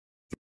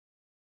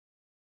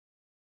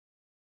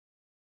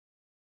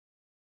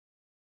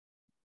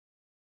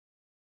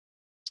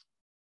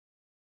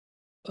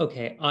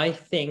Okay, I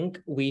think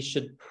we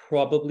should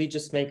probably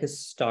just make a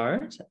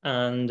start,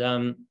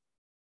 and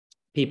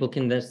people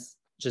can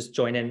just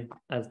join in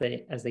as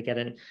they get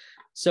in.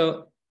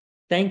 So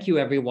thank you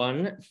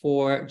everyone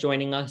for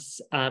joining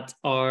us at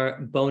our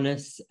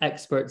bonus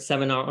expert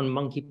seminar on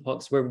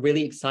monkeypox. We're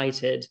really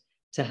excited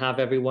to have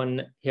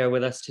everyone here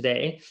with us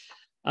today.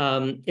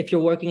 If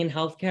you're working in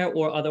healthcare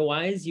or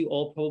otherwise, you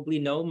all probably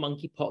know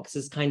monkeypox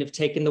has kind of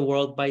taken the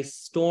world by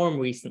storm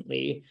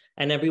recently,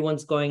 and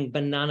everyone's going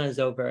bananas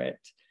over it.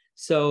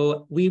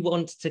 So we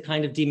want to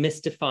kind of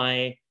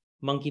demystify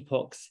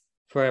monkeypox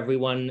for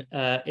everyone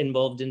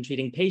involved in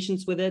treating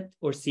patients with it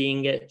or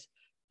seeing it.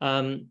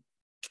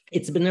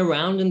 It's been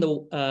around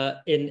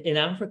in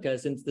Africa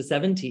since the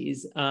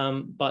 70s,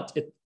 but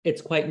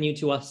it's quite new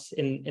to us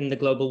in the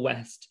global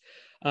West.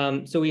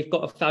 So we've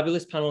got a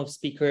fabulous panel of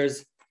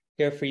speakers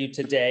here for you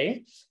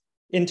today.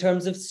 In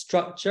terms of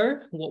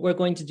structure, what we're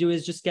going to do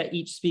is just get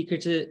each speaker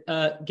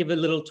to give a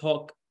little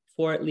talk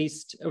for at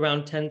least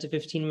around 10 to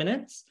 15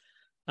 minutes.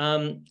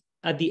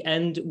 At the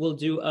end, we'll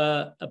do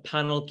a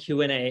panel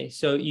Q&A.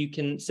 So you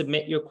can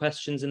submit your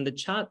questions in the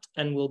chat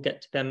and we'll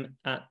get to them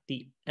at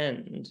the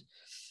end.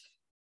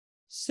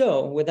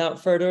 So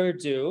without further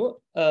ado,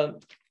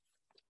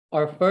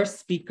 our first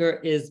speaker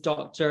is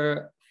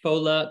Dr.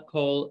 Fola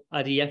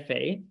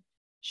Cole-Adeife.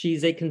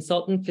 She's a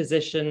consultant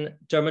physician,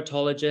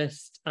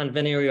 dermatologist, and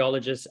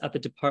venereologist at the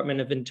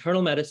Department of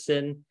Internal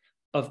Medicine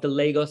of the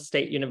Lagos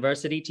State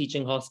University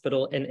Teaching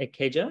Hospital in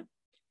Ikeja.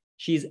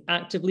 She's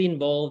actively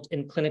involved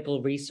in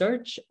clinical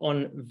research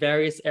on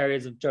various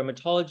areas of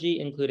dermatology,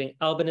 including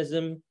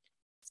albinism,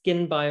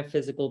 skin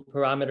biophysical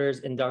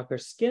parameters in darker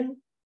skin,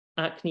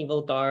 acne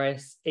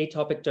vulgaris,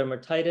 atopic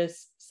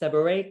dermatitis,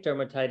 seborrheic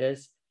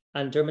dermatitis,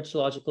 and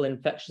dermatological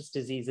infectious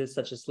diseases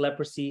such as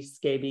leprosy,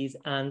 scabies,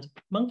 and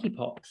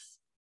monkeypox.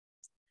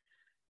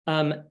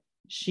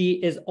 She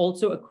is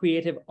also a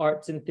creative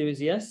arts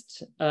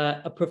enthusiast,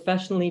 a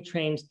professionally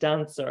trained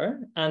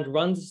dancer, and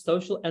runs a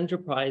social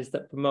enterprise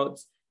that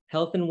promotes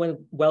health and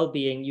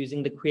well-being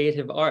using the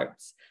creative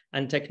arts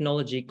and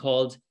technology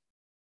called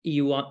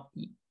AUNA.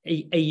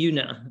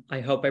 I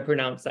hope I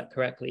pronounced that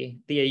correctly,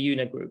 the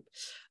AUNA group.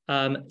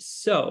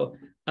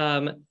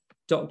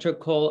 Dr.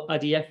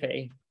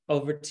 Cole-Adeife,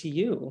 over to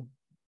you.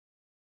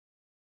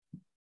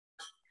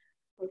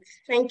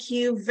 Thank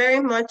you very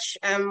much,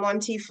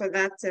 Monty, for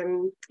that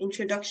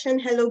introduction.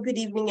 Hello, good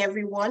evening,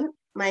 everyone.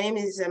 My name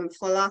is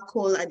Fola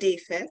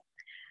Cole-Adeife.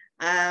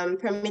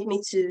 Permit me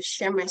to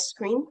share my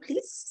screen,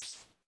 please.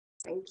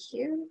 Thank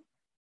you.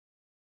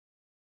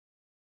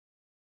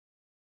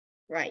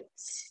 Right.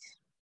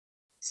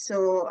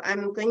 So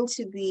I'm going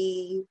to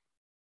be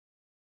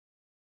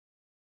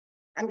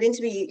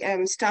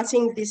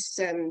starting this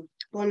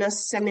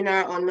bonus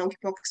seminar on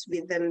monkeypox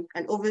with an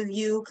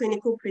overview,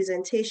 clinical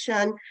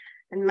presentation,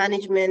 and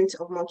management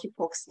of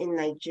monkeypox in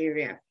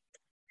Nigeria.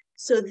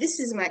 So this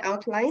is my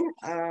outline.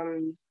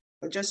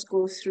 I'll just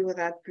go through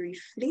that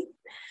briefly.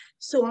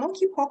 So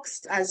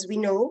monkeypox, as we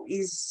know,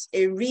 is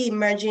a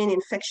re-emerging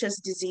infectious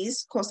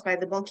disease caused by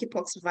the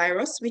monkeypox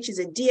virus, which is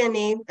a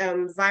DNA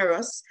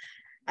virus,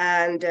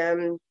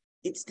 and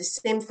it's the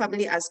same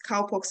family as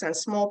cowpox and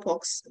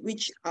smallpox,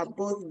 which are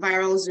both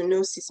viral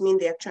zoonosis, meaning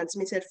they are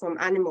transmitted from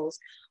animals.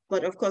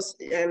 But of course,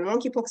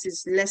 monkeypox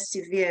is less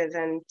severe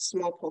than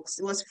smallpox.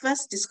 It was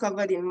first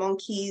discovered in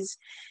monkeys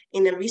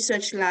in a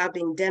research lab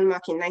in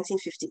Denmark in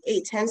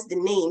 1958, hence the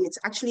name. It's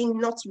actually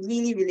not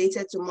really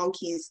related to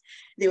monkeys.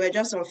 They were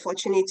just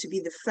unfortunate to be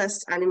the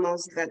first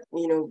animals that,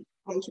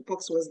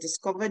 monkeypox was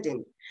discovered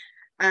in.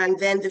 And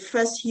then the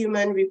first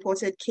human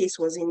reported case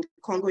was in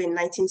Congo in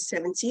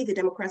 1970, the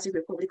Democratic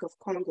Republic of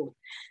Congo.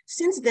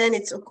 Since then,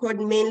 it's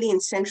occurred mainly in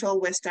Central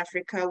West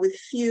Africa with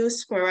few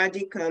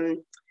sporadic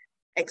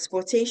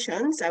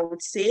exportations, I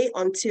would say,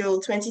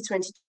 until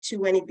 2022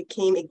 when it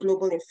became a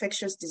global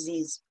infectious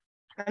disease.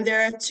 And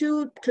there are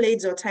two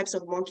clades or types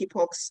of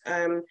monkeypox,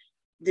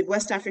 the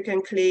West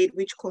African clade,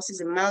 which causes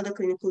a milder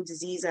clinical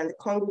disease, and the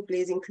Congo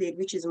blazing clade,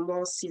 which is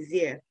more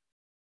severe.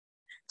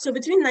 So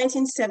between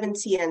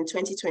 1970 and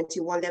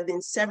 2021, there have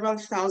been several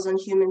thousand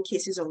human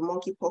cases of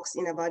monkeypox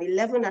in about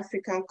 11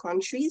 African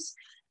countries.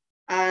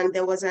 And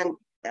there was an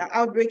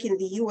outbreak in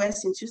the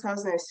US in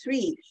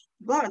 2003.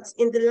 But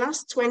in the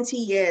last 20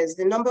 years,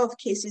 the number of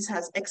cases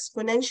has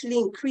exponentially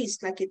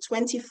increased, like a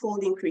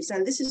 20-fold increase.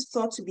 And this is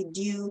thought to be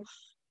due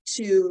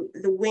to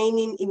the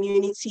waning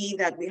immunity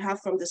that we have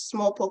from the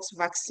smallpox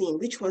vaccine,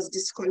 which was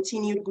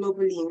discontinued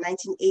globally in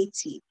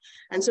 1980.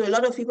 And so a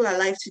lot of people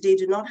alive today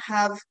do not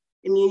have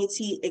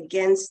immunity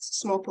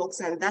against smallpox,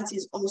 and that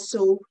is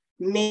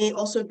may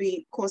also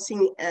be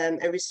causing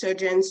a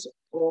resurgence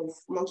of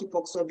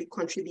monkeypox or be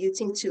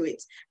contributing to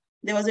it.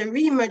 There was a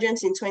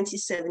re-emergence in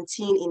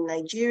 2017 in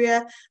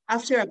Nigeria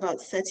after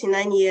about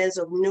 39 years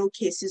of no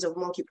cases of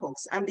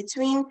monkeypox. And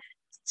between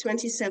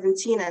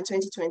 2017 and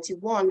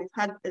 2021, we've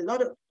had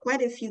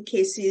quite a few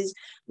cases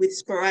with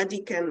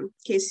sporadic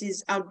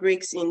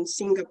outbreaks in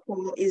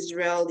Singapore,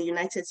 Israel, the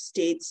United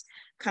States,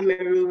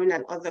 Cameroon,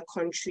 and other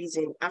countries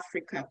in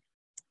Africa.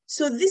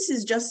 So this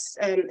is just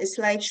a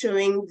slide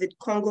showing the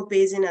Congo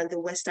Basin and the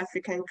West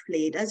African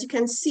clade. As you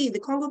can see, the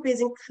Congo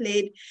Basin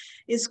clade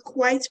is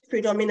quite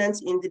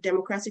predominant in the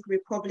Democratic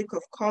Republic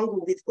of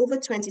Congo, with over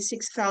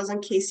 26,000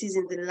 cases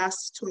in the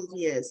last 12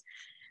 years.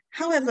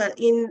 However,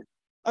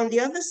 on the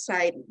other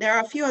side, there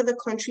are a few other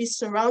countries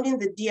surrounding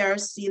the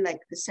DRC, like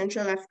the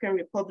Central African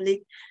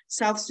Republic,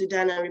 South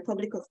Sudan, and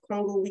Republic of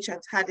Congo, which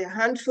have had a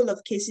handful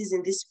of cases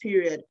in this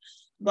period.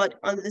 But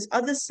on this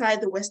other side,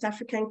 the West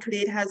African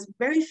clade has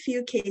very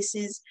few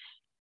cases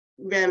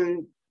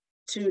in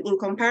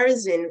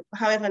comparison.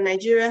 However,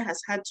 Nigeria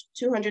has had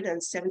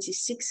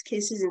 276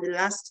 cases in the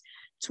last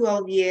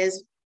 12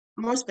 years,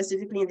 more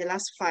specifically in the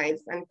last 5.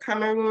 And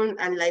Cameroon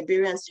and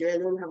Liberia and Sierra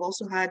Leone have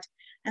also had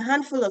a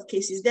handful of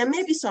cases. There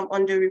may be some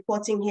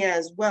underreporting here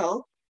as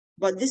well,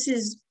 but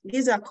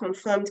these are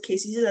confirmed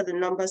cases. These are the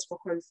numbers for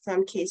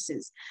confirmed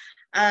cases.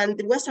 And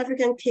the West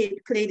African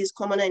clade is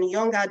commoner in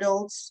young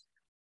adults,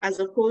 as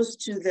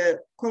opposed to the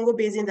Congo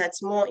Basin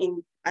that's more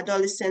in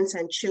adolescents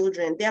and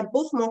children. They are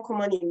both more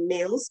common in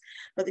males,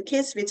 but the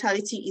case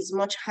fatality is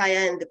much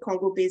higher in the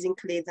Congo Basin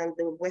clade than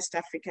the West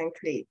African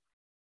clade.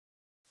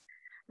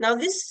 Now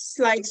this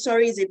slide,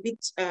 sorry, is a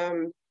bit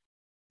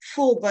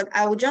full, but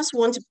I would just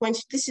want to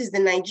point, this is the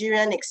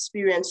Nigerian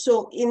experience.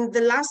 So in the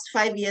last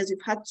 5 years,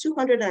 we've had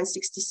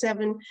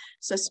 267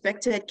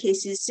 suspected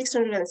cases,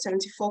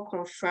 674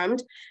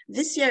 confirmed.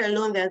 This year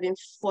alone, there have been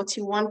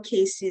 41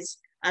 cases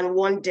and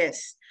 1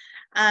 death.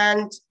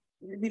 And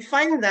we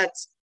find that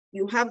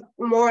you have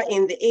more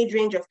in the age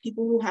range of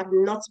people who have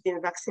not been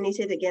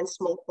vaccinated against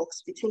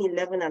smallpox, between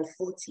 11 and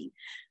 40.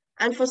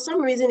 And for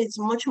some reason, it's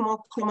much more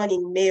common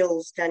in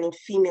males than in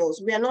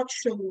females. We are not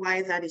sure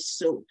why that is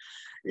so.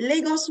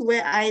 Lagos,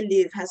 where I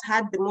live, has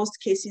had the most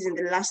cases in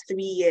the last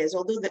 3 years,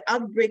 although the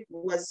outbreak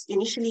was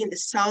initially in the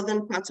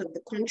southern part of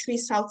the country,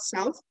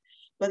 south-south.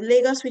 But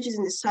Lagos, which is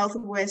in the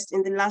southwest,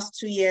 in the last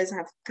 2 years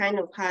have kind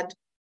of had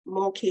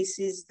more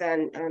cases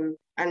than,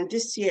 and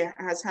this year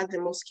has had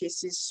the most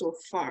cases so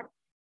far.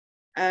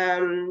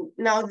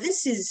 Now,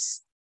 this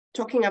is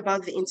talking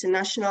about the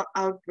international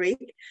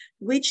outbreak,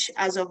 which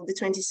as of the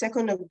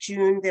 22nd of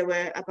June, there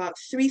were about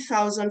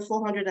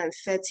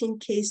 3,413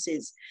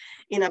 cases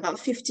in about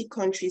 50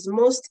 countries,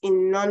 most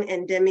in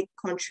non-endemic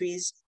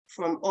countries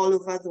from all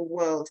over the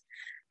world.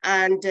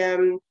 And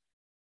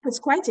it's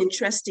quite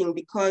interesting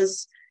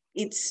because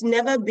there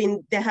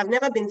have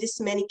never been this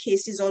many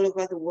cases all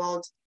over the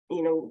world,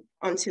 you know,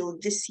 until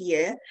this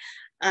year.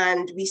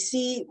 And we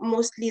see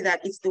mostly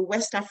that it's the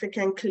West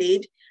African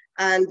clade,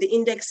 and the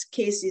index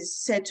case is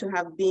said to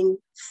have been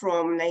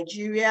from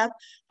Nigeria.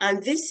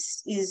 And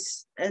this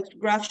is a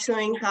graph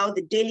showing how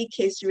the daily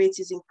case rate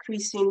is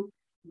increasing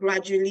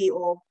gradually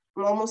or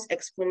almost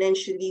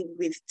exponentially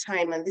with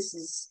time. And this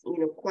is, you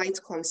know, quite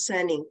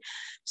concerning.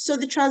 So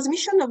the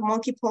transmission of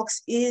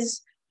monkeypox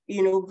is,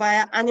 you know,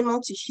 via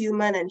animal to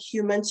human and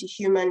human to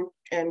human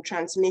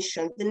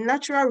transmission. The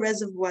natural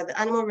reservoir, the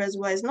animal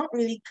reservoir, is not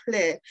really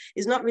clear.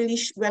 We're not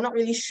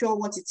really sure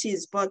what it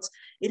is, but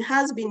it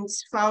has been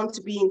found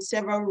to be in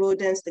several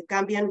rodents, the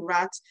Gambian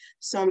rat,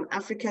 some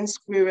African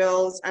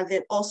squirrels, and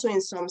then also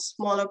in some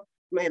smaller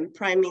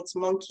primates,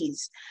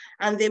 monkeys.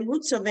 And the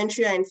routes of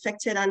entry are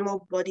infected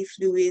animal body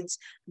fluids,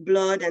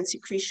 blood and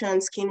secretion,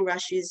 skin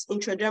rashes,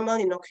 intradermal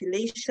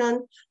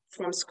inoculation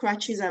from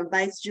scratches and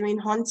bites during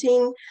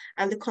hunting,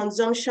 and the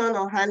consumption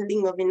or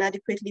handling of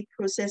inadequately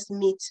processed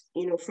meat,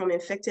 you know, from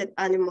infected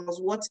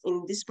animals, what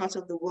in this part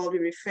of the world we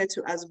refer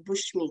to as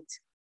bushmeat.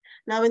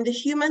 Now, in the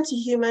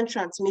human-to-human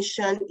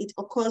transmission, it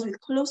occurs with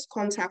close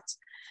contact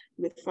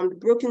from the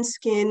broken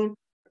skin,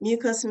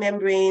 mucous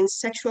membranes,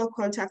 sexual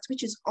contact,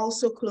 which is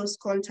also close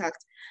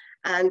contact,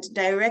 and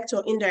direct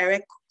or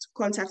indirect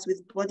contact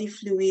with body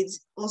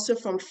fluids, also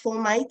from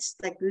fomites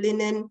like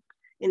linen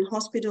in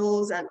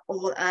hospitals and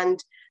all.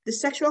 And the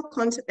sexual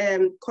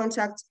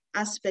contact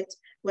aspect,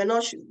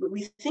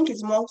 we think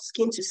it's more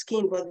skin to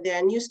skin, but there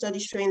are new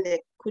studies showing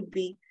that could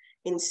be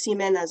in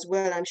semen as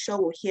well. I'm sure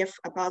we'll hear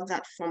about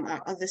that from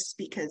our other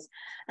speakers.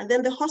 And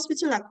then the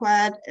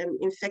hospital-acquired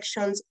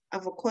infections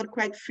have occurred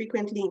quite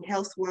frequently in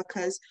health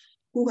workers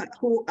who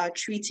are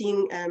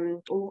treating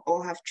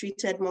or have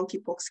treated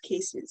monkeypox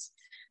cases.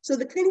 So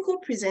the clinical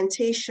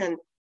presentation,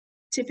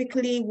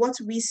 typically what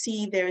we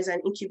see, there is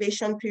an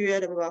incubation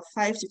period of about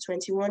 5 to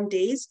 21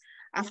 days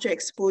after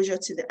exposure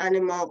to the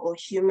animal or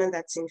human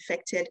that's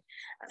infected,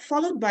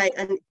 followed by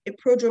a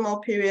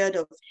prodromal period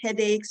of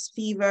headaches,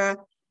 fever,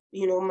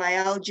 you know,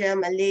 myalgia,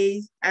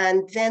 malaise,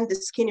 and then the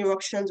skin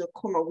eruptions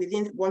occur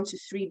within 1 to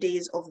 3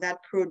 days of that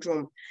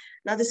prodrome.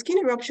 Now, the skin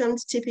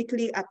eruptions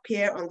typically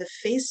appear on the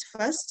face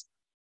first,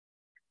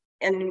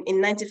 and in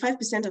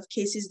 95% of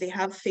cases, they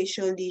have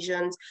facial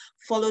lesions,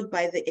 followed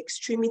by the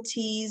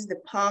extremities, the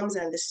palms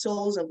and the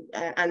soles,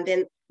 and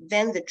then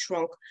the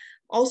trunk,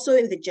 also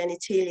in the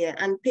genitalia.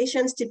 And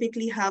patients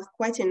typically have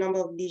quite a number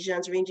of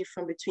lesions ranging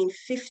from between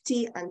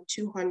 50 and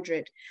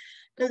 200.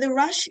 Now, the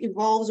rash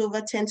evolves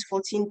over 10 to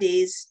 14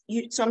 days.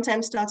 You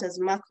sometimes start as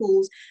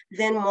macules,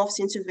 then morphs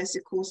into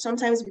vesicles.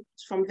 Sometimes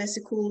from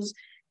vesicles,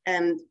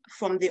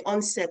 from the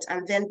onset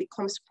and then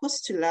becomes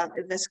pustular,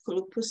 a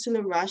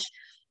vesiculopustular rash,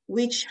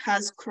 which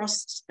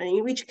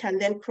can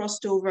then cross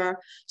over,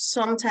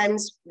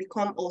 sometimes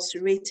become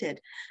ulcerated.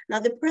 Now,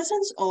 the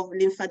presence of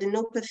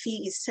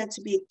lymphadenopathy is said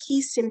to be a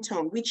key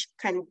symptom which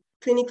can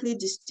clinically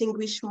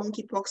distinguish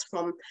monkeypox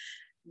from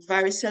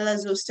varicella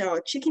zoster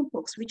or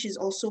chickenpox, which is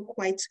also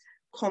quite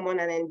common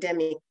and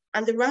endemic.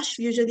 And the rash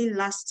usually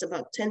lasts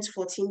about 10 to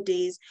 14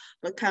 days,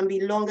 but can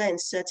be longer in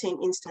certain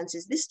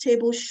instances. This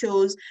table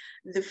shows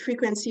the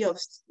frequency of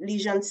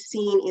lesions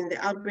seen in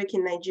the outbreak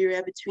in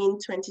Nigeria between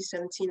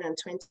 2017 and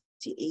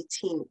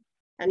 2018.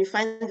 And you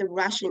find the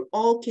rash in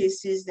all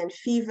cases, then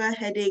fever,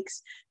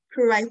 headaches,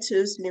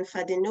 pruritus,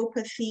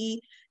 lymphadenopathy,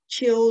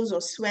 chills or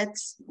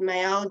sweats,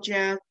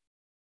 myalgia,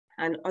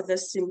 and other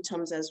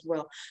symptoms as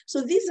well.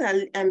 So these are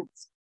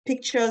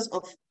pictures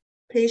of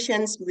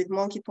patients with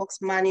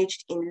monkeypox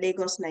managed in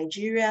Lagos,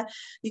 Nigeria.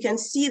 You can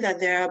see that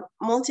there are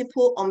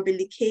multiple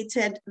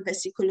umbilicated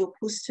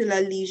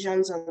vesiculopustular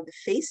lesions on the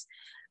face,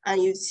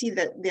 and you see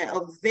that there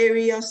are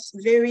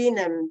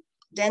varying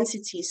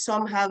densities.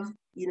 Some have,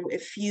 a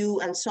few,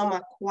 and some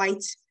are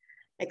quite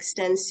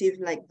extensive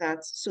like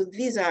that. So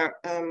these are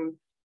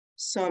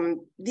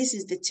this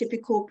is the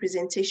typical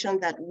presentation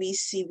that we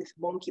see with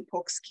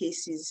monkeypox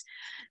cases.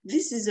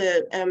 This is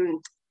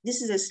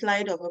a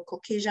slide of a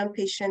Caucasian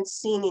patient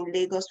seen in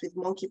Lagos with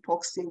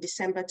monkeypox in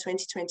December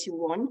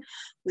 2021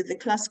 with the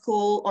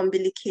classical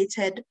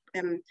umbilicated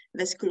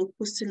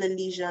vesiculopustular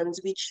lesions,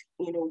 which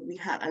we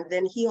had, and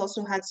then he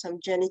also had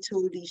some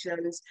genital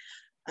lesions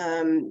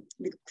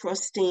with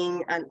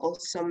crusting, and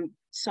also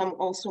some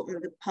also on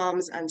the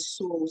palms and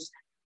soles.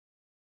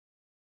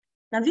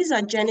 Now, these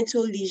are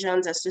genital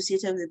lesions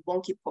associated with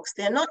monkeypox.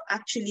 They're not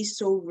actually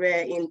so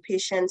rare in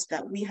patients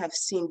that we have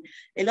seen.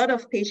 A lot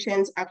of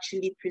patients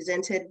actually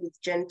presented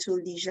with genital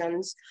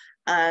lesions,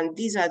 and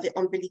these are the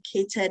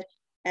umbilicated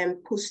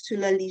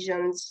pustular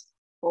lesions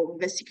or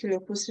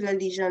vesiculopustular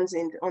lesions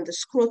on the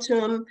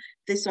scrotum,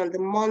 this on the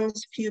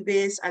mons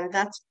pubis, and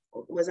that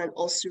was an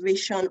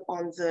ulceration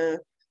on the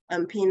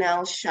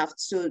penile shaft.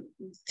 So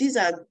these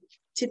are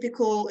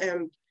typical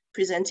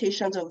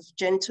presentations of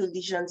genital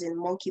lesions in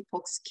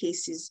monkeypox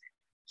cases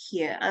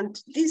here. And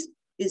this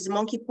is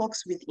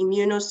monkeypox with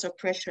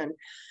immunosuppression.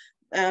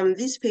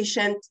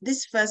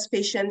 This first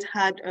patient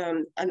had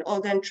an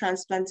organ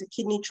transplant, a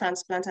kidney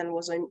transplant, and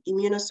was on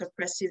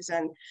immunosuppressives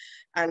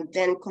and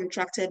then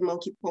contracted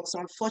monkeypox.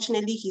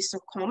 Unfortunately, he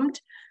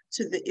succumbed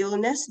to the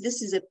illness.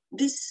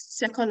 This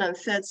second and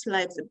third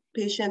slides, the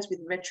patient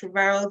with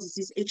retroviral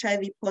disease,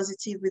 HIV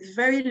positive with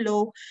very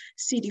low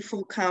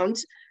CD4 count,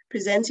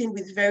 presenting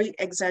with very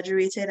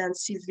exaggerated and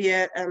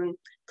severe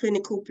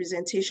clinical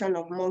presentation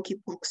of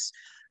monkeypox.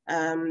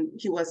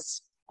 He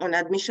was on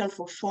admission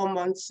for 4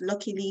 months.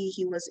 Luckily,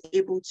 he was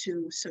able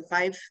to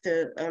survive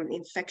the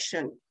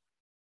infection.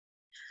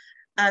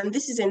 And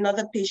this is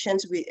another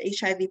patient with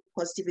HIV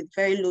positive with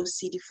very low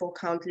CD4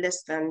 count,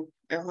 less than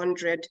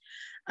 100.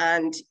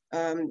 And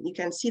you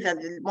can see that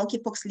the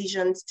monkeypox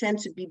lesions tend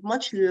to be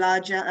much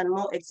larger and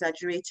more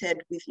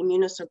exaggerated with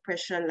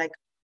immunosuppression like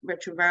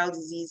retroviral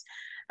disease,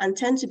 and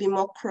tend to be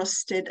more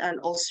crusted and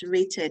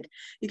ulcerated.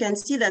 You can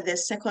see that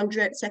there's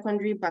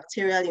secondary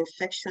bacterial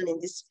infection in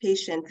this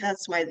patient.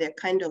 That's why they're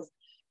kind of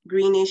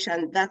greenish,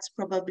 and that's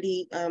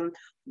probably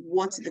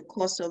what the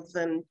cause of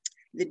the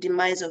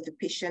demise of the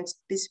patient.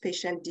 This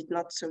patient did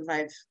not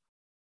survive.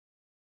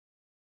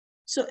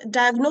 So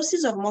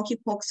diagnosis of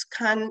monkeypox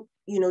can,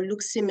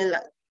 look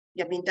similar.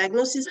 I mean,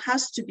 diagnosis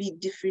has to be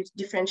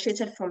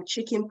differentiated from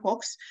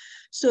chickenpox.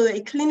 So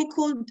a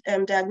clinical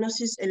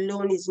diagnosis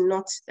alone is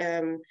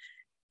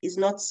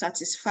not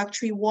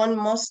satisfactory. One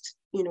must,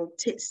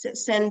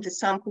 send the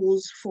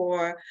samples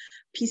for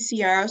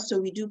PCR. So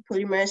we do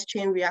polymerase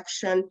chain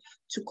reaction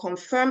to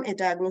confirm a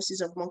diagnosis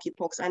of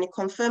monkeypox. And a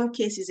confirmed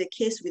case is a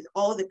case with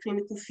all the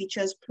clinical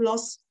features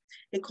plus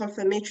a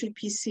confirmatory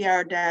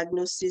PCR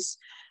diagnosis.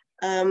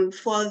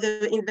 For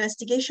the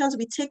investigations,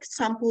 we take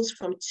samples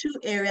from 2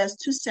 areas,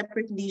 2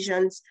 separate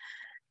lesions,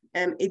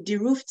 a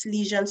deroofed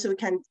lesion, so we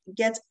can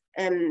get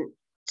to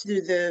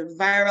the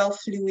viral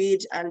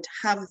fluid and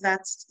have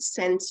that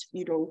sent,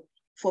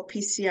 for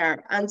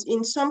PCR. And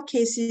in some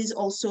cases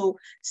also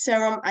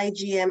serum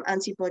IgM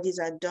antibodies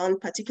are done,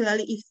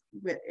 particularly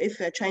if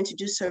we're trying to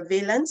do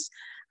surveillance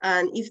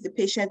and if the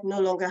patient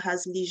no longer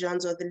has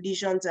lesions or the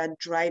lesions are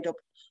dried up,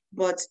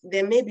 but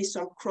there may be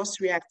some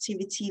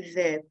cross-reactivity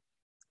there.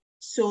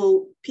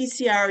 So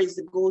PCR is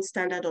the gold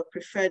standard or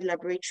preferred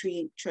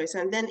laboratory choice.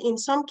 And then in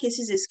some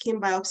cases, a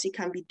skin biopsy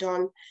can be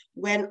done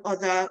when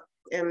other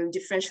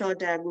differential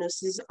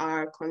diagnoses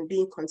are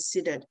being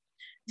considered.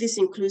 This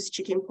includes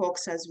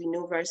chickenpox, as we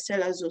know,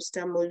 varicella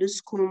zoster,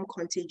 molluscum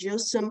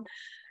contagiosum,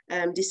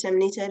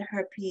 disseminated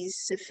herpes,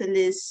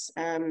 syphilis,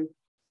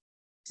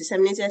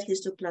 disseminated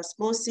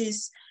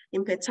histoplasmosis,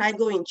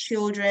 impetigo in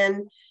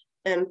children,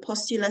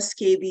 pustular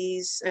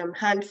scabies,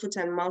 hand, foot,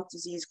 and mouth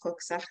disease,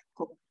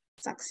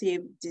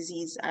 Coxsackie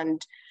disease,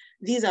 and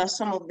these are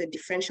some of the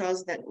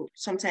differentials that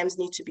sometimes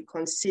need to be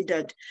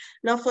considered.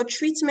 Now for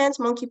treatment,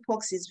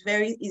 monkeypox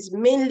is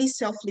mainly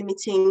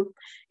self-limiting,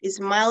 is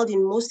mild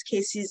in most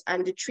cases,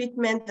 and the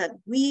treatment that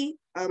we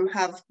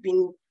have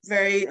been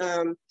very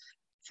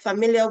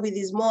familiar with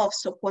is more of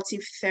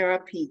supportive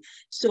therapy.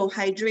 So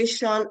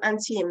hydration,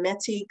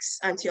 antiemetics,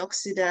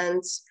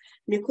 antioxidants,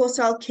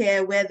 mucosal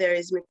care where there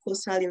is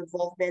mucosal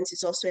involvement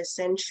is also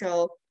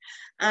essential.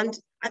 And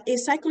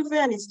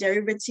acyclovir and its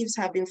derivatives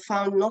have been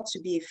found not to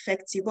be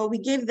effective, but we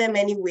gave them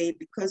anyway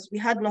because we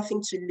had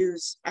nothing to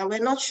lose. And we're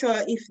not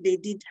sure if they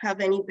did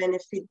have any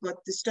benefit, but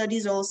the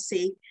studies all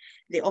say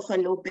they offer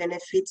no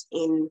benefit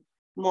in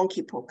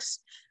monkeypox.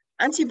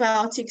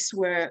 Antibiotics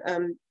were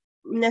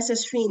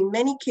necessary in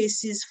many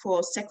cases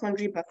for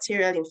secondary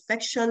bacterial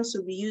infections.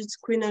 So we used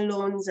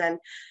quinolones and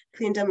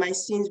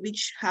clindamycins,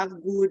 which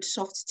have good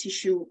soft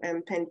tissue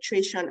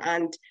penetration.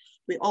 And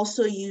we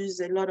also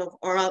use a lot of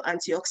oral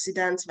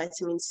antioxidants,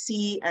 vitamin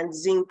C and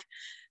zinc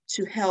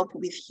to help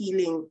with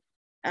healing.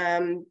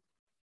 The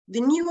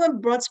newer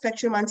broad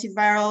spectrum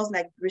antivirals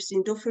like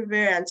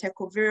brisindofovir and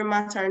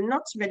tecovirimat are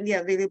not readily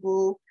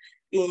available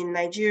in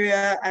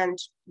Nigeria, and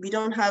I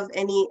don't have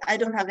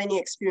any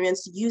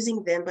experience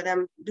using them, but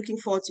I'm looking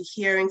forward to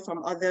hearing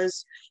from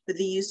others with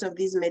the use of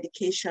these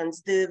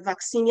medications. The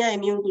vaccinia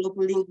immune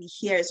globulin we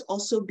hear is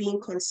also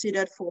being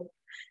considered for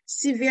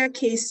severe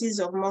cases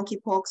of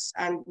monkeypox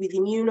and with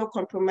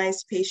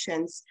immunocompromised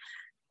patients.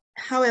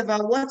 However,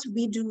 what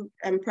we do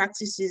and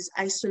practice is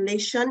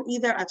isolation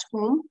either at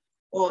home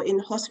or in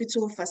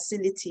hospital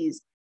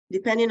facilities,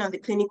 depending on the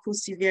clinical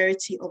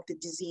severity of the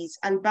disease.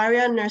 And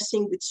barrier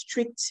nursing with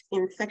strict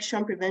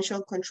infection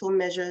prevention control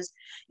measures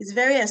is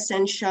very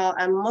essential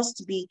and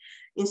must be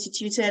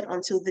instituted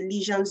until the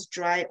lesions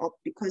dry up,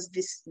 because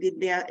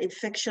they are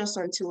infectious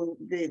until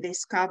they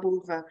scab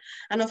over.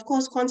 And of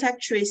course,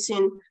 contact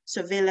tracing,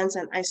 surveillance,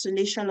 and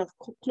isolation of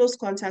close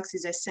contacts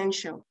is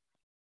essential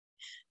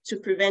to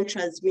prevent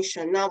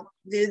transmission. Now,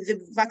 the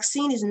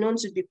vaccine is known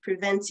to be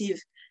preventive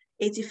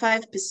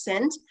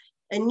 85%.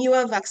 A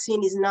newer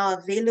vaccine is now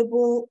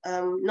available,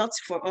 not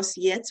for us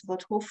yet,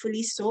 but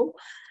hopefully so.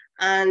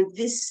 And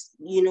this,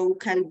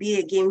 can be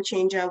a game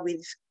changer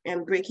with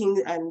breaking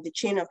the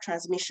chain of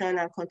transmission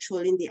and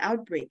controlling the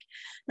outbreak.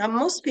 Now,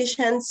 most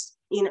patients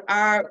in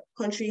our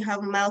country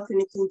have mild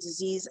clinical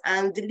disease,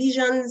 and the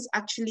lesions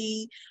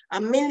actually are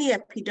mainly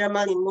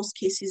epidermal in most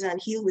cases and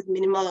heal with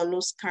minimal or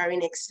no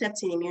scarring,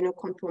 except in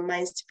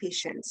immunocompromised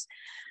patients.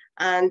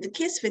 And the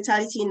case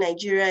fatality in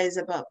Nigeria is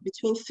about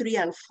between 3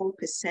 and 4%.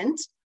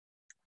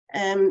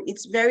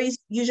 It's very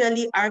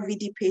usually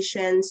RVD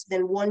patients,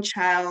 then one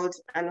child,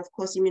 and of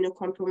course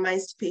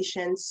immunocompromised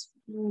patients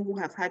who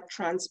have had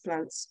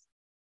transplants.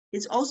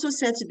 It's also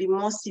said to be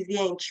more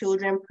severe in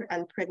children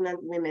and pregnant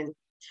women.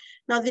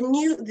 Now,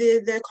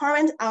 the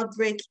current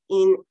outbreak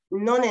in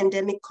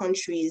non-endemic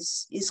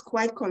countries is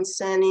quite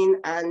concerning,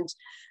 and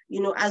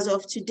as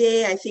of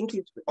today, I think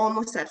it's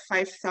almost at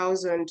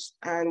 5,000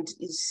 and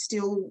is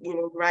still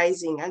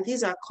rising. And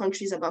these are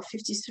countries, about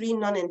 53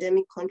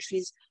 non-endemic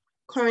countries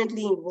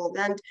currently involved.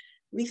 And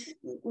with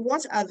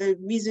what are the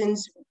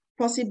reasons?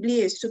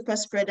 Possibly a super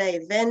spreader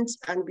event,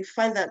 and we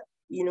find that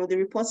the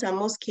reports are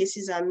most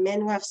cases are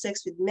men who have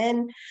sex with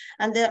men,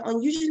 and there are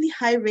unusually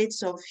high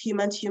rates of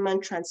human-to-human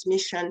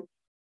transmission.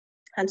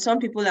 And some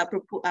people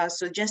are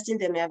suggesting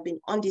there may have been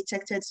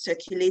undetected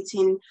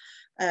circulating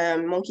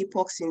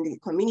monkeypox in the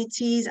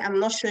communities. I'm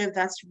not sure if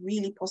that's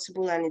really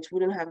possible and it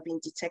wouldn't have been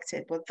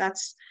detected, but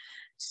that's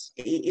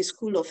a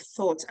school of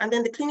thought. And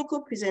then the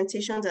clinical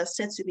presentations are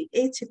said to be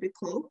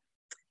atypical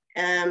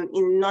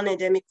in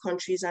non-endemic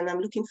countries, and I'm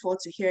looking forward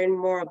to hearing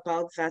more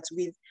about that,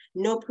 with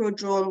no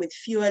prodrome, with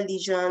fewer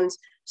lesions,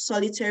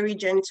 solitary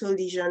genital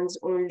lesions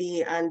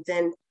only, and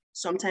then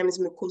sometimes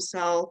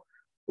mucosal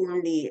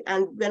only.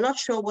 And we're not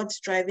sure what's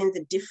driving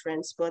the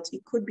difference, but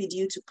it could be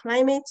due to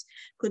climate,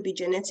 could be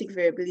genetic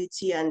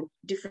variability and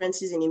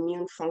differences in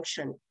immune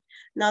function.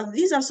 Now,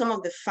 these are some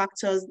of the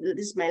factors,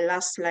 this is my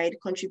last slide,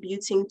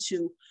 contributing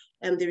to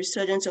the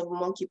resurgence of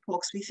monkeypox.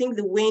 We think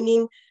the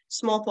waning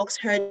smallpox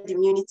herd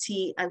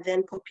immunity and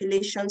then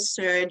population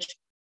surge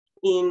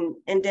in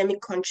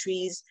endemic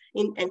countries,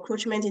 in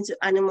encroachment into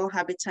animal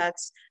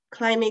habitats,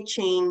 climate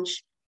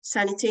change,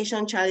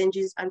 sanitation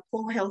challenges, and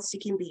poor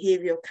health-seeking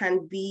behavior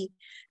can be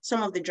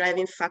some of the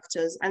driving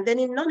factors. And then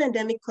in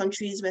non-endemic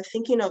countries, we're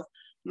thinking of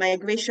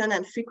migration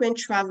and frequent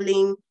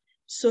traveling,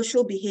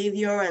 social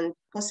behavior and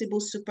possible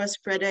super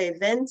spreader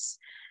events.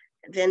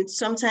 Then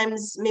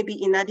sometimes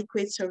maybe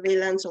inadequate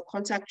surveillance or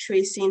contact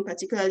tracing,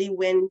 particularly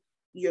when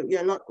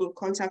you're not in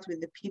contact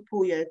with the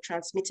people you're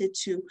transmitted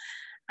to.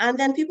 And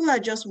then people are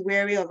just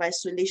wary of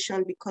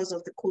isolation because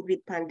of the COVID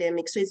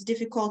pandemic. So it's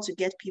difficult to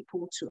get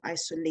people to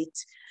isolate.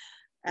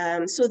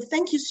 So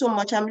thank you so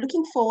much. I'm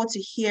looking forward to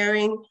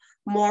hearing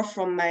more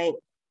from my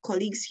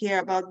colleagues here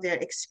about their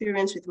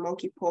experience with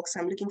monkeypox.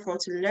 I'm looking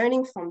forward to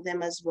learning from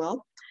them as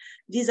well.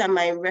 These are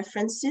my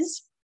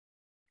references.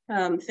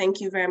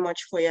 Thank you very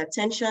much for your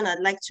attention. I'd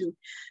like to,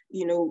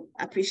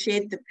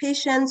 appreciate the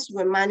patients who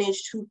were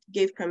managed, who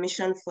gave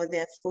permission for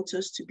their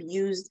photos to be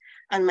used,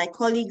 and my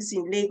colleagues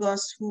in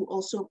Lagos who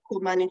also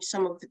co-managed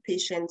some of the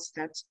patients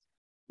that,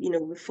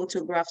 the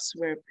photographs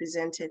were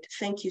presented.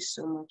 Thank you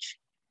so much.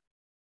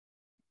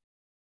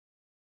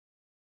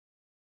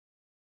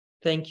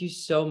 Thank you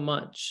so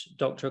much,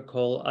 Dr.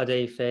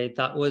 Cole-Adeife.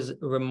 That was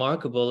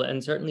remarkable.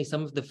 And certainly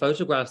some of the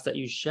photographs that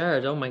you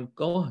shared, oh my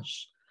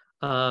gosh.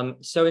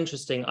 So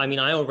interesting. I mean,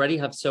 I already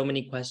have so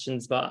many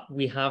questions, but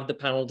we have the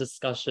panel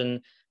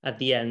discussion at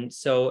the end.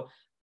 So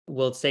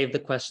we'll save the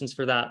questions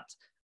for that.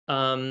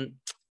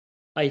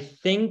 I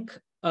think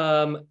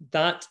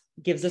that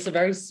gives us a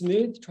very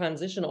smooth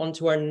transition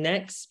onto our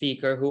next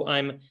speaker, who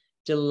I'm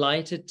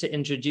delighted to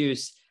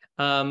introduce.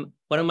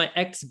 One of my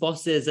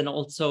ex-bosses and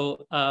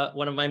also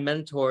one of my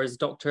mentors,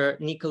 Dr.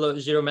 Nicolo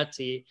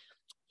Girometti.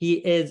 He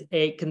is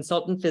a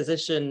consultant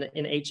physician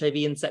in HIV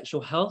and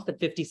sexual health at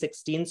 50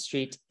 16th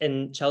Street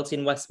in Chelsea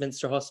and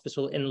Westminster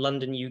Hospital in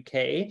London,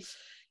 UK.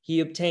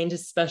 He obtained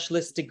his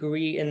specialist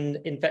degree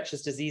in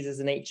infectious diseases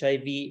and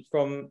HIV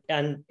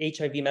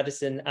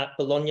medicine at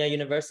Bologna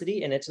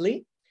University in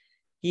Italy.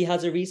 He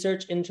has a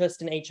research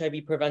interest in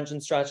HIV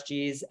prevention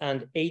strategies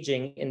and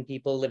aging in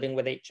people living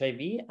with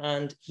HIV,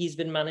 and he's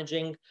been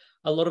managing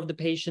a lot of the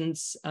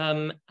patients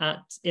in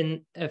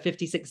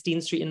 50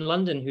 16th Street in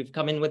London who've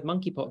come in with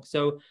monkeypox.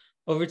 So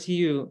over to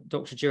you,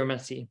 Dr.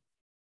 Girometti.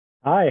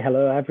 Hi,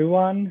 hello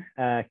everyone.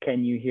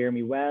 Can you hear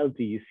me well?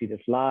 Do you see the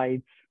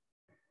slides?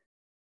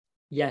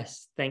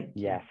 Yes, thank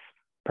you. Yes,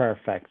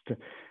 perfect.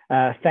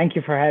 Thank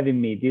you for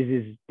having me.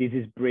 This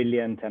is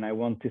brilliant, and I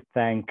want to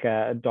thank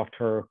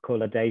Dr.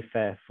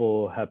 Cole-Adeife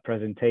for her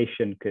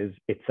presentation, because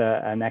it's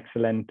an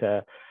excellent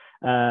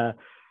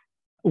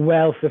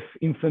wealth of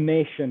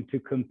information to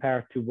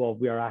compare to what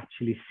we are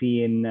actually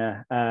seeing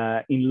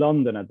in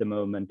London at the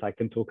moment. I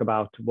can talk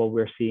about what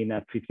we're seeing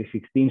at 50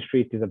 16th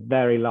Street. Is a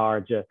very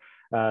large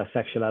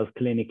sexual health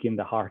clinic in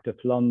the heart of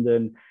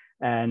London,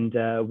 and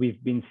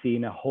we've been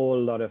seeing a whole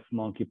lot of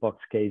monkeypox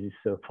cases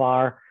so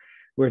far.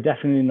 We're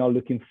definitely not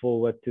looking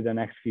forward to the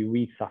next few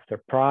weeks after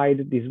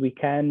Pride this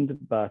weekend,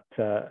 but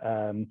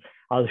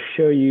I'll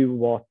show you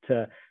what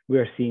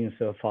we're seeing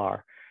so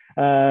far.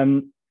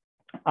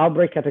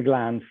 Outbreak at a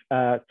glance,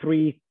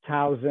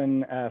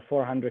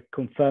 3,400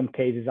 confirmed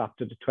cases up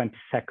to the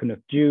 22nd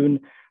of June,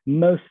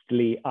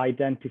 mostly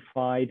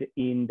identified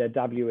in the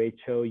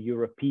WHO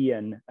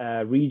European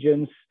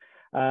regions.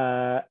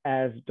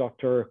 As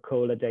Dr.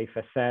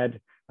 Cole-Adeife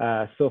said,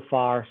 so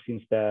far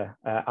since the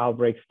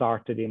outbreak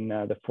started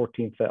on the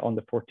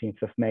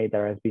 14th of May,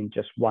 there has been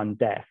just one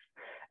death,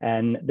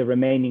 and the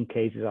remaining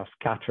cases are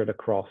scattered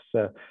across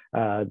the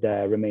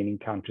remaining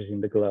countries in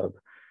the globe.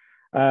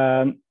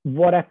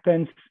 What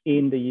happens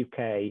in the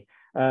UK?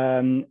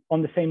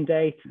 On the same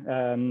date,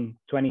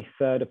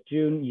 23rd of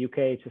June,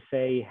 UK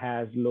HSA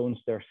has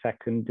launched their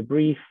second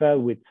debrief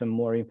with some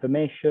more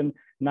information.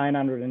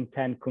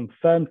 910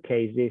 confirmed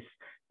cases.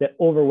 The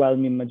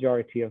overwhelming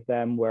majority of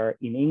them were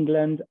in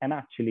England, and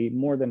actually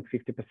more than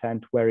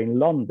 50% were in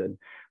London,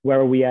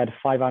 where we had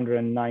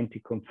 590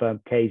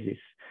 confirmed cases.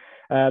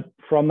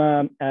 From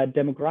a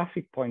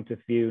demographic point of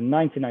view,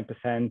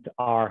 99%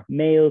 are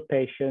male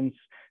patients,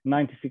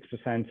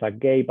 96% are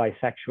gay,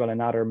 bisexual,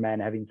 and other men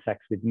having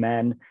sex with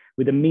men,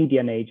 with a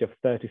median age of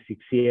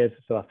 36 years,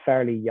 so a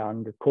fairly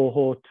young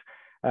cohort.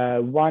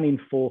 1 in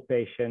 4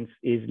 patients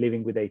is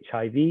living with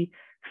HIV.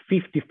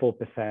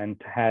 54%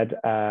 had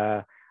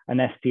an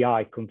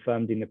STI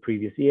confirmed in the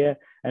previous year,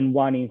 and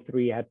 1 in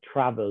 3 had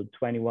traveled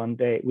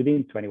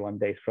within 21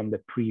 days from the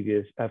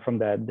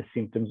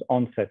symptoms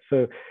onset.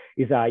 So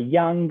it's a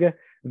young,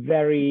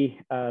 very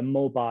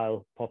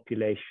mobile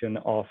population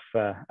of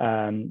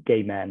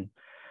gay men.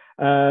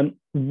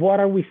 What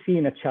are we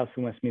seeing at Chelsea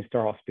and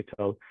Westminster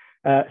Hospital?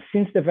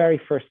 Since the very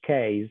first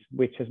case,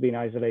 which has been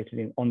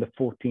isolated on the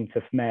 14th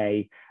of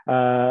May,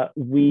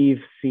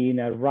 we've seen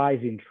a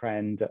rising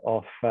trend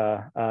of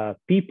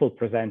people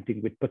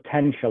presenting with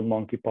potential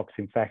monkeypox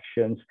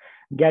infections,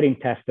 getting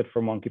tested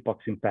for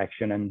monkeypox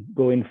infection, and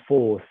going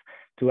forth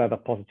to have a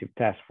positive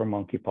test for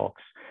monkeypox.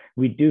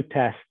 We do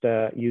test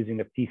using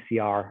a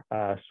PCR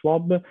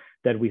swab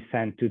that we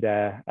send to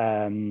the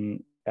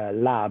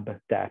lab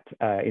that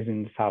is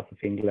in the south of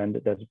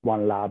England. There's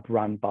one lab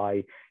run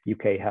by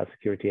UK health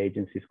security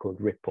agencies called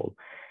Ripple.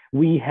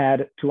 We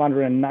had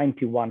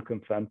 291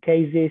 confirmed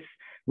cases,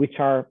 which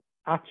are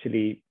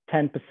actually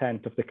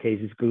 10% of the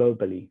cases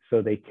globally.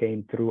 So they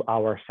came through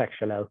our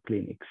sexual health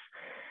clinics.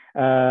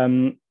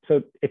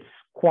 So it's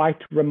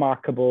quite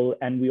remarkable,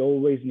 and we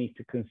always need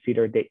to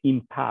consider the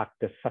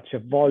impact of such a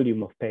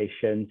volume of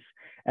patients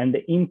and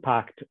the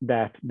impact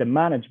that the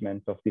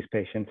management of these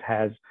patients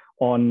has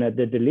on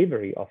the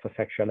delivery of a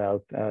sexual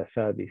health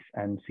service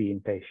and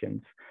seeing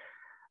patients.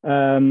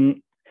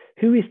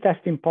 Who is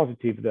testing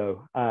positive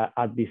though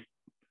at this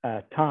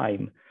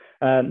time?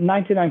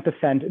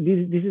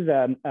 99%, this is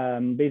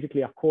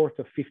basically a cohort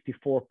of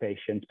 54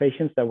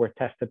 patients that were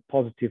tested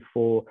positive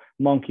for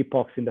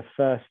monkeypox in the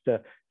first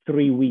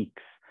 3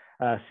 weeks.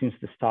 since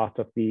the start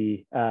of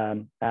the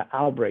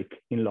outbreak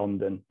in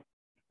London.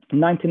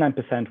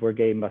 99% were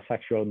gay and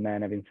bisexual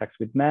men having sex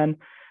with men,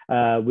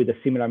 with a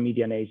similar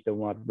median age than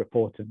what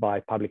reported by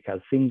Public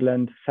Health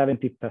England.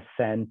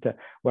 70%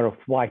 were of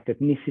white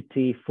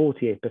ethnicity,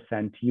 48%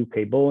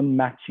 UK born,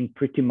 matching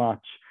pretty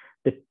much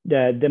the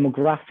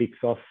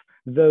demographics of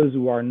those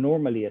who are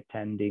normally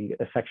attending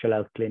a sexual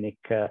health clinic,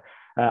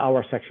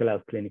 our sexual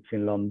health clinics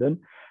in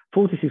London.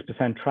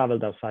 46%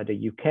 traveled outside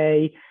the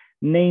UK,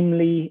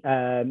 namely,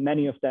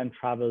 many of them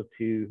traveled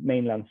to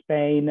mainland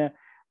Spain,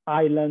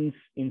 islands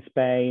in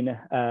Spain,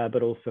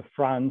 but also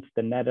France,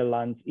 the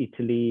Netherlands,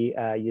 Italy,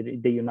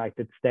 the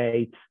United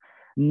States.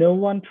 No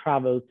one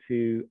traveled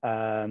to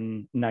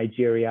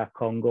Nigeria,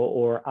 Congo,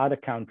 or other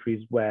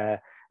countries where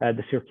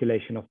the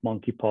circulation of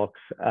monkeypox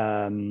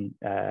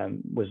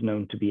was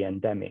known to be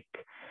endemic.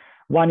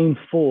 1 in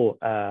 4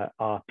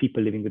 are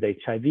people living with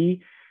HIV.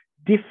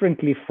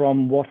 Differently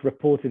from what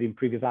reported in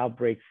previous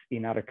outbreaks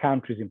in other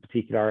countries, in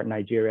particular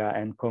Nigeria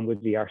and Congo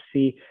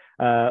DRC,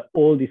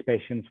 all these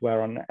patients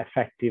were on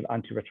effective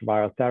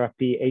antiretroviral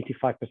therapy.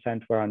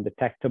 85% were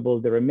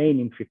undetectable. The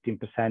remaining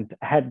 15%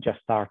 had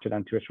just started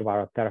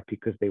antiretroviral therapy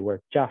because they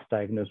were just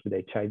diagnosed with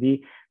HIV.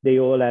 They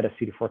all had a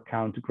CD4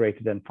 count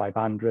greater than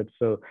 500,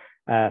 so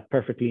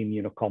perfectly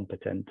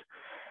immunocompetent.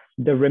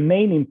 The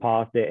remaining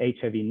part, the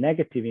HIV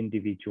negative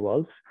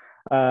individuals,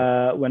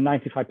 when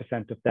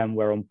 95% of them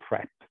were on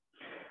PrEP.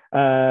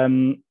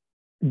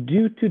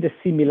 Due to the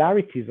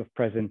similarities of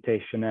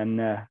presentation and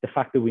the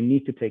fact that we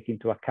need to take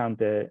into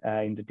account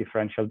in the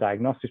differential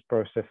diagnosis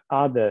process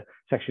other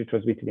sexually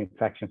transmitted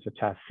infections such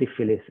as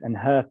syphilis and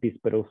herpes,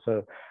 but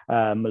also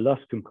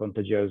molluscum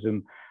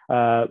contagiosum,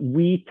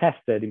 we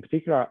tested, in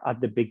particular at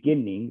the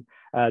beginning,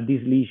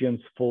 these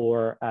lesions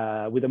for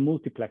with a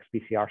multiplex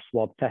PCR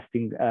swab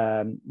testing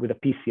with a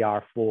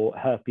PCR for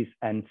herpes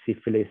and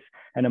syphilis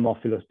and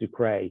Haemophilus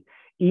ducreyi.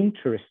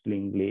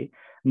 Interestingly,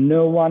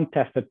 no one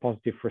tested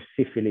positive for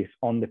syphilis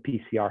on the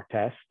PCR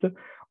test.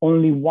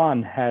 Only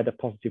one had a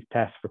positive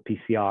test for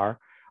PCR.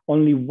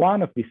 Only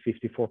one of these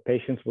 54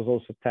 patients was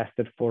also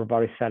tested for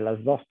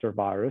varicella zoster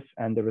virus,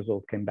 and the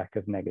result came back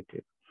as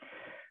negative.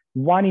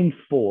 1 in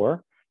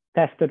 4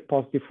 tested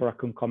positive for a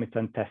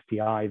concomitant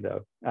STI,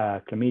 though,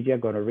 chlamydia,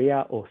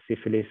 gonorrhea, or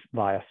syphilis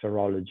via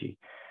serology.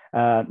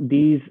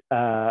 These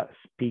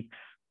speaks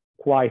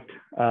quite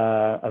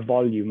a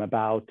volume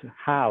about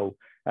how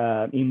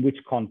in which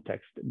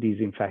context this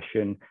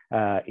infection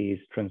is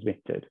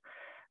transmitted.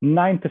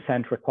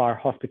 9% require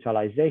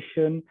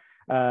hospitalization,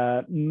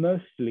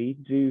 mostly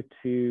due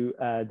to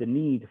the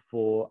need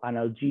for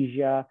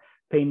analgesia,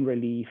 pain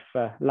relief,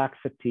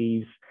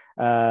 laxatives,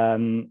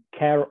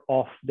 care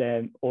of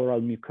the oral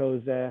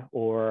mucosa,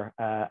 or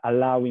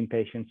allowing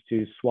patients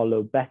to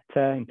swallow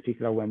better, in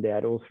particular when they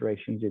had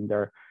ulcerations in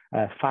their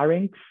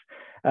pharynx,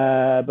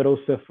 but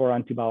also for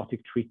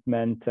antibiotic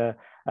treatment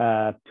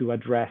to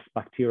address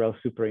bacterial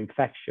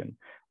superinfection.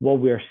 What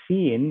we're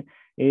seeing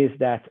is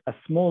that a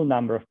small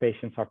number of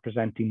patients are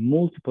presenting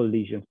multiple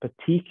lesions,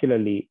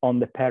 particularly on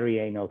the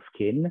perianal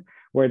skin,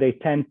 where they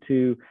tend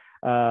to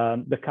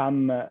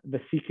become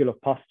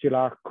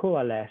vesiculopustular,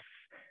 coalesce,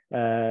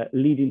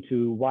 leading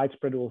to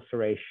widespread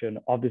ulceration.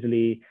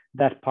 Obviously,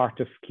 that part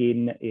of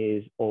skin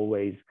is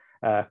always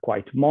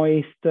quite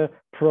moist,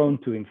 prone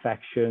to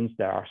infections.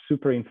 There are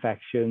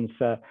superinfections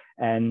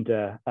and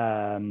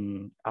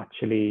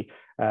actually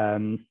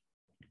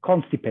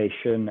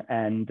constipation,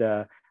 and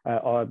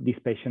these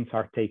patients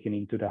are taken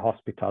into the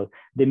hospital.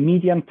 The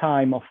median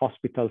time of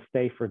hospital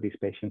stay for these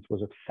patients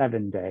was of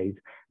 7 days.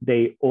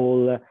 They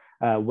all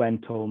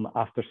went home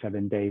after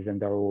 7 days and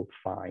they're all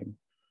fine.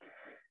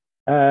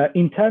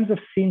 In terms of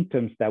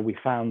symptoms that we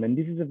found, and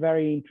this is a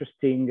very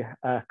interesting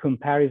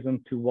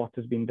comparison to what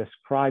has been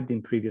described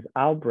in previous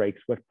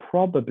outbreaks, but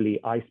probably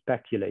I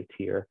speculate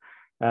here,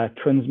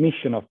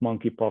 transmission of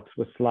monkeypox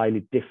was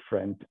slightly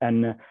different,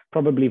 and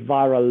probably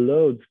viral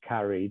loads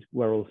carried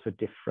were also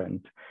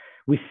different.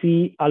 We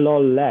see a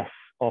lot less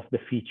of the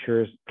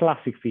features,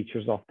 classic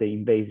features of the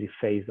invasive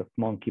phase of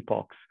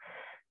monkeypox.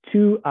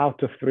 2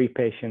 out of 3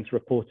 patients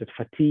reported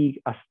fatigue,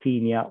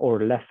 asthenia,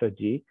 or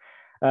lethargy.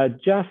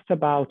 Just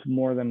about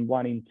more than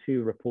 1 in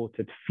 2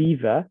 reported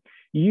fever.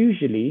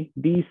 Usually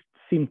these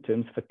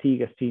symptoms,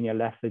 fatigue, asthenia,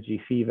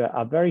 lethargy, fever,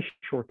 are very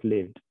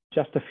short-lived,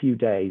 just a few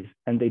days,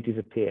 and they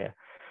disappear.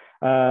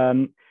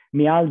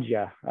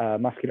 Myalgia,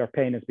 muscular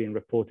pain, has been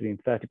reported in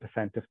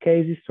 30% of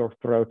cases, sore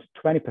throat,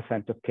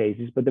 20% of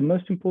cases, but the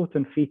most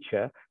important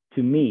feature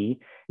to me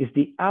is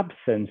the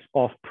absence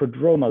of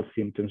prodromal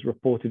symptoms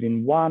reported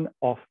in 1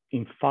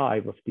 in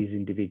 5 of these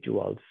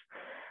individuals.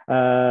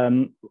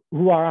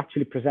 Who are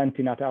actually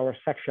presenting at our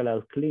sexual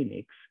health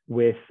clinics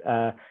with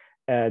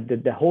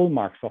the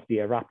hallmarks of the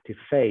eruptive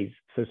phase,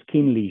 so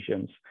skin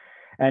lesions.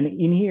 And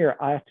in here,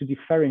 I have to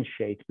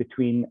differentiate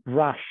between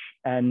rash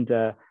and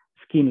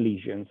skin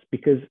lesions,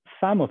 because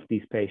some of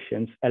these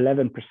patients,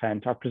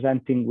 11%, are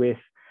presenting with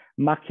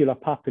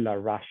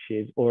maculopapular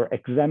rashes or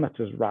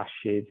eczematous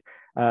rashes,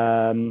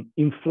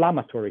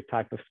 inflammatory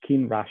type of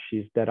skin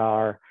rashes that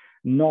are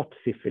not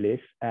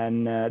syphilis,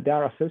 and they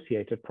are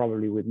associated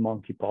probably with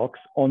monkeypox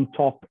on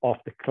top of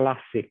the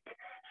classic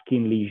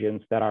skin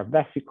lesions that are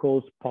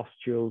vesicles,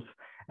 pustules,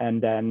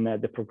 and then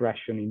the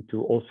progression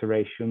into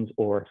ulcerations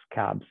or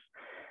scabs.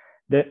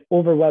 The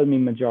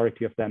overwhelming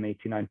majority of them,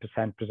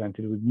 89%,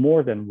 presented with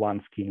more than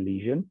one skin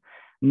lesion.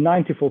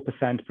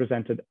 94%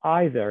 presented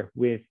either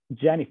with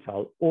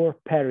genital or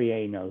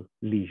perianal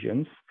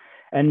lesions.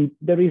 And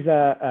there is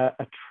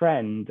a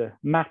trend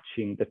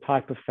matching the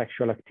type of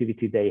sexual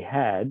activity they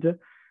had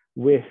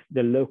with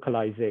the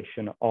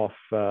localization of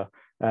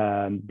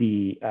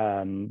the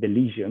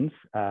lesions,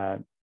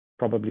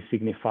 probably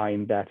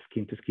signifying that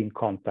skin-to-skin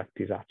contact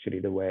is actually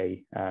the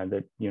way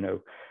that, you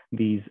know,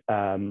 these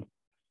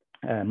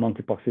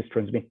monkeypox is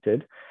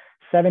transmitted.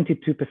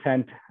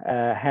 72%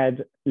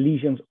 had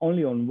lesions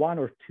only on one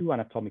or two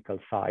anatomical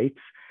sites,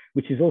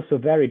 which is also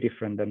very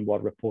different than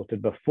what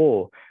reported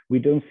before. We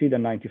don't see the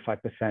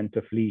 95%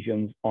 of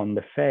lesions on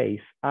the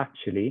face.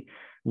 Actually,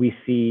 we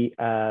see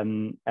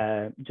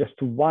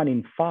just 1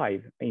 in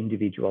 5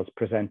 individuals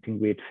presenting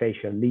with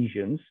facial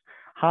lesions.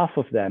 Half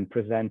of them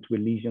present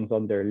with lesions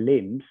on their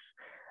limbs,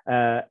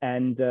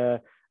 and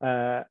a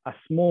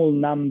small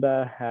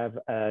number have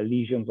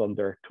lesions on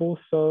their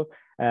torso,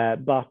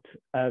 but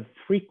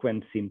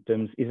frequent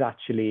symptoms is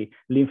actually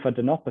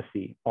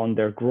lymphadenopathy on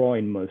their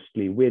groin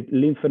mostly, with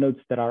lymph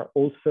nodes that are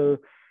also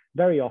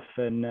very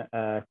often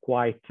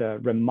quite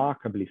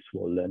remarkably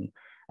swollen.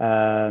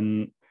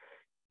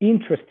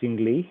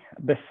 Interestingly,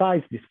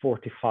 besides these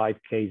 45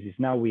 cases,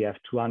 now we have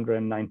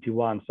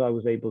 291. So I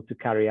was able to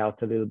carry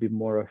out a little bit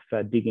more of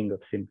digging of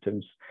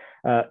symptoms.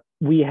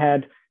 We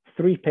had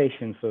 3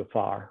 patients so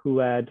far who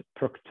had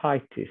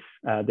proctitis.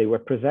 They were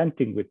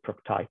presenting with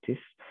proctitis,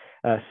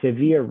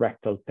 severe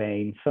rectal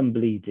pain, some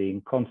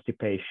bleeding,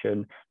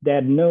 constipation. They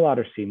had no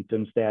other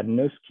symptoms. They had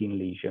no skin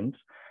lesions.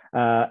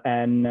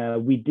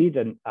 And we did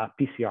a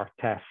PCR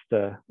test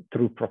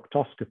through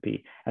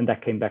proctoscopy, and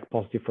that came back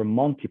positive for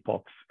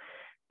monkeypox,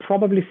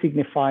 probably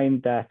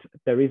signifying that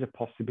there is a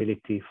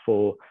possibility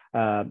for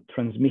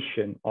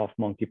transmission of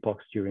monkeypox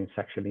during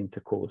sexual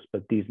intercourse,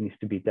 but this needs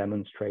to be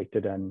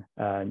demonstrated and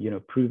you know,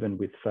 proven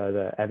with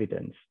further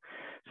evidence.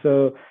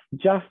 So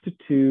just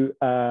to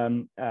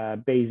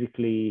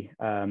basically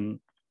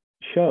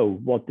show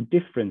what the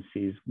difference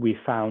is we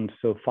found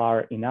so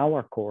far in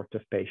our cohort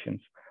of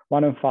patients,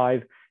 1 in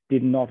 5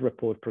 did not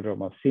report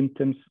prodromal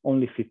symptoms,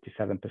 only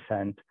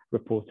 57%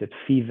 reported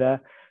fever,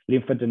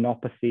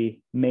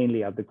 lymphadenopathy,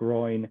 mainly at the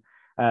groin,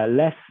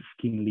 less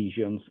skin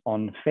lesions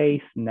on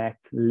face, neck,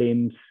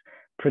 limbs,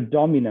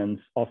 predominance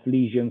of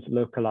lesions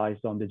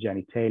localized on the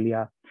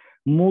genitalia,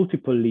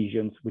 multiple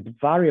lesions with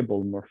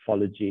variable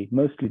morphology,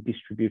 mostly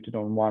distributed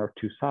on 1 or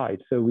 2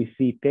 sides. So we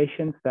see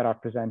patients that are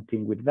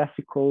presenting with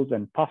vesicles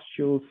and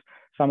pustules.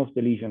 Some of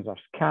the lesions are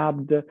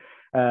scabbed.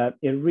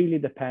 It really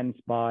depends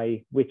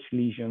by which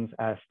lesions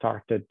have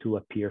started to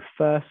appear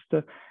first,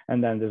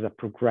 and then there's a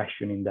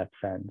progression in that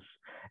sense.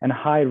 And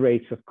high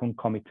rates of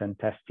concomitant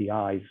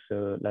STIs.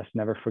 So let's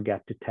never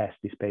forget to test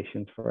these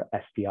patients for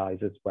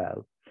STIs as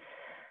well.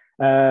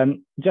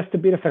 Just a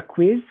bit of a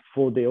quiz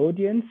for the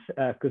audience,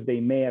 because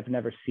they may have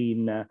never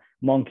seen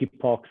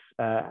monkeypox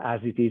as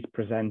it is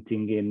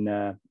presenting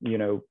in, you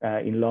know,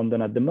 in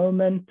London at the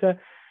moment.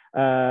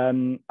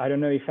 I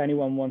don't know if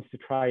anyone wants to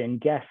try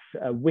and guess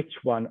which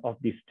one of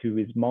these 2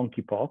 is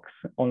monkeypox.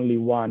 Only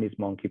one is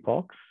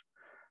monkeypox.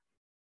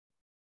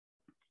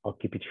 I'll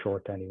keep it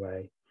short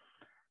anyway.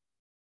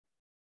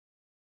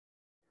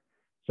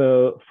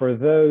 So for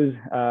those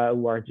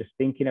who are just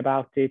thinking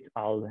about it,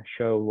 I'll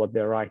show what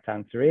the right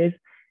answer is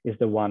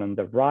the one on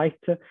the right.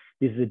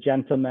 This is a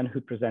gentleman who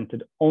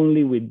presented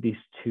only with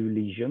these 2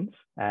 lesions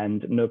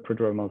and no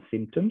prodromal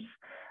symptoms.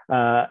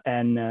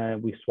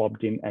 And we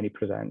swabbed him and he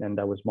presented, and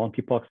that was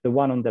monkeypox. The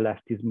one on the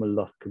left is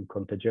molluscum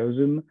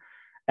contagiosum.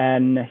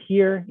 And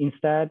here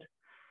instead,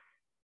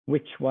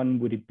 which one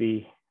would it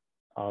be?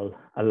 I'll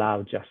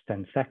allow just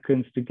 10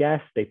 seconds to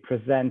guess. They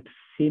present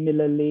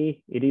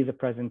similarly. It is a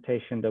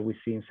presentation that we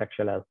see in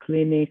sexual health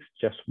clinics.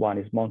 Just one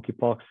is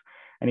monkeypox,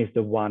 and it's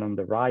the one on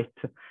the right.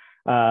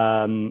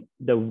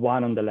 The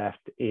one on the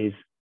left is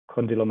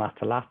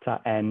condylomata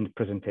lata, and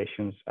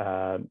presentations,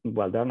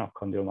 well, they're not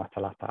condylomata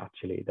lata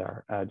actually,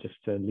 they're just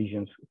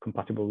lesions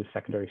compatible with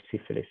secondary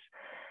syphilis.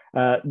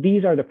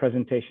 These are the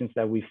presentations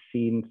that we've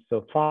seen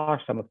so far,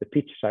 some of the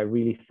pictures. I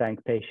really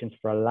thank patients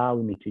for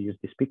allowing me to use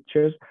these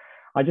pictures.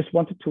 I just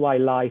wanted to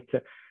highlight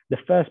the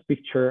first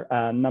picture,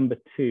 number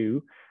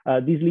 2.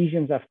 These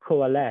lesions have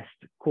coalesced,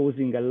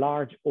 causing a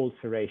large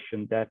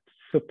ulceration that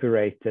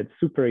suppurated,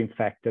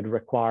 superinfected,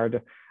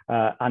 required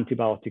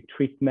antibiotic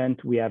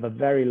treatment. We have a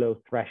very low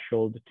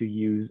threshold to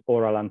use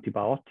oral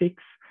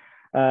antibiotics.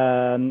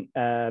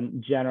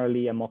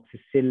 Generally,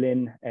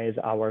 amoxicillin is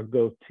our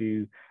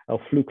go-to, or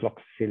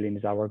flucloxacillin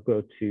is our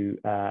go-to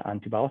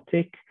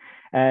antibiotic.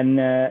 And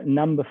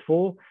number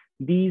 4,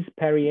 these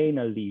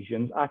perianal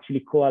lesions actually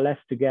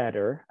coalesced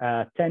together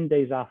 10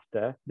 days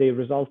after. They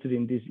resulted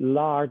in this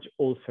large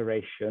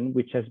ulceration,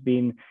 which has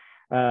been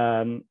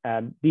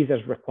These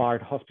has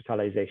required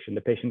hospitalization.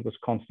 The patient was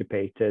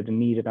constipated,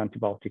 needed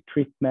antibiotic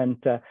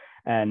treatment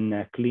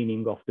and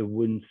cleaning of the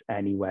wounds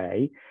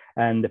anyway.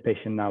 And the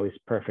patient now is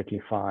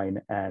perfectly fine,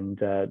 and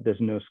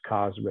there's no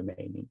scars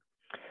remaining.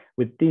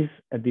 With this,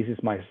 this is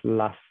my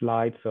last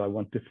slide. So I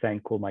want to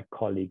thank all my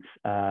colleagues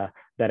that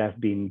have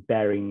been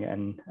bearing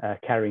and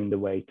carrying the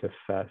weight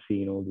of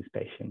seeing all these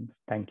patients.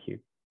 Thank you.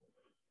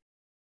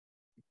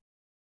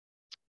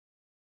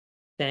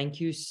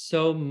 Thank you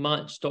so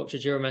much, Dr.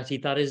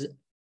 Girometti. That is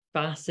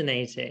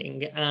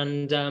fascinating.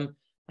 And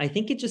I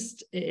think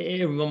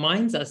it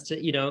reminds us to,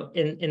 you know,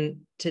 in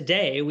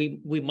today,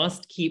 we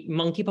must keep,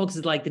 monkeypox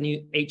is like the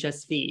new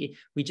HSV.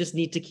 We just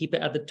need to keep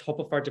it at the top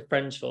of our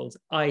differentials.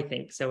 I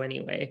think so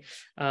anyway.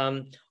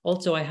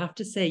 Also, I have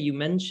to say, you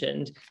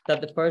mentioned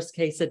that the first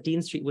case at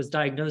Dean Street was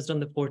diagnosed on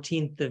the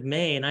 14th of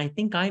May. And I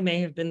think I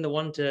may have been the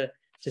one to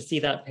see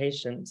that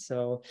patient.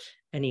 So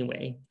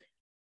anyway.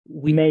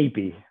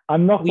 Maybe.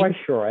 I'm not quite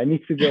sure. I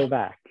need to go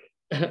back.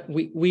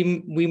 We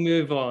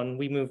move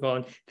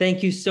on.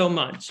 Thank you so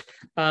much.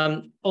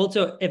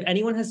 Also, if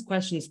anyone has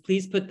questions,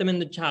 please put them in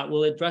the chat.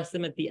 We'll address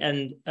them at the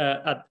end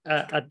at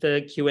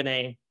the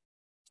Q&A.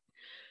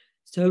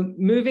 So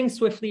moving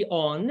swiftly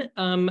on,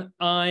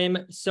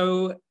 I'm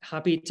so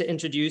happy to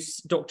introduce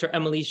Dr.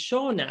 Emily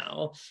Shaw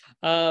now.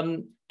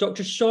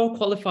 Dr. Shaw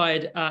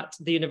qualified at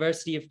the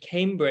University of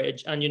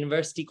Cambridge and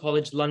University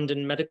College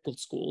London Medical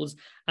Schools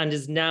and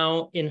is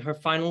now in her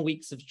final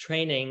weeks of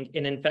training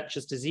in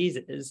infectious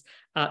diseases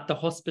at the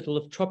Hospital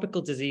of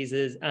Tropical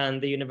Diseases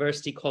and the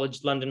University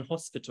College London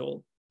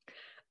Hospital.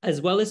 As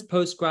well as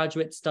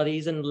postgraduate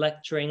studies and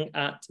lecturing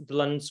at the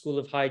London School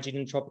of Hygiene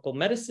and Tropical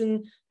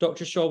Medicine,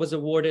 Dr. Shaw was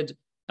awarded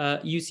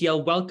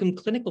UCL Wellcome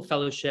Clinical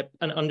Fellowship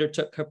and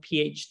undertook her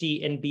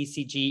PhD in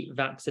BCG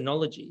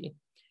vaccinology.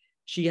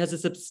 She has a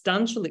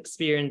substantial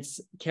experience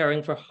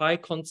caring for high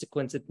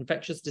consequence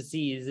infectious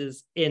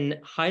diseases in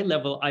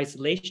high-level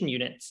isolation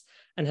units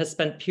and has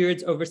spent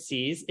periods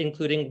overseas,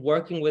 including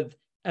working with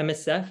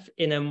MSF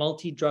in a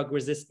multi-drug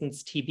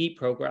resistance TB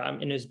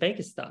program in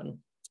Uzbekistan.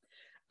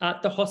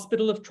 At the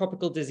Hospital of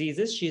Tropical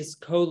Diseases, she has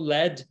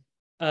co-led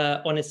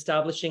on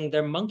establishing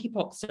their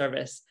monkeypox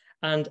service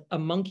and a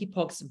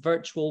monkeypox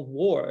virtual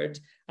ward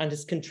and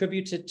has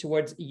contributed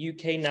towards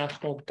UK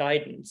national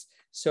guidance.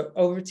 So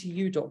over to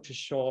you, Dr.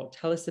 Shaw.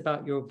 Tell us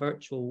about your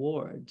virtual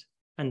ward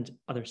and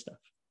other stuff.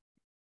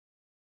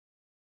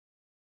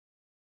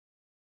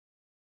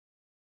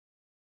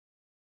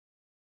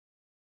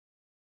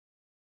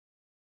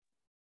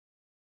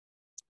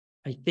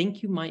 I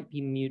think you might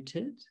be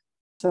muted.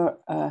 So,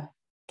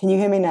 can you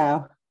hear me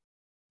now?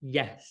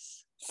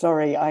 Yes.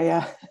 Sorry,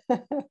 I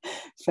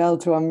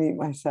failed to unmute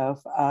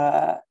myself.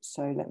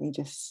 So let me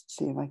just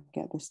see if I can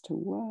get this to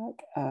work.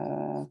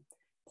 So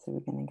we're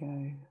going to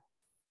go.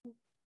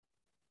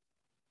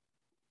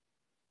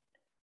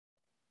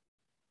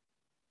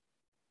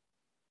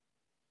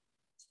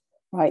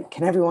 Right,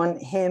 can everyone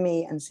hear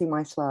me and see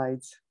my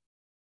slides?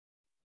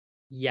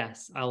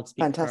 Yes, I'll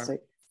speak.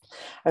 Fantastic.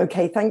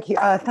 Okay, thank you.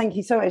 Thank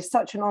you so much. It's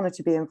such an honor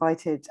to be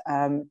invited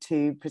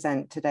to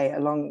present today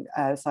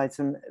alongside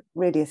some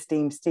really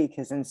esteemed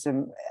speakers and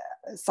some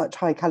such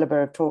high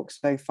caliber of talks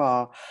so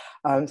far.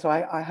 So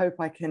I hope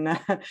I can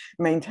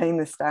maintain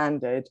the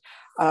standard.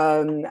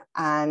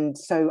 And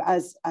so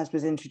as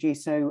was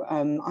introduced, so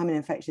I'm an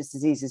infectious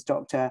diseases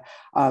doctor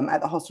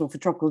at the Hospital for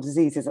Tropical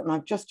Diseases, and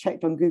I've just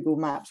checked on Google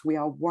Maps. We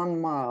are 1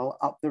 mile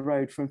up the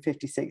road from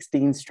 56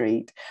 Dean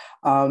Street.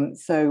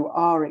 So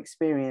our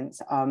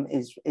experience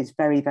is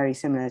very, very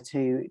similar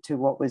to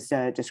what was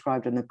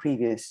described on the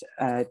previous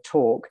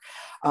talk.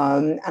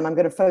 And I'm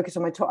going to focus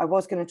on my talk. I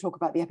was going to talk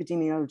about the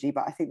epidemiology,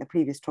 but I think the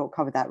previous talk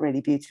covered that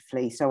really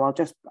beautifully. So I'll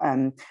just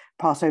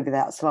pass over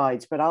that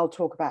slides, but I'll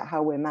talk about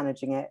how we're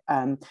managing it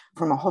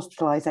from a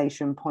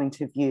hospitalization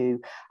point of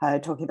view,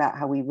 talking about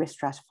how we risk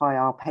stratify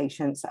our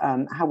patients,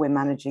 how we're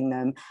managing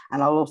them.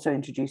 And I'll also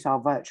introduce our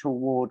virtual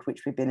ward,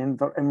 which we've been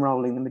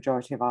enrolling the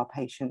majority of our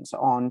patients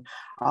on.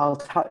 I'll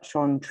touch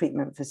on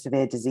treatment for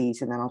severe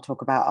disease, and then I'll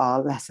talk about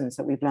our lessons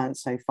that we've learned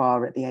so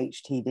far at the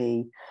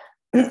HTD.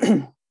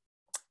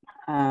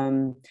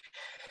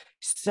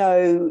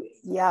 So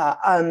yeah,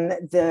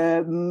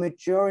 the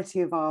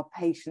majority of our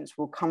patients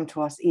will come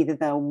to us, either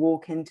they'll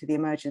walk into the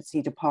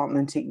emergency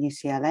department at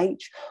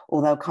UCLH,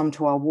 or they'll come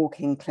to our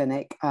walk-in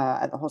clinic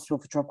at the Hospital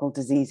for Tropical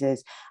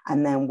Diseases,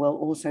 and then we'll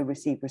also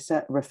receive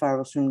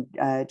referrals from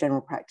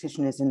general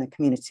practitioners in the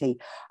community,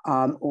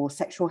 or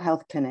sexual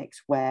health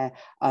clinics where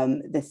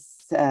this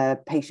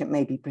patient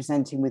may be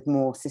presenting with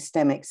more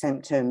systemic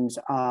symptoms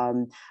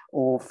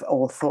or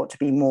thought to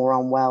be more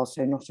unwell,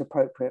 so not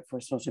appropriate for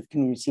a sort of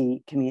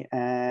community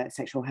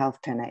sexual health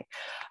clinic.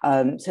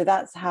 So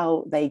that's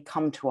how they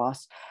come to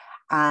us.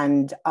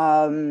 And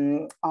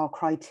our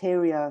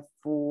criteria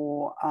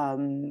for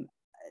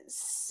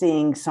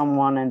seeing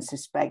someone and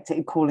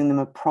calling them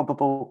a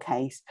probable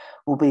case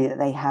will be that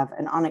they have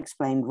an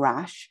unexplained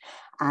rash.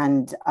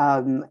 And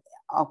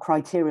our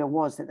criteria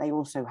was that they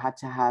also had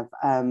to have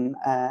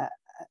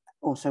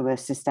also a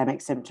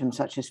systemic symptom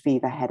such as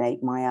fever,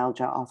 headache,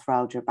 myalgia,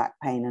 arthralgia, back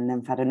pain, and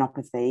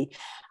lymphadenopathy.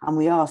 And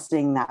we are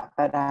seeing that,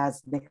 but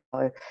as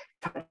Nicolo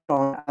touched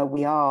on,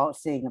 we are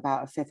seeing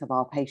about a fifth of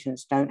our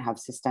patients don't have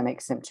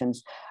systemic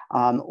symptoms,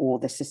 or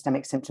the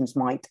systemic symptoms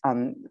might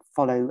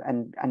follow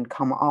and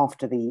come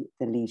after the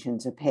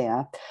lesions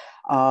appear.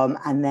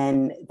 And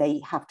then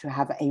they have to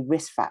have a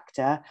risk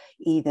factor,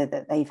 either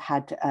that they've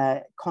had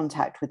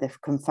contact with a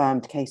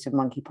confirmed case of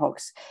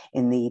monkeypox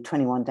in the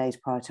 21 days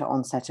prior to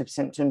onset of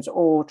symptoms,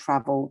 or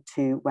travel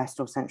to West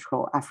or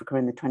Central Africa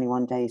in the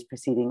 21 days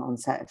preceding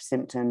onset of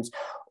symptoms,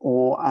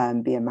 or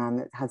be a man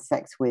that has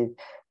sex with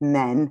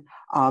men.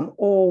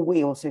 Or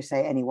we also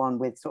say anyone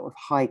with sort of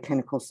high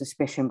clinical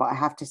suspicion. But I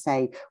have to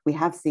say, we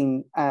have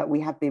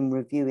been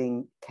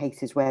reviewing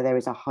cases where there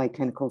is a high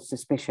clinical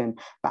suspicion,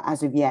 but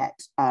as of yet,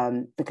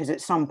 because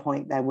at some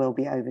point there will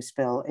be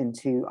overspill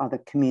into other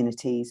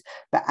communities,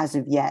 but as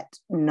of yet,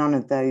 none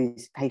of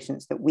those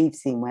patients that we've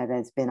seen where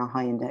there's been a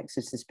high index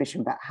of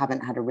suspicion but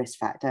haven't had a risk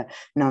factor,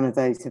 none of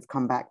those have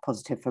come back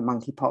positive for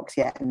monkeypox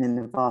yet. And in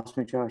the vast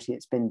majority,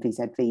 it's been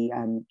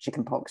VZV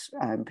chickenpox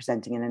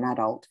presenting in an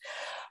adult.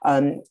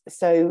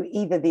 So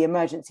either the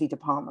emergency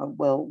department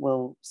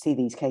will see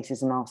these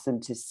cases and ask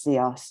them to see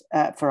us,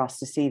 for us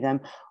to see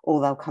them,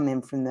 or they'll come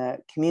in from the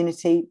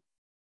community.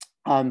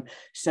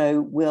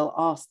 So we'll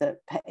ask that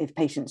if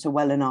patients are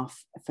well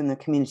enough from the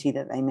community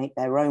that they make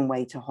their own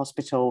way to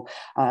hospital,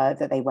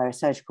 that they wear a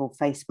surgical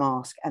face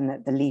mask, and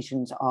that the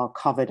lesions are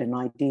covered, and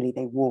ideally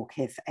they walk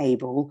if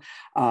able.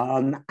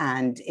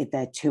 And if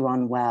they're too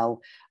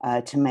unwell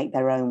to make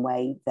their own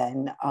way,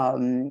 then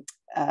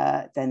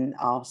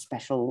our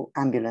special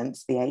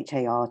ambulance, the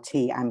HART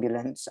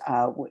ambulance,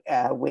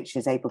 which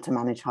is able to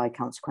manage high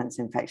consequence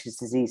infectious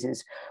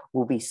diseases,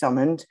 will be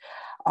summoned.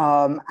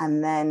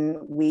 And then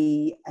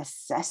we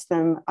assess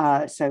them.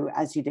 So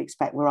as you'd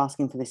expect, we're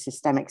asking for the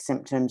systemic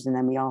symptoms, and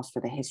then we ask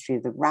for the history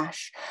of the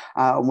rash.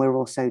 And we're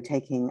also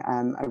taking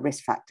a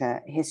risk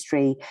factor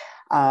history,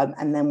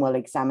 and then we'll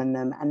examine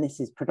them. And this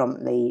is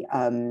predominantly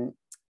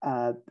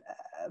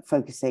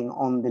focusing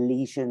on the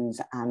lesions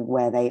and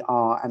where they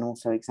are, and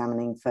also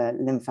examining for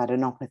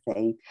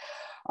lymphadenopathy.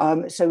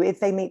 So if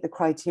they meet the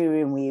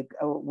criteria and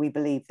we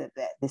believe that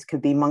this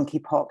could be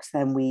monkeypox,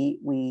 then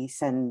we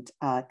send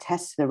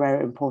tests to the rare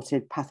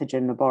imported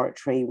pathogen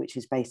laboratory, which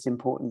is based in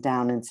Porton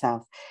Down in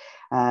South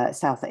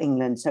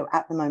England. So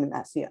at the moment,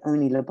 that's the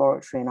only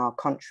laboratory in our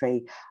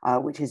country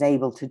which is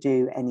able to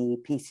do any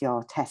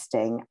PCR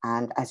testing.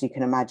 And as you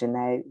can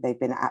imagine, they've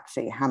been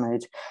absolutely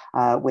hammered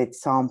with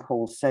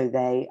samples. So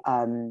they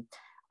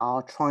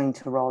are trying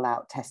to roll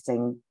out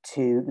testing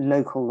to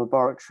local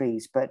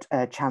laboratories, but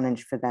a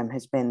challenge for them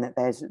has been that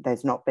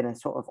there's not been a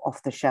sort of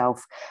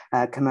off-the-shelf,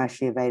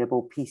 commercially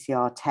available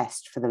PCR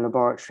test for the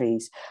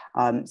laboratories.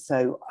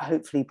 So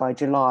hopefully by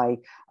July,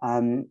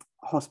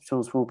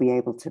 hospitals will be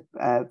able to,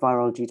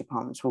 virology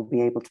departments will be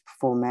able to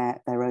perform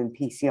their own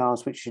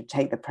PCRs, which should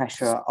take the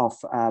pressure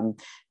off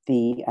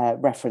the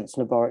reference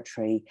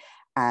laboratory,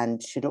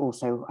 and should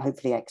also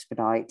hopefully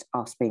expedite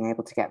us being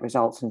able to get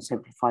results and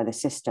simplify the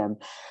system.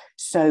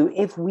 So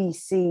if we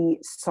see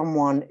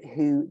someone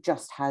who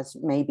just has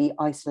maybe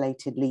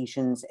isolated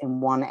lesions in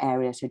one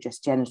area, so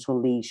just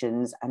genital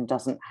lesions, and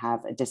doesn't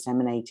have a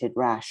disseminated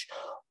rash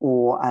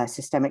or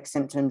systemic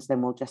symptoms,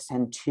 then we'll just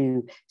send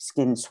 2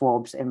 skin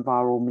swabs in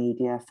viral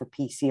media for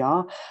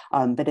PCR.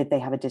 But if they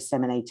have a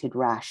disseminated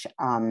rash,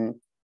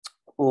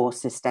 or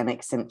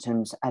systemic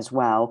symptoms as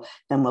well,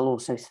 then we'll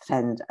also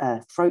send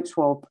a throat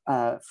swab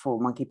for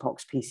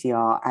monkeypox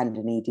PCR and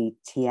an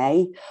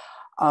EDTA.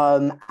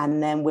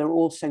 And then we're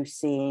also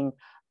seeing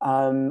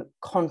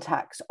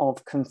contacts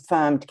of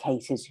confirmed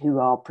cases who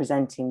are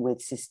presenting with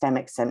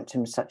systemic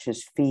symptoms such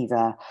as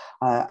fever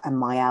and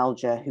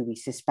myalgia, who we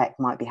suspect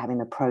might be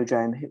having a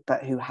prodrome,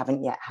 but who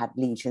haven't yet had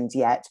lesions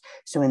yet.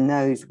 So in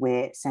those,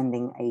 we're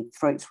sending a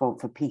throat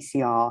swab for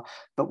PCR,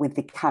 but with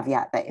the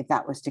caveat that if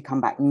that was to come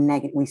back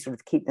negative, we sort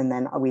of keep them,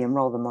 then we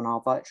enroll them on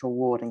our virtual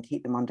ward and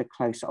keep them under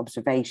close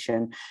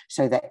observation,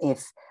 so that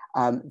if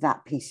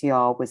that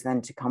PCR was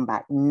then to come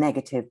back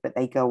negative, but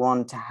they go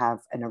on to have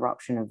an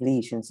eruption of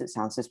lesions that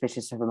sound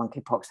suspicious of a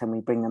monkeypox, then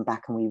we bring them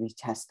back and we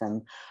retest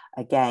them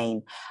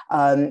again.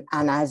 And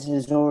as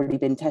has already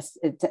been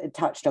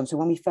touched on, so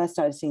when we first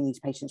started seeing these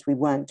patients, we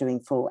weren't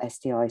doing full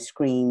STI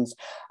screens.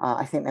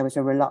 I think there was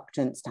a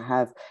reluctance to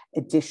have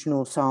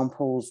additional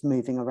samples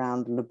moving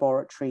around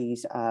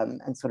laboratories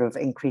and sort of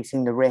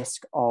increasing the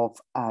risk of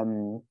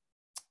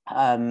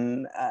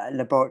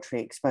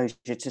laboratory exposure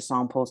to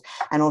samples.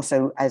 And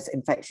also, as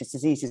infectious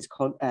diseases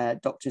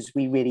doctors,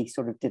 we really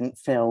sort of didn't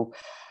feel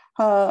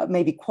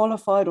maybe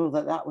qualified, or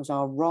that was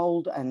our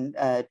role, and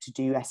to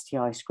do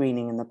STI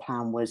screening, and the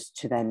plan was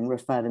to then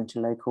refer them to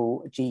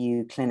local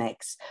GU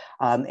clinics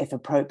if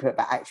appropriate.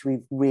 But actually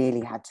we've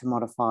really had to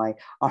modify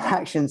our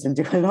actions and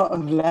do a lot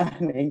of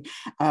learning,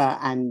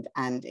 and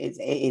it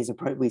is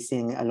appropriate. We're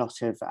seeing a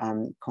lot of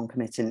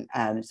concomitant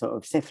sort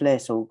of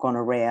syphilis or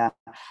gonorrhea,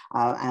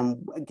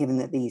 and given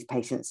that these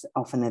patients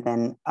often are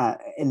then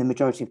in the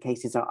majority of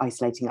cases are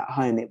isolating at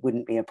home, it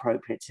wouldn't be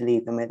appropriate to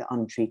leave them with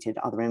untreated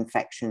other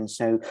infections.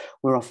 So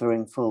we're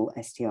offering full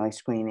STI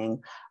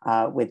screening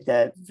with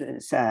the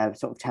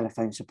sort of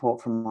telephone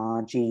support from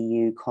our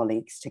GU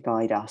colleagues to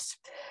guide us.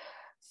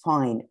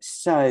 Fine.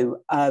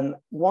 So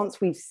once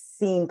we've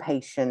seen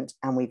patients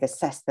and we've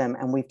assessed them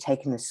and we've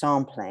taken the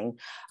sampling,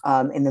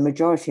 in the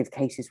majority of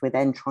cases, we're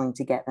then trying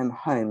to get them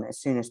home as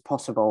soon as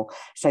possible.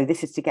 So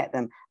this is to get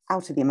them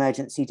out of the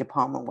emergency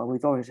department, where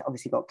we've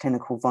obviously got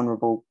clinical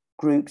vulnerable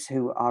groups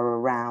who are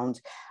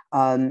around,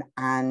 and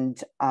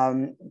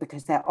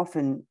because they're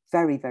often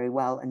very, very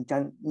well and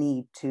don't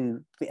need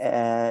to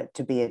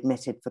be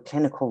admitted for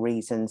clinical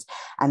reasons.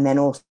 And then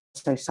also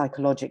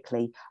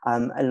psychologically,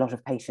 a lot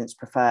of patients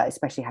prefer,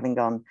 especially having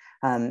gone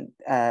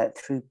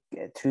through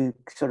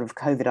sort of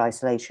COVID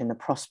isolation, the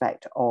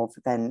prospect of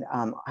then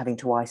having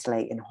to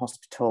isolate in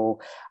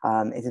hospital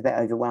is a bit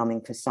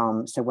overwhelming for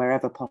some. So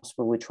wherever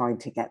possible, we're trying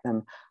to get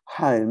them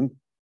home.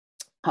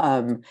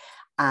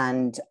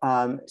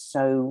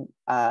 So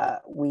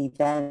we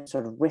then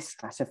sort of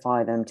risk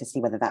stratify them to see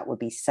whether that would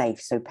be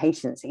safe. So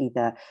patients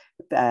either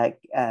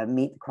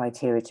meet the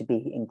criteria to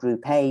be in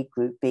Group A,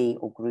 Group B,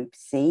 or Group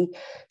C.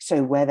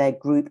 So where they're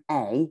Group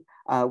A,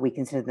 we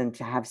consider them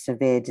to have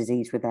severe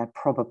disease with their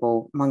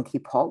probable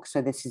monkeypox.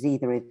 So this is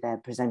either if they're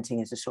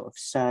presenting as a sort of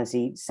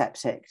SIRSI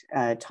septic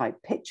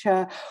type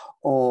picture,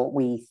 or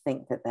we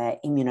think that they're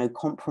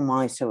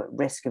immunocompromised, so at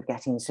risk of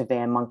getting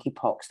severe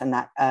monkeypox, and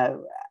that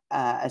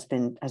has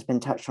been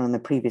touched on in the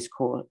previous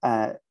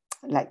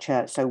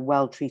lecture. So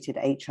well-treated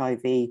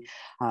HIV,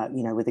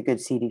 with a good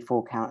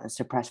CD4 count and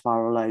suppressed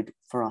viral load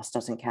for us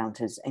doesn't count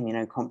as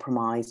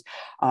immunocompromised.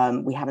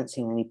 We haven't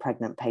seen any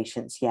pregnant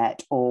patients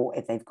yet, or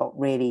if they've got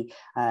really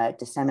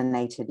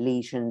disseminated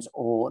lesions,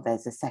 or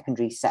there's a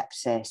secondary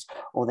sepsis,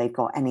 or they've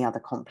got any other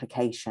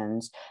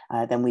complications,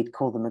 then we'd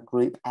call them a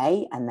Group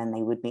A, and then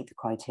they would meet the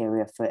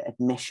criteria for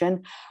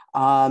admission.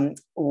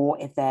 Or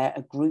if they're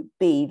a Group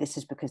B, this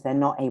is because they're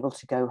not able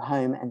to go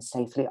home and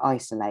safely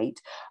isolate.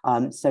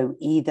 So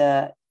either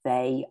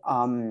they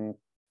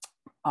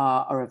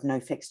are of no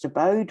fixed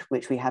abode,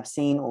 which we have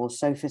seen, or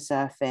sofa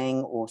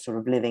surfing, or sort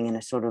of living in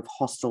a sort of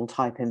hostel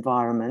type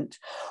environment,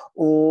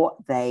 or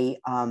they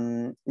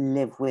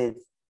live with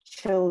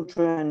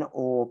children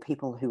or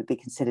people who would be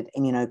considered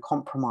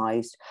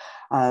immunocompromised,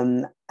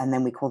 and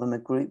then we call them a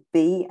Group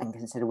B and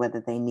consider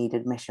whether they need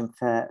admission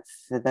for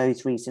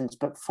those reasons.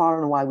 But far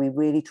and away, we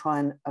really try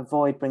and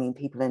avoid bringing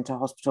people into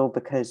hospital,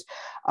 because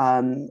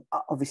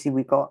obviously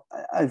we've got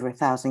over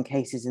 1,000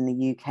 cases in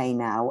the UK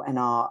now, and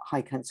our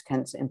high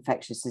consequence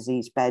infectious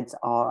disease beds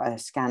are a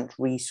scant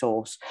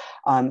resource.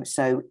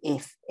 So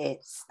if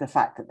it's the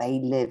fact that they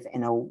live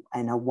in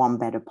a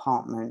one-bed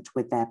apartment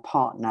with their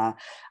partner,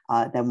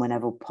 then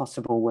whenever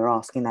possible, we're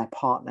asking their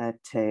partner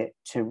to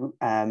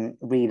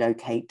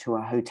relocate to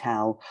a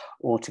hotel,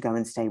 or to go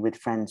and stay with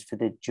friends for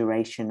the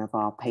duration of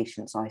our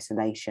patients'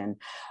 isolation.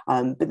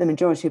 But the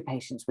majority of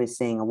patients we're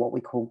seeing are what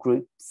we call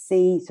Group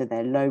C, so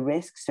they're low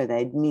risk, so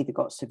they've neither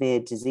got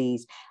severe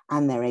disease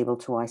and they're able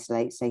to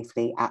isolate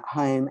safely at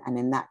home. And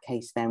in that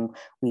case, then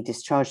we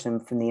discharge them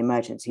from the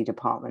emergency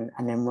department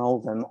and enroll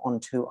them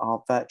onto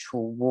our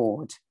virtual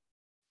ward.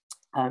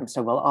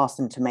 So we'll ask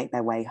them to make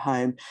their way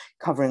home,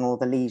 covering all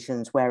the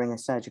lesions, wearing a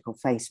surgical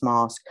face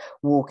mask,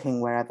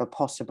 walking wherever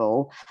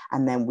possible.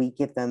 And then we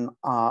give them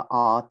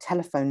our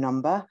telephone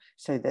number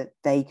so that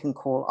they can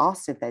call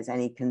us if there's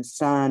any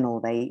concern,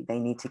 or they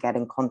need to get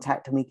in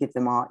contact. And we give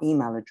them our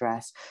email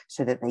address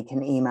so that they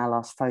can email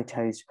us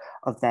photos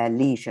of their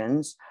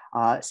lesions,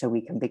 so we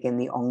can begin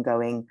the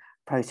ongoing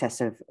process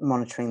of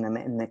monitoring them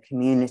in the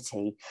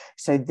community.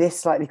 So this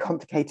slightly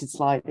complicated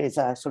slide is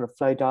a sort of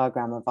flow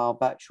diagram of our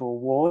virtual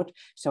ward.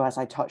 So as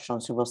I touched on,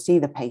 so we'll see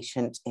the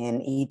patient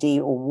in ED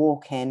or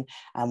walk in,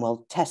 and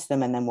we'll test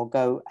them, and then we'll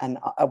go and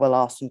we'll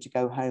ask them to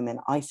go home and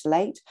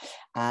isolate,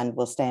 and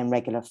we'll stay in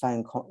regular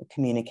phone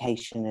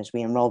communication as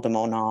we enroll them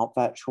on our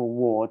virtual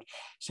ward.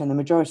 So in the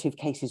majority of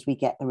cases, we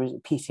get the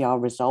PCR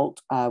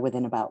result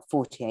within about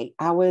 48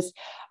 hours.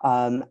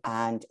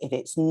 And if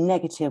it's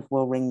negative,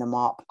 we'll ring them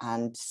up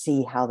and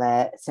see how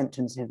their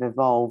symptoms have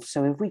evolved.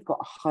 So if we've got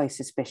a high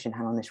suspicion,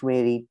 hang on, this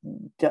really,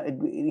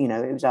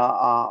 it was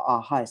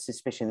our highest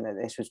suspicion that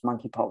this was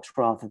monkeypox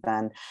rather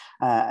than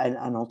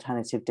an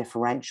alternative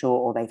differential,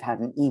 or they've had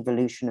an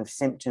evolution of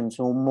symptoms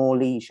or more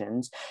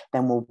lesions,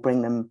 then we'll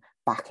bring them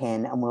back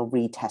in and we'll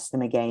retest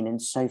them again.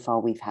 And so far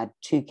we've had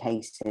 2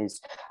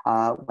 cases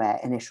where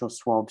initial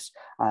swabs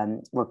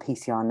were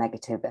PCR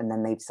negative, and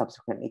then they've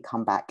subsequently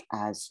come back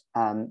as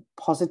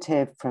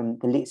positive from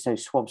so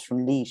swabs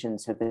from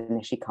lesions have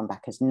initially come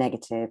back as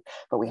negative,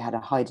 but we had a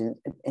high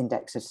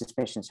index of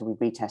suspicion, so we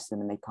retested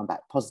them and they come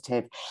back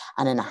positive.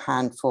 And in a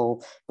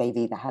handful, they've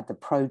either had the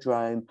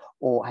prodrome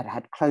or had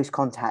had close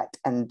contact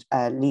and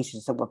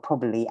lesions that were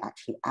probably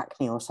actually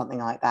acne or something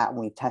like that, and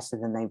we've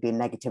tested them, they've been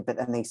negative, but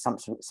then they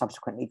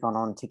subsequently gone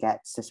on to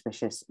get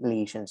suspicious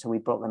lesions, so we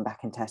brought them back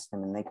and tested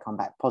them and they've come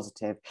back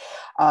positive.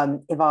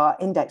 If our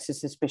index of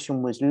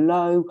suspicion was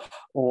low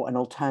or an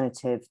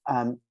alternative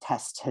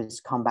test has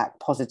come back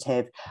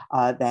positive,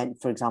 then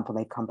for example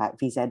they've come back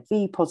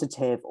VZV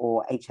positive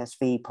or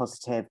HSV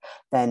positive,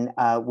 then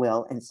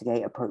we'll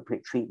instigate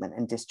appropriate treatment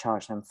and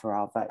discharge them for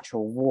our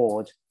virtual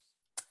ward.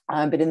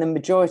 But in the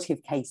majority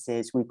of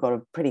cases, we've got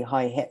a pretty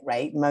high hit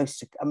rate.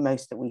 Most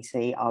that we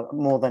see are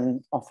more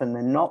than often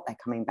than not, they're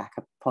coming back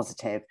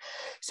positive.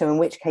 So in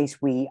which case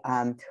we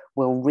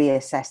will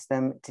reassess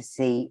them to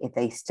see if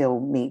they still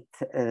meet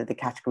the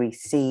category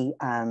C,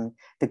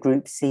 the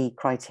group C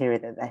criteria,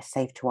 that they're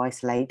safe to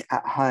isolate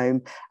at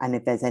home. And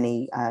if there's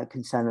any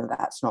concern that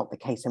that's not the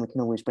case, then we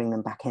can always bring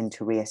them back in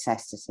to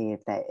reassess to see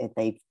if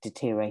they've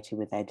deteriorated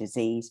with their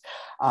disease.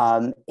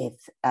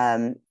 If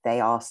they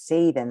are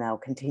C, then they'll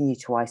continue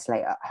to isolate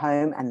at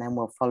home, and then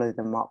we'll follow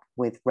them up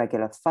with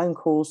regular phone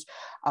calls.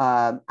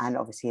 And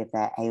obviously if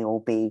they're A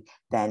or B,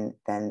 then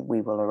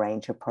we will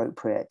arrange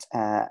appropriate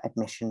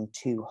admission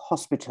to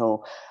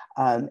hospital.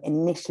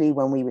 Initially,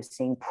 when we were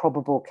seeing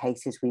probable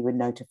cases, we were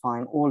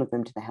notifying all of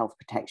them to the Health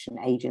Protection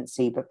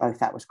Agency, but both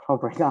that was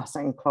clobbering us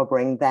and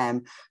clobbering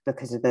them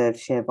because of the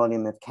sheer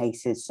volume of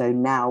cases. So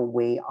now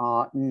we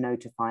are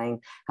notifying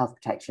Health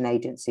Protection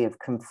Agency of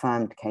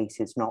confirmed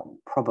cases, not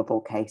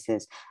probable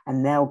cases,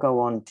 and they'll go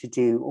on to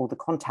do all the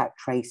contact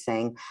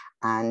tracing.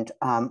 And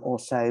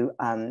also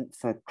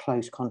for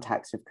close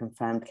contacts of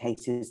confirmed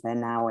cases, they're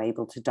now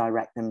able to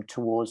direct them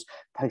towards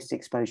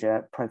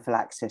post-exposure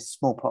prophylaxis,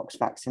 smallpox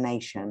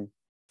vaccination.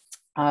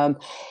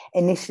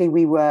 Initially,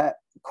 we were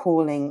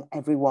calling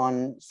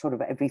everyone sort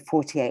of every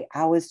 48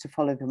 hours to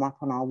follow them up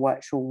on our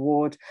virtual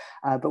ward,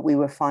 but we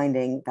were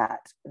finding that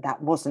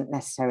that wasn't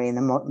necessary in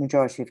the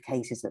majority of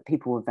cases, that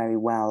people were very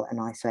well and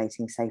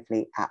isolating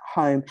safely at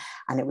home.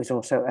 And it was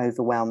also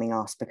overwhelming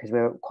us because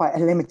we're quite a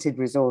limited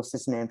resource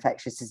as an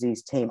infectious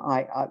disease team.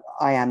 I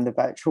am the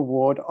virtual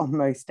ward on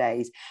most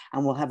days,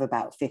 and we'll have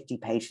about 50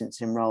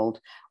 patients enrolled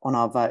on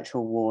our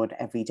virtual ward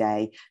every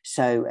day.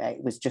 So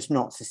it was just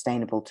not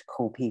sustainable to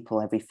call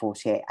people every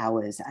 48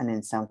 hours. And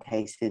in some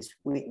cases,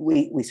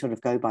 we sort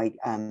of go by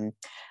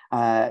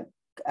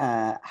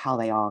how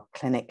they are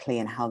clinically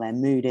and how their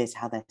mood is,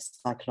 how they're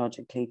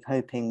psychologically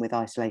coping with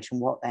isolation,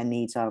 what their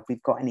needs are. If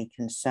we've got any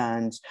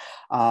concerns,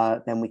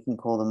 then we can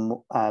call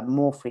them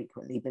more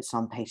frequently, but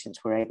some patients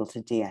we're able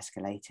to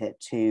de-escalate it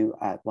to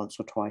once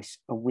or twice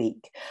a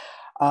week.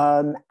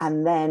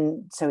 And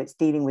then, so it's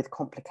dealing with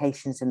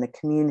complications in the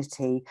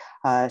community.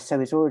 So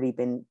it's already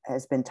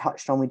has been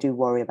touched on. We do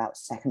worry about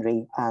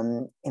secondary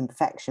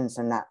infections,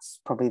 and that's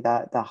probably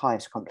the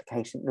highest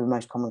complication, the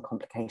most common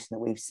complication that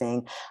we've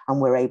seen. And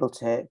we're able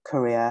to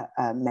courier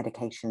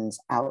medications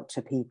out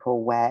to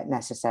people where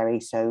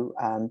necessary. So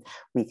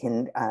we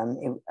can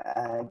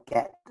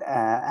get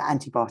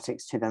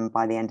antibiotics to them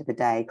by the end of the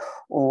day.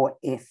 Or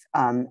if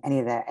any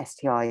of their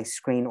STI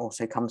screen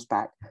also comes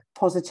back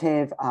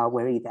positive,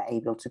 we're either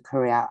able to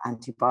courier out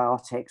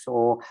antibiotics,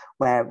 or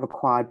where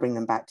required, bring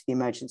them back to the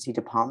emergency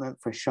department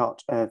for a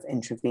shot of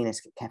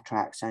intravenous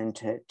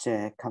ceftriaxone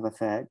to cover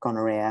for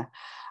gonorrhea.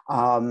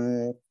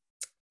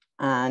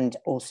 And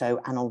also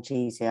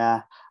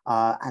analgesia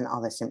and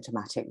other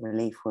symptomatic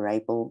relief we're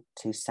able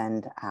to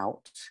send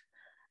out.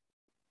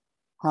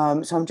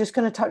 So I'm just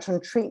going to touch on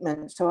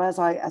treatment. So as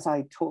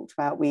I talked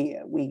about, we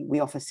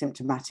offer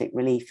symptomatic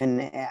relief,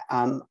 and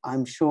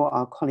I'm sure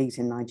our colleagues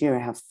in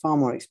Nigeria have far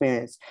more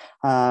experience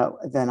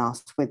than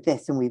us with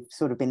this, and we've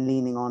sort of been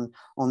leaning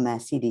on their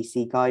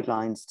CDC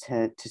guidelines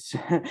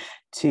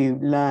to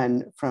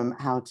learn from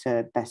how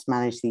to best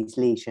manage these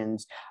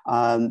lesions.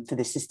 For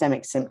the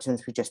systemic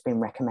symptoms, we've just been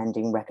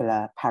recommending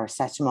regular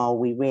paracetamol.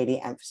 We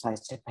really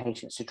emphasize to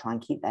patients to try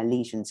and keep their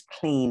lesions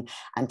clean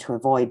and to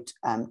avoid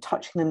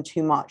touching them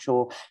too much,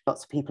 or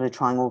lots of people are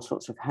trying all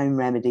sorts of home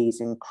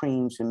remedies and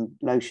creams and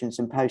lotions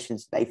and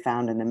potions that they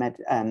found in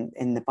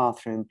the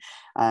bathroom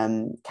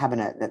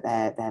cabinet that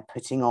they're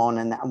putting on,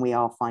 and we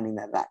are finding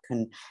that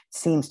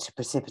seems to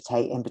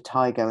precipitate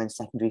impetigo and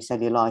secondary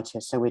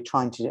cellulitis. So we're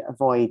trying to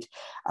avoid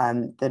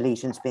the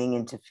lesions being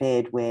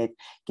interfered with,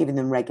 giving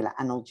them regular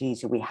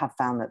analgesia. We have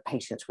found that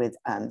patients with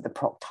the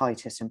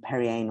proctitis and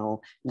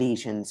perianal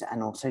lesions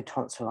and also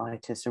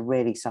tonsillitis are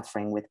really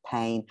suffering with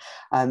pain.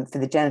 For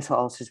the genital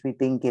ulcers, we've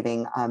been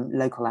giving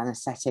local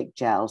anesthetic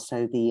gels,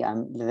 so the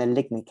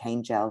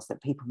lignocaine gels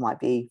that people might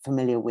be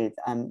familiar with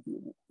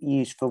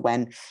used for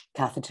when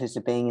catheters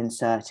are being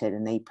inserted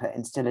and they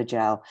instill a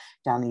gel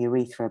down the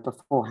urethra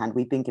beforehand.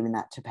 We've been giving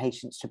that to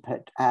patients to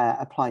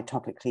apply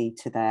topically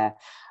to their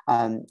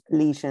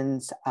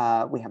lesions.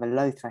 We have a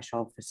low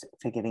threshold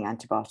for giving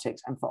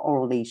antibiotics, and for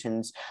oral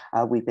lesions,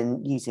 we've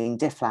been using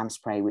Diflam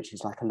spray, which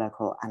is like a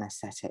local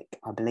anaesthetic,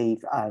 I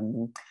believe,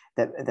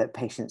 that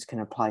patients can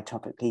apply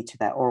topically to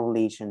their oral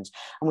lesions.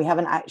 And we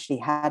haven't actually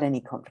had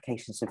any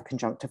complications of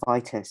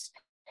conjunctivitis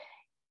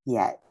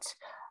yet.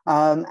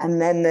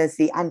 And then there's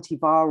the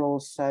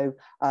antivirals. So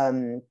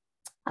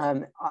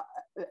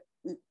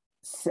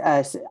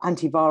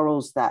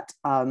antivirals that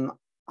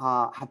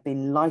have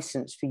been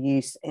licensed for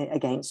use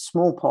against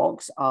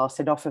smallpox are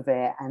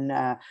cidofovir and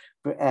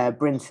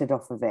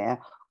brincidofovir.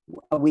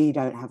 We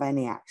don't have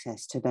any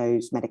access to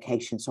those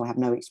medications, so I have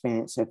no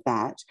experience of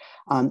that.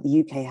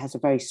 The UK has a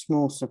very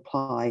small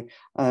supply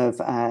of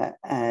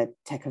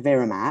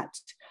tecovirimat.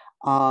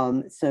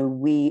 So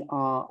we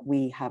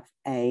have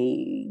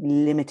a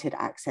limited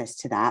access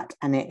to that,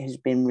 and it has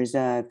been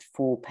reserved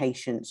for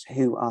patients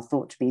who are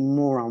thought to be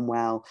more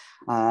unwell.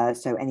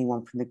 So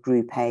anyone from the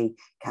Group A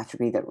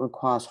category that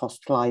requires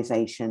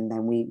hospitalization,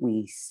 then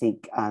we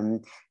seek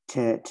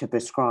to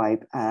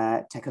prescribe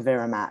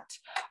tecovirimat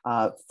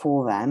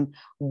for them.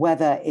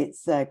 Whether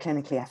it's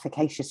clinically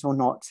efficacious or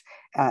not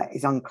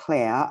is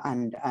unclear,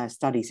 and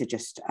studies are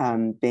just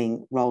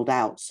being rolled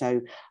out.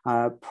 So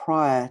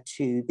prior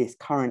to this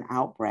current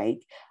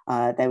outbreak,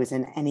 there was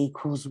an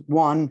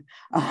N=1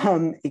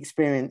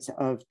 experience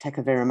of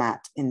tecovirimat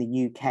in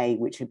the UK,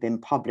 which had been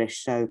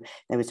published. So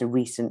there was a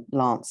recent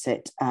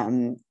Lancet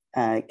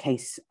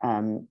case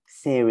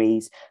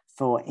series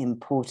for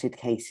imported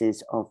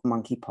cases of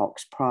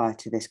monkeypox prior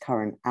to this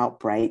current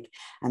outbreak,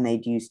 and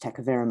they'd used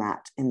tecovirimat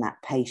in that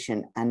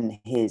patient, and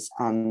his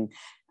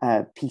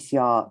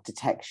PCR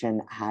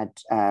detection had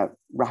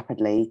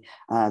rapidly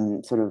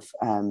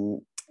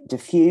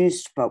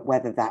diffused. But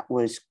whether that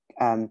was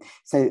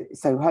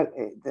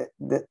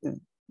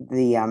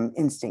the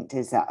instinct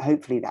is that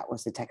hopefully that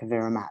was the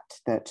tecovirimat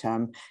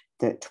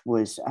that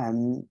was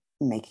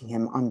making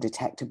him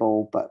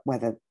undetectable, but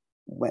whether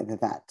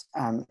that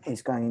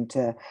is going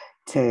to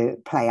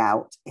play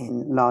out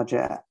in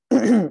larger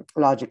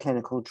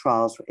clinical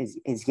trials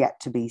is yet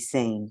to be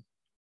seen.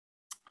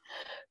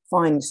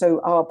 Fine.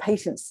 So our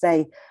patients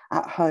stay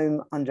at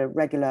home under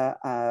regular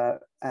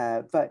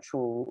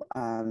virtual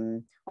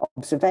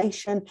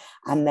observation,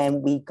 and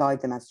then we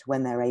guide them as to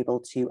when they're able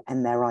to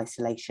end their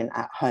isolation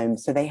at home.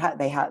 So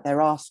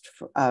they're asked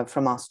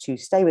from us to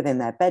stay within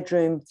their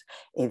bedrooms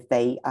if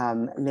they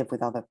live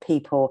with other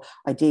people,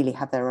 ideally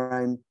have their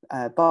own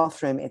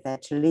bathroom. If they're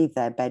to leave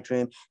their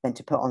bedroom, then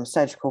to put on a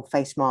surgical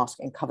face mask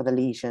and cover the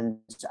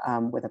lesions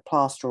with a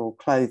plaster or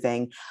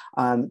clothing,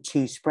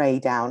 to spray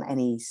down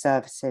any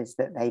surfaces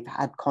that they've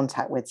had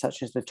contact with,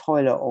 such as the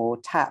toilet or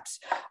taps,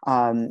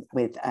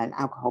 with an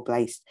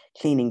alcohol-based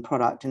cleaning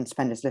product, and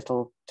spend as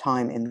little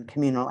time in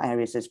communal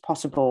areas as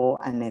possible.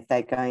 And if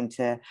they're going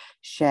to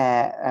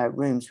share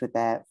rooms with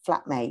their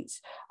flatmates,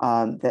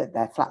 that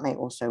their flatmate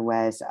also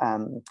wears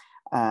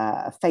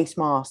a face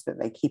mask, that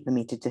they keep a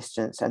meter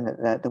distance, and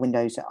that the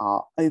windows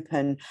are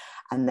open.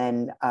 And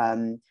then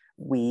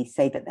we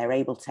say that they're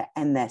able to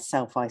end their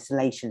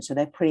self-isolation. So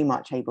they're pretty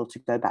much able to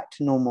go back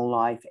to normal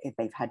life if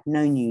they've had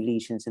no new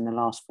lesions in the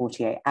last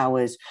 48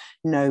 hours,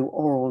 no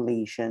oral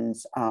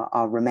lesions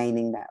are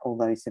remaining, that all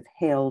those have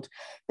healed,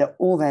 that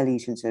all their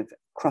lesions have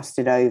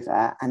crusted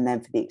over, and then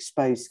for the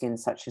exposed skin,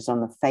 such as on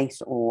the face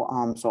or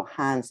arms or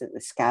hands, that the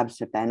scabs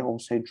have then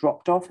also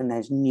dropped off and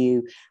there's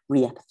new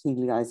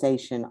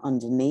reepithelialization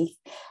underneath.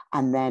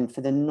 And then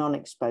for the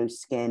non-exposed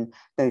skin,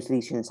 those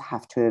lesions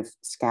have to have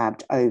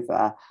scabbed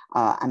over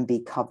and be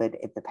covered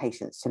if the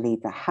patient's to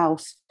leave the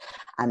house,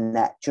 and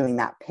that during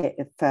that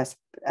first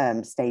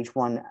stage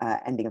 1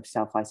 ending of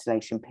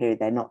self-isolation period,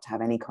 they're not to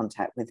have any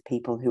contact with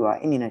people who are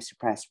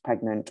immunosuppressed,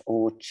 pregnant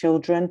or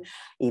children,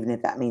 even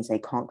if that means they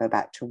can't go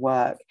back to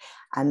work.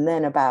 And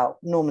then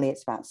normally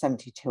it's about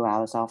 72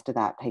 hours after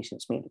that,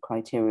 patients meet the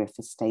criteria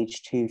for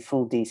stage 2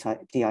 full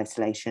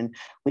de-isolation,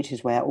 which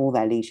is where all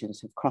their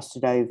lesions have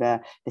crusted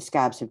over, the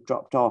scabs have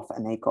dropped off,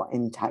 and they've got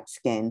intact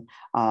skin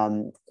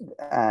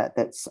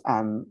that's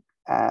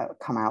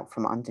come out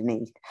from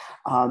underneath.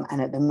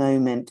 And at the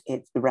moment,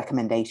 it's the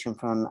recommendation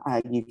from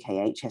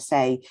UK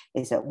HSA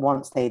is that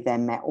once they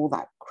then met all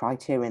that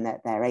criteria and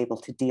that they're able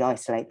to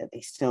de-isolate, that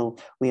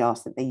we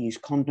ask that they use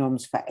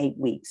condoms for 8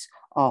 weeks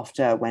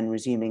after when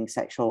resuming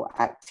sexual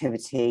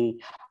activity,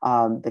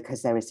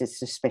 because there is this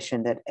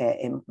suspicion that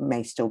it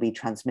may still be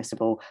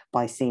transmissible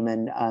by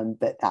semen,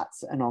 but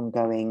that's an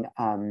ongoing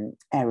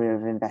area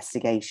of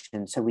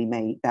investigation. So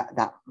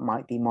that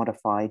might be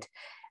modified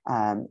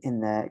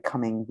in the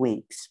coming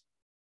weeks.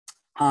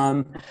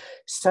 I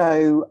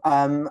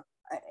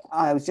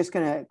was just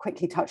going to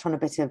quickly touch on a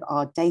bit of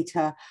our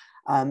data.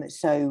 In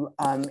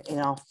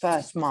our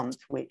first month,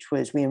 which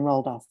was we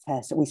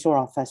saw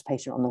our first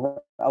patient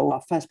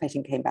our first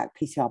patient came back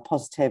PCR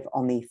positive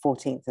on the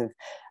 14th of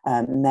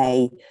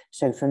May.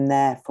 So from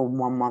there, for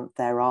 1 month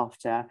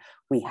thereafter,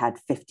 we had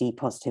 50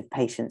 positive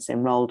patients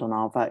enrolled on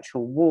our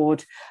virtual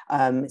ward.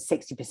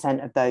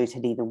 60% of those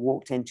had either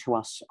walked into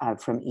us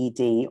from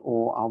ED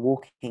or our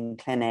walk-in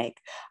clinic,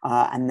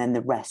 and then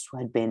the rest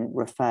had been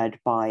referred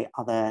by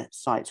other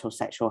sites or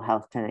sexual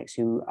health clinics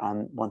who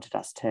wanted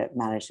us to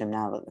manage them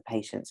now that the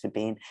patients had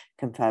been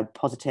confirmed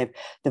positive.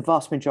 The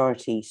vast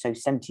majority, so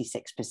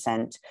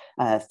 76%,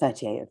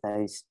 38 of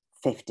those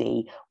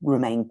 50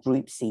 remain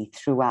Group C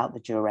throughout the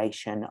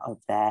duration of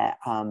their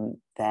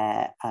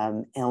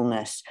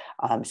illness,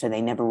 so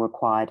they never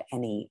required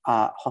any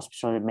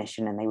hospital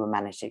admission, and they were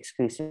managed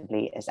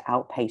exclusively as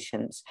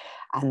outpatients.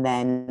 And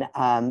then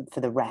for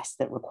the rest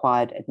that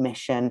required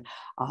admission,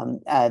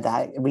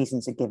 the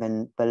reasons are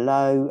given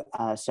below.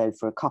 So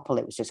for a couple,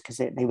 it was just because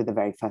they were the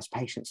very first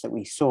patients that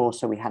we saw,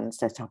 so we hadn't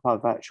set up our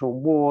virtual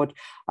ward.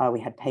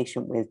 We had a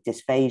patient with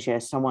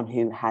dysphagia, someone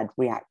who had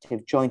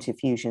reactive joint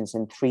effusions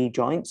in 3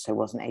 joints, so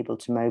wasn't able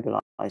to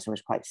mobilize and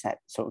was quite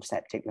sort of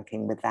septic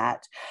looking with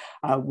that.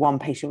 One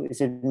patient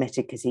was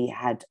admitted because he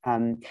had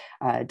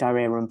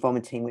diarrhea and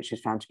vomiting, which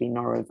was found to be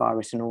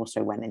norovirus, and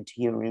also went into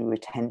urinary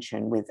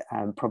retention with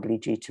probably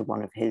due to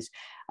one of his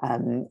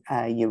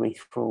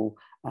urethral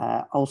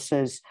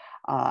ulcers.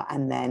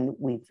 And then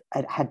we've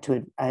had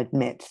to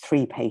admit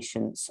 3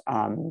 patients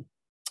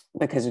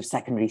because of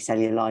secondary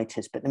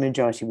cellulitis, but the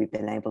majority we've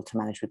been able to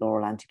manage with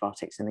oral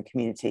antibiotics in the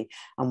community.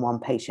 And 1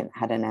 patient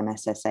had an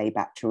MSSA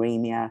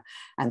bacteremia,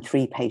 and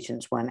 3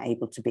 patients weren't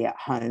able to be at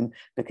home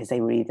because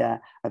they were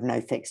either of no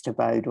fixed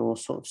abode or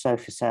sort of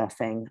sofa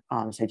surfing,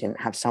 so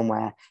didn't have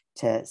somewhere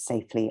to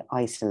safely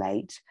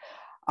isolate.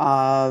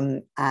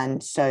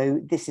 And so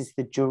this is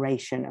the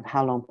duration of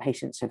how long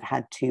patients have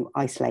had to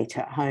isolate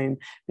at home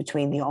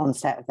between the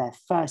onset of their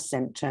first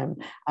symptom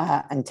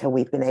until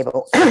we've been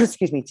able,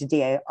 excuse me, to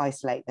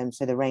de-isolate them.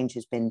 So the range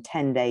has been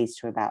 10 days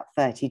to about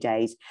 30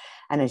 days.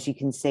 And as you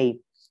can see,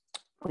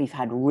 we've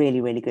had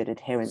really, really good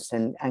adherence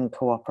and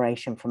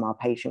cooperation from our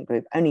patient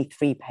group. Only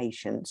 3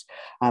 patients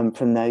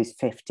from those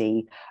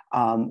 50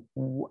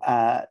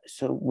 were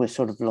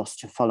sort of lost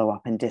to follow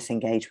up and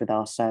disengage with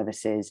our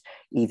services,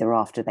 either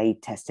after they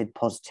tested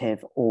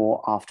positive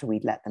or after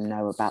we'd let them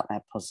know about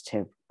their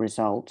positive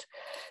result.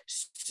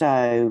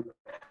 So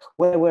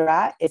where we're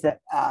at is that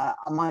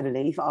our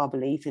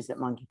belief is that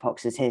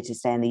monkeypox is here to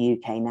stay in the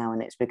UK now,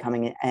 and it's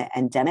becoming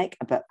endemic.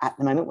 But at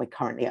the moment, we're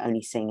currently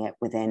only seeing it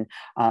within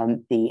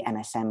the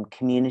MSM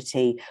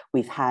community.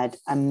 We've had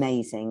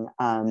amazing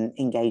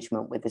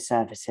engagement with the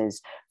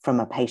services from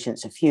our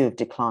patients. A few have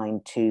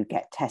declined to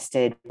get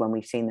tested when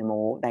we've seen them,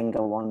 or then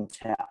go on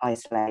to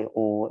isolate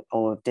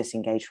or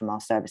disengage from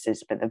our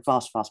services. But the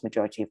vast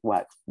majority have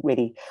worked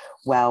really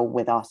well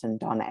with us and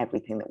done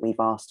everything that we've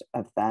asked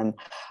of them.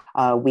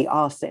 We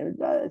asked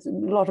a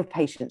lot of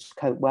patients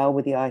cope well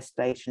with the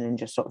isolation and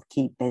just sort of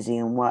keep busy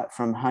and work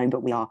from home,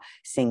 but we are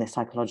seeing a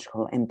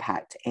psychological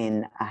impact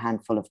in a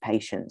handful of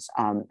patients,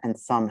 and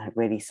some have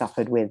really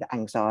suffered with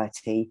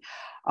anxiety.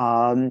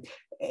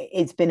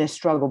 It's been a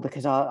struggle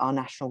because our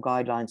national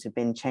guidelines have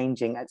been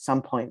changing at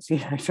some points, you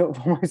know, sort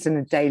of almost on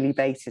a daily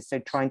basis. So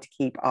trying to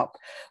keep up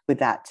with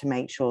that to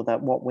make sure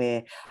that what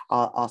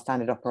our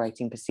standard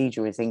operating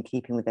procedure is in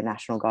keeping with the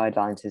national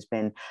guidelines has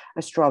been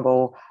a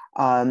struggle.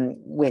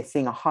 We're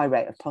seeing a high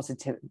rate of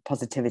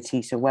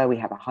positivity. So where we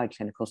have a high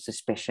clinical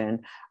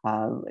suspicion,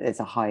 there's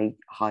a high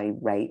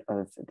rate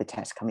of the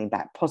test coming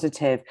back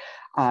positive.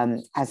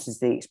 As is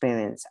the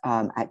experience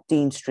at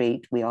Dean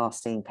Street, we are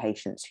seeing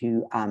patients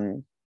who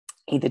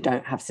either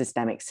don't have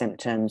systemic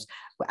symptoms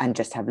and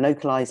just have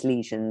localized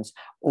lesions,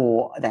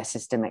 or their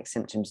systemic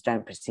symptoms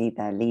don't precede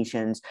their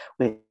lesions.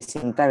 We're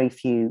seeing very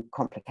few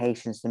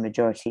complications. The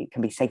majority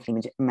can be safely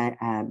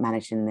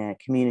managed in the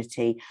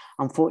community.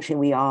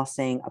 Unfortunately, we are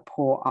seeing a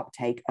poor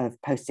uptake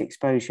of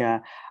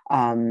post-exposure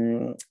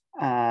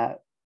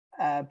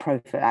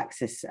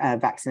prophylaxis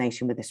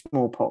vaccination with the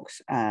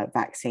smallpox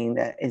vaccine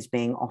that is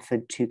being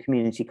offered to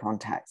community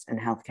contacts and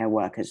healthcare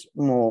workers.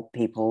 More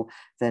people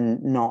than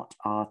not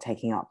are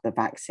taking up the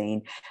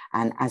vaccine,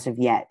 and as of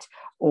yet,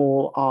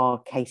 all our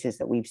cases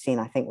that we've seen,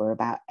 I think we're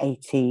about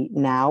 80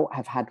 now,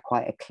 have had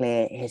quite a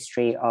clear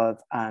history of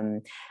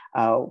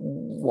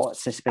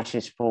what's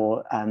suspicious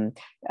for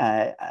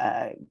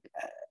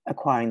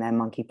acquiring their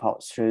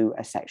monkeypox through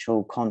a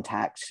sexual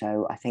contact.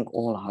 So I think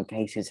all our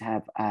cases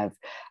have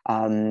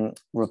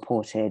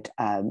reported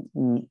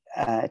to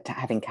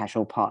having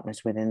casual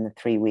partners within the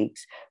 3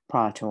 weeks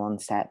prior to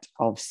onset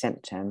of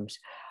symptoms.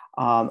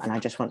 And I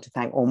just want to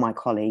thank all my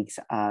colleagues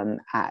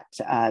at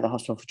the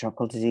Hospital for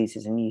Tropical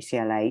Diseases in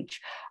UCLH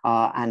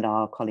and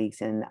our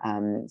colleagues in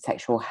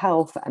sexual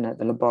health and at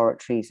the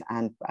laboratories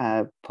and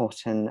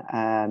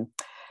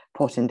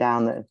Porton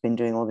Down that have been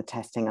doing all the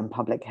testing, and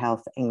Public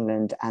Health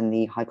England and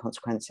the High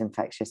Consequence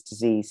Infectious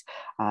Disease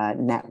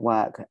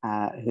Network,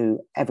 who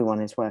everyone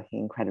is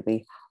working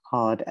incredibly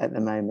hard at the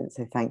moment.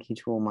 So thank you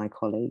to all my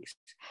colleagues.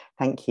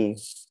 Thank you.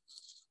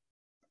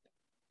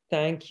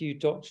 Thank you,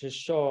 Dr.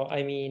 Shaw.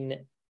 I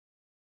mean,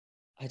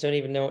 I don't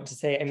even know what to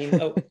say. I mean,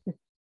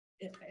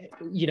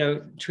 you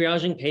know,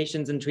 triaging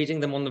patients and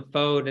treating them on the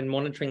phone and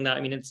monitoring that,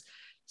 I mean, it's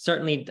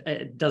certainly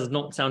does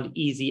not sound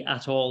easy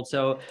at all.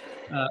 So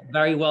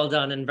very well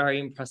done and very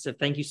impressive.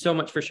 Thank you so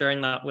much for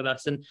sharing that with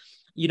us. And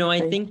I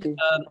think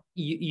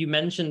you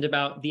mentioned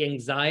about the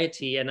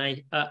anxiety, and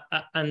I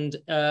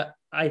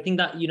think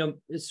that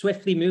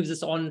swiftly moves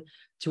us on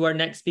to our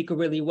next speaker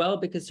really well,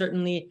 because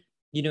certainly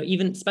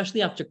even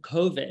especially after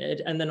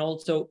COVID, and then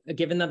also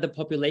given that the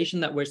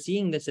population that we're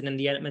seeing this in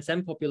the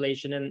MSM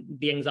population and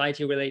the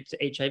anxiety related to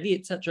HIV,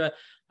 etc.,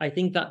 I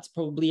think that's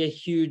probably a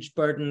huge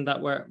burden that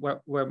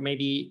we're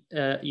maybe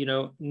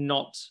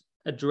not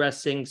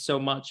addressing so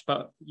much,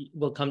 but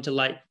will come to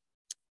light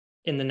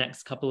in the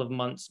next couple of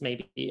months,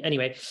 maybe.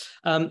 Anyway,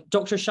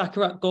 Dr.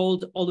 Shakirat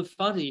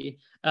Gold-Olufadi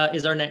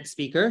is our next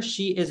speaker.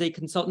 She is a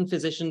consultant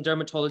physician,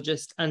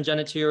 dermatologist, and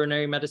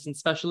genitourinary medicine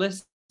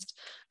specialist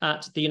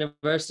at the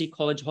University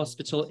College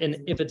Hospital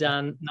in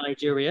Ibadan,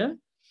 Nigeria.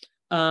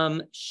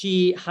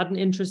 She had an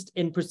interest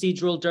in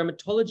procedural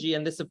dermatology,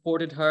 and this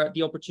afforded her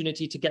the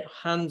opportunity to get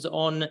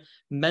hands-on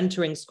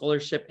mentoring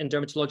scholarship in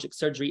dermatologic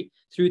surgery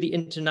through the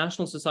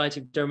International Society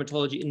of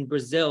Dermatology in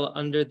Brazil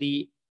under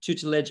the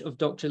tutelage of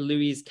Dr.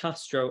 Luiz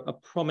Castro, a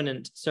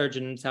prominent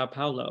surgeon in Sao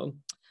Paulo.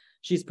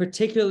 She's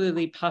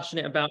particularly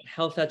passionate about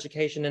health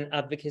education and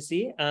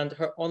advocacy, and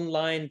her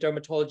online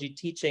dermatology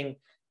teaching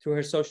through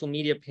her social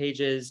media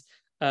pages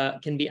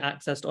can be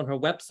accessed on her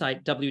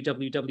website,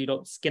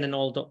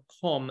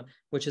 www.skinandall.com,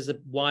 which is a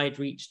wide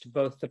reach to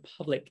both the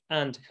public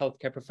and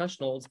healthcare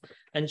professionals.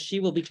 And she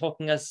will be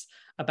talking us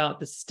about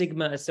the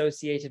stigma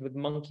associated with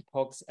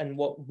monkeypox and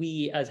what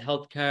we as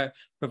healthcare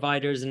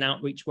providers and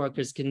outreach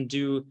workers can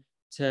do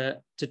to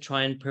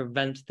try and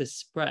prevent the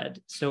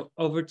spread. So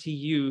over to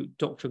you,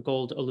 Dr.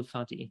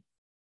 Gold-Olufadi.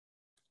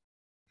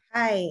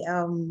 Hi,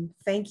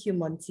 thank you,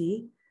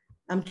 Monty.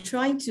 I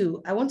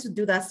want to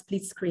do that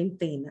split screen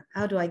thing.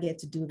 How do I get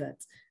to do that?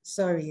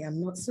 Sorry,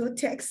 I'm not so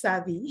tech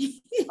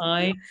savvy.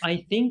 I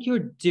think you're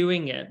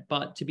doing it,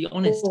 but to be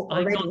honest,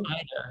 I'm not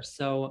either.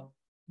 So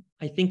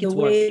I think it's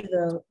working. The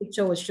way the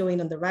picture was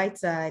showing on the right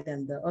side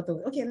and the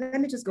other. Okay,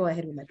 let me just go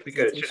ahead with my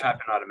presentation. Be good. It should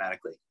happen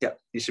automatically. Yeah,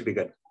 you should be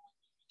good.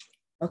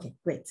 Okay,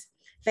 great.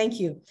 Thank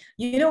you.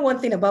 One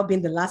thing about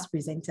being the last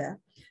presenter,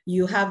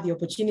 you have the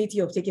opportunity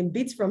of taking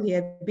bits from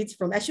here, bits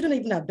from, I shouldn't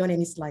even have done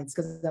any slides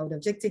because I would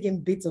have just taken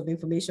bits of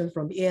information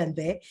from here and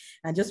there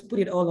and just put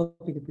it all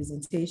up in the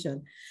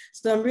presentation.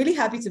 So I'm really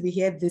happy to be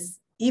here this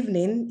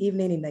evening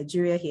in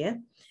Nigeria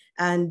here.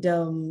 And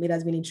it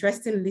has been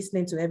interesting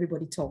listening to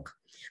everybody talk.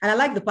 And I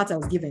like the part I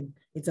was given.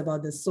 It's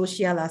about the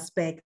social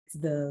aspect,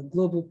 the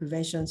global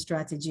prevention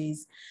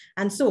strategies.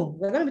 And so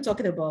we're going to be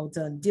talking about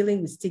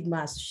dealing with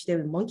stigma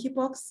associated with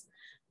monkeypox,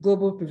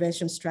 global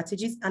prevention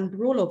strategies, and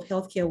role of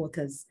healthcare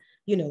workers,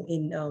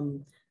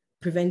 in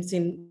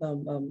preventing,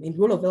 in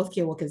role of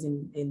healthcare workers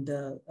in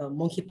the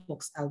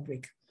monkeypox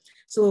outbreak.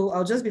 So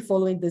I'll just be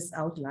following this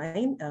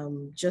outline,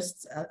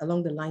 just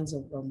along the lines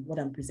of what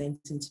I'm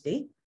presenting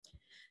today.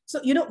 So,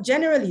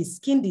 generally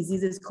skin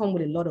diseases come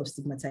with a lot of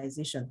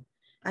stigmatization.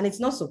 And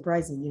it's not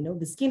surprising,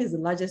 the skin is the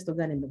largest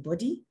organ in the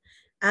body.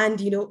 And,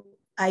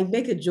 I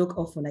make a joke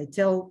often. I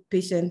tell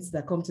patients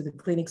that come to the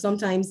clinic,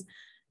 sometimes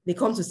they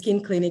come to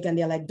skin clinic and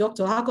they're like,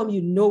 doctor, how come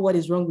you know what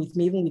is wrong with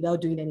me even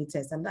without doing any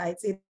tests? And I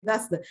say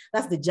that's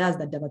the jazz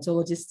that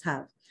dermatologists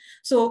have.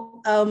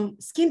 So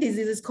skin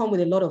diseases come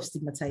with a lot of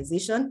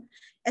stigmatization,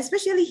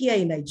 especially here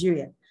in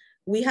Nigeria.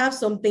 We have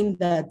something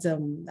that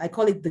I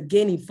call it the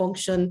gain in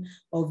function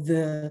of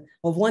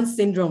one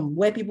syndrome,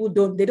 where people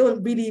don't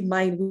really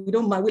mind. We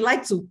don't mind. We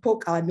like to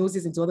poke our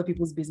noses into other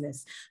people's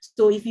business.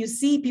 So if you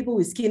see people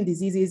with skin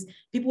diseases,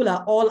 people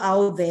are all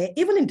out there,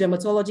 even in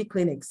dermatology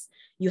clinics.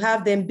 You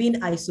have them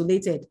being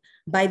isolated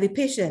by the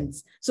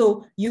patients.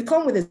 So you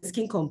come with a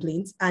skin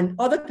complaint and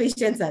other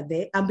patients are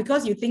there. And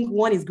because you think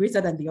one is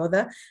greater than the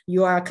other,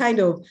 you are kind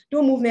of,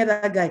 don't move near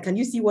that guy. Can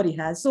you see what he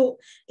has? So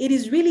it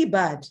is really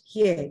bad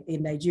here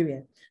in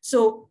Nigeria.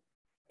 So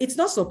it's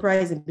not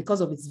surprising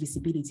because of its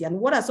visibility. And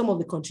what are some of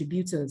the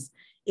contributors?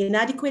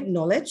 Inadequate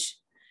knowledge.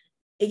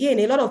 Again,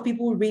 a lot of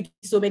people read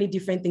so many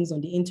different things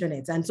on the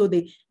internet. And so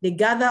they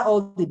gather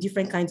all the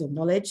different kinds of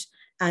knowledge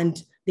and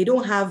they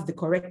don't have the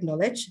correct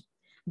knowledge.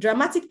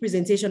 Dramatic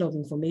presentation of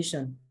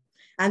information.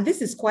 And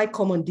this is quite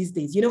common these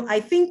days.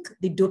 I think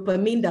the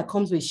dopamine that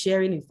comes with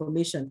sharing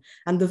information,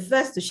 I'm the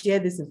first to share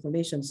this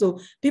information. So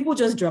people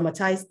just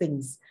dramatize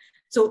things.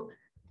 So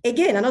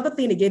again, another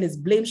thing again is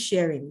blame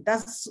sharing.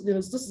 That's,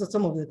 those are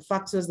some of the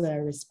factors that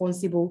are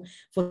responsible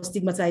for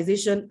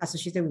stigmatization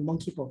associated with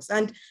monkeypox.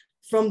 And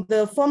from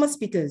the former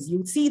speakers,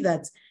 you'll see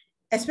that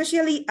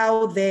especially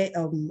out there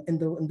in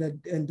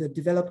the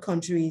developed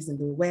countries in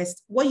the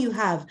West, what you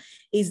have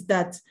is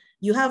that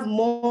you have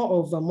more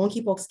of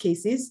monkeypox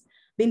cases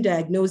being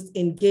diagnosed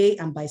in gay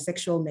and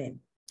bisexual men.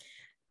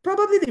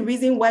 Probably the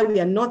reason why we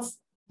are not,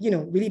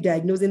 really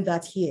diagnosing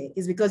that here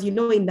is because,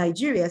 in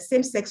Nigeria,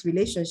 same-sex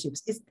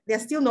relationships, they're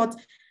still not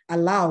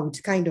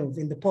allowed kind of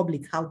in the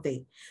public out there.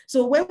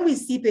 So when we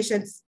see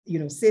patients,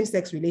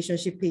 same-sex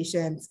relationship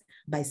patients,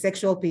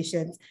 bisexual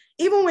patients,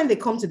 even when they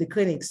come to the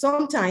clinic,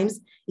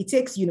 sometimes it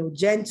takes,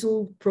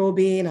 gentle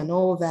probing and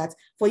all that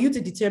for you to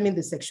determine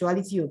the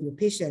sexuality of your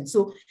patient.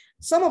 So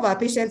Some of our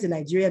patients in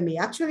Nigeria may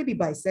actually be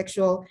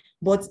bisexual,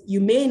 but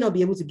you may not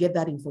be able to get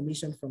that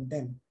information from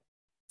them.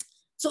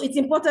 So it's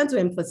important to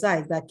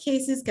emphasize that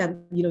cases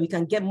can, you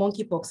can get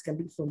monkeypox can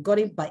be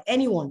gotten by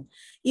anyone,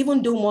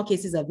 even though more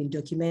cases have been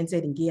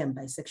documented in gay and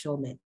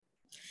bisexual men.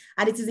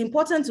 And it is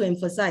important to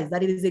emphasize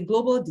that it is a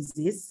global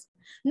disease,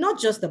 not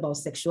just about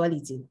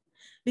sexuality.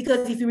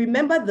 Because if you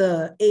remember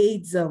the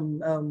AIDS,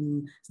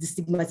 the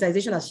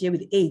stigmatization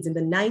associated with AIDS in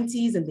the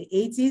 90s and the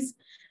 80s,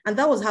 and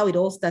that was how it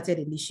all started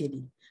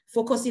initially,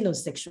 focusing on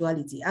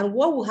sexuality. And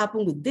what will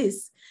happen with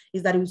this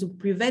is that it will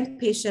prevent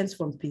patients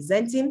from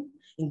presenting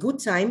in good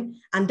time,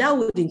 and that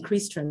would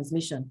increase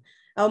transmission.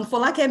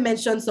 Folakemi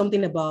mentioned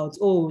something about,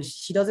 oh,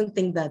 she doesn't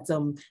think that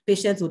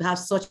patients would have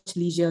such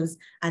lesions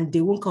and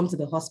they won't come to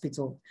the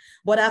hospital.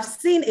 But I've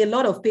seen a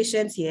lot of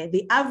patients here,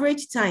 the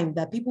average time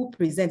that people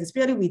present,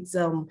 especially with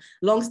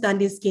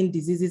long-standing skin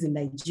diseases in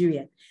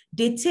Nigeria,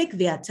 they take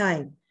their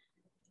time.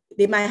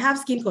 They might have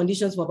skin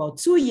conditions for about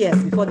 2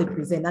 years before they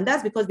present. And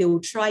that's because they will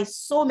try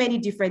so many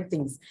different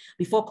things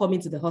before coming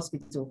to the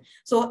hospital.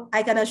 So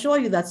I can assure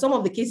you that some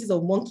of the cases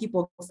of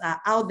monkeypox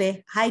are out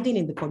there hiding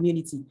in the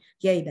community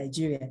here in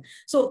Nigeria.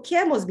 So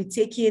care must be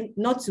taken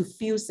not to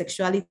feel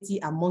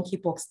sexuality and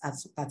monkeypox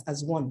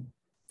as one.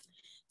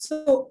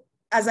 So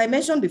as I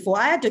mentioned before,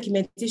 I had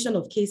documentation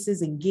of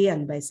cases in gay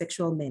and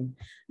bisexual men.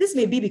 This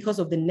may be because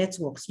of the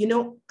networks,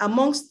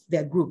 amongst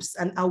their groups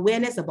and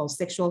awareness about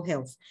sexual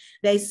health.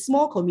 There is a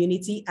small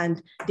community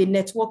and they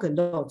network a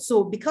lot.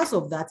 So because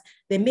of that,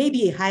 there may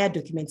be a higher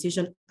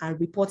documentation and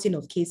reporting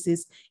of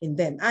cases in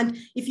them. And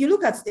if you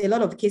look at a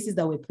lot of cases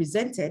that were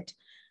presented,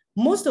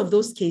 most of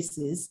those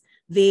cases,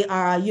 they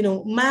are,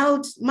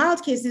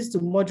 mild cases to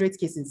moderate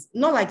cases,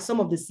 not like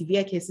some of the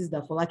severe cases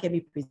that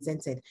Folakemi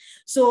presented.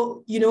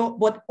 So,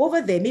 but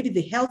over there, maybe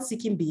the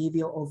health-seeking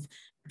behavior of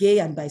gay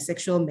and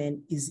bisexual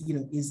men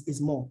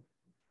is more.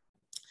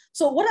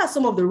 So what are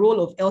some of the role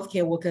of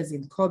healthcare workers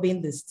in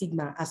curbing the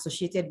stigma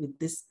associated with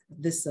this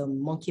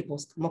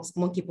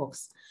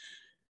monkeypox?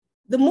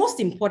 The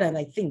most important,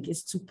 I think,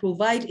 is to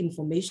provide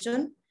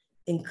information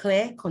in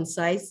clear,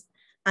 concise,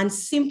 and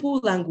simple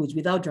language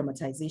without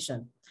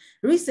dramatization.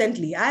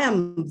 Recently, I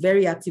am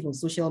very active on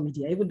social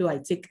media, even though I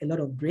take a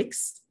lot of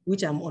breaks,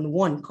 which I'm on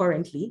one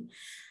currently.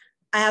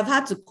 I have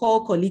had to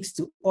call colleagues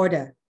to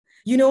order,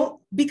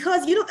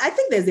 because, I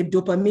think there's a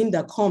dopamine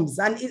that comes,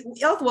 and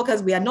health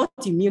workers, we are not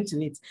immune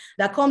to it,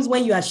 that comes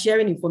when you are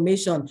sharing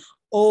information.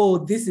 Oh,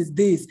 this is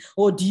this.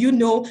 Or do you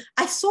know,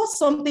 I saw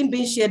something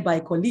being shared by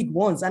a colleague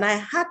once, and I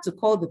had to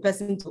call the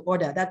person to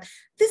order that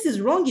this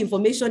is wrong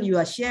information you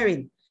are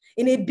sharing,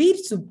 in a bid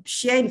to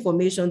share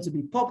information, to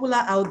be popular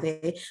out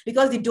there,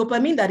 because the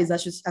dopamine that is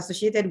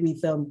associated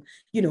with,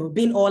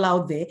 being all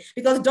out there,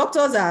 because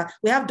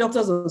we have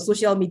doctors on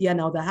social media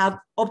now that have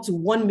up to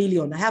 1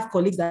 million. I have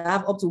colleagues that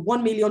have up to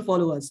 1 million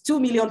followers, 2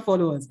 million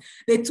followers.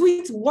 They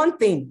tweet one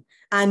thing,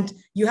 and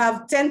you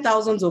have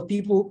 10,000s of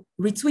people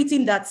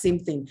retweeting that same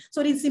thing.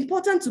 So it's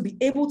important to be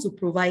able to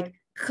provide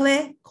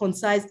clear,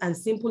 concise, and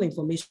simple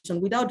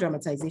information without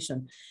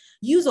dramatization.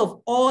 Use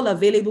of all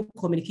available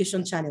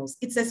communication channels.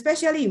 It's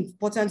especially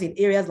important in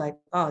areas like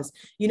ours.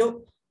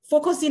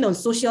 Focusing on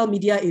social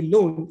media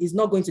alone is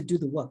not going to do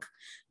the work.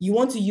 You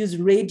want to use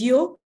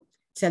radio,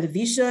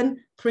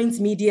 television, print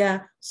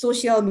media,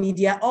 social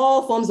media,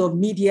 all forms of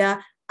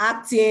media,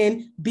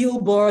 acting,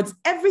 billboards,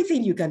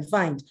 everything you can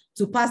find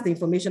to pass the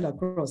information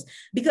across.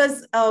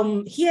 Because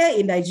here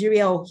in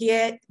Nigeria, or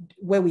here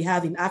where we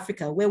have in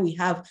Africa, where we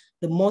have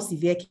the more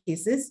severe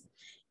cases,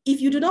 if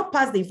you do not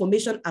pass the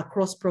information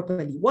across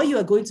properly, what you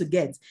are going to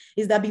get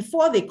is that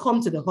before they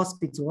come to the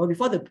hospital or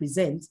before they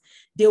present,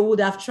 they would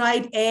have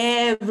tried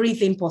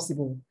everything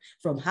possible,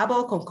 from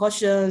herbal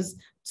concussions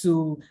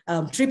to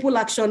triple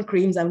action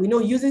creams. And we know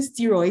using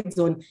steroids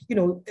on,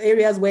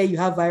 areas where you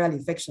have viral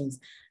infections,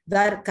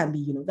 that can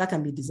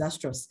be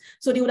disastrous.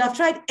 So they would have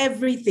tried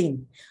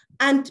everything.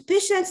 And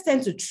patients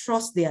tend to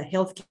trust their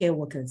healthcare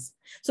workers.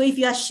 So if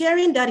you are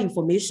sharing that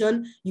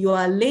information, you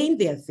are laying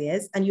their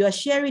affairs and you are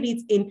sharing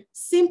it in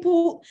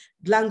simple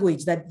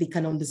language that they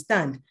can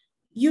understand.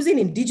 Using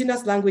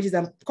indigenous languages,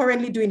 I'm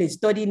currently doing a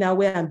study now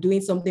where I'm doing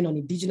something on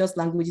indigenous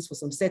languages for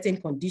some certain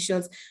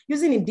conditions.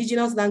 Using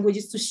indigenous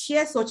languages to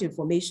share such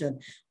information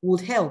would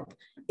help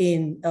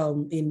in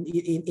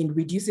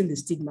reducing the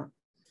stigma.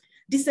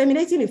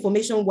 Disseminating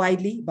information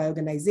widely by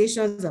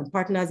organizations and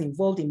partners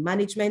involved in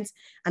management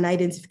and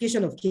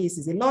identification of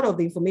cases. A lot of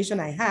the information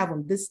I have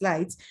on this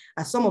slide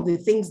are some of the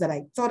things that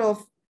I thought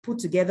of, put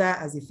together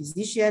as a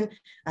physician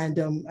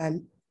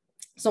and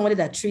somebody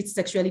that treats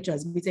sexually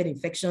transmitted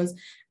infections.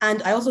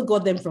 And I also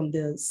got them from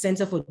the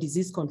Center for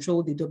Disease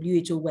Control, the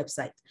WHO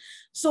website.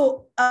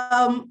 So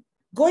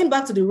going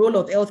back to the role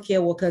of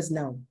healthcare workers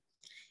now,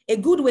 a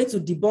good way to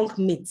debunk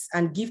myths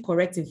and give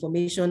correct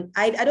information.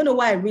 I don't know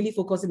why I'm really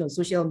focusing on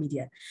social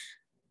media.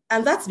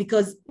 And that's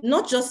because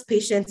not just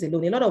patients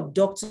alone, a lot of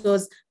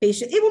doctors,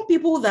 patients, even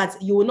people that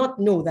you will not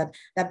know that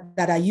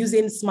are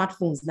using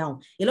smartphones now.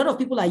 A lot of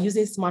people are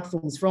using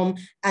smartphones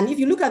and if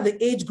you look at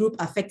the age group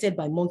affected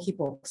by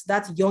monkeypox,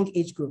 that young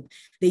age group,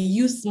 they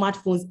use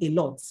smartphones a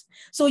lot.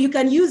 So you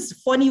can use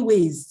funny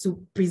ways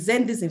to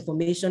present this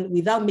information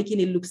without making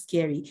it look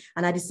scary.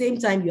 And at the same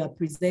time, you are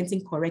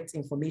presenting correct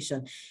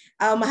information.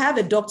 I have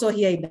a doctor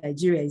here in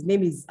Nigeria. His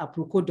name is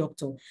Aproko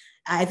Doctor.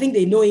 I think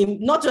they know him,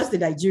 not just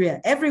in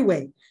Nigeria,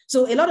 everywhere.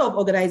 So a lot of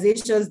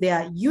organizations, they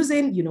are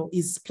using,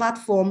 his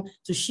platform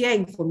to share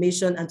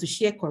information and to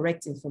share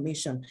correct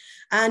information.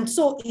 And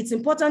so it's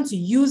important to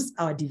use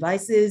our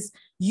devices,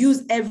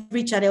 use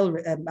every channel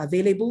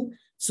available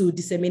to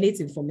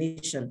disseminate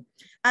information.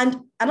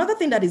 And another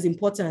thing that is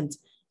important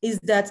is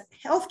that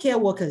healthcare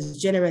workers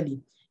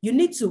generally, you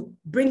need to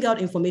bring out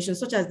information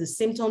such as the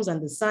symptoms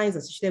and the signs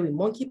associated with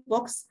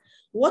monkeypox,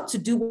 what to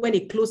do when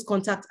a close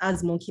contact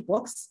has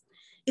monkeypox.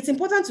 It's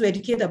important to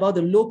educate about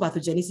the low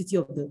pathogenicity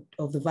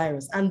of the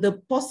virus and the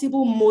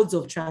possible modes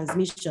of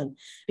transmission.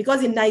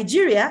 Because in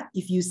Nigeria,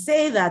 if you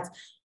say that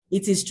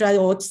it is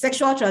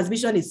sexual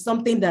transmission is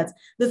something that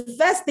the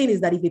first thing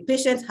is that if a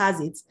patient has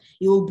it,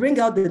 he will bring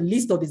out the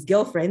list of his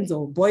girlfriends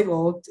or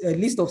a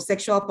list of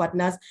sexual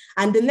partners.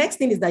 And the next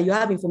thing is that you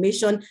have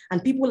information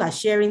and people are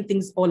sharing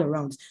things all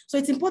around. So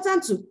it's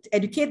important to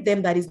educate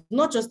them that it's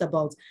not just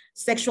about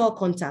sexual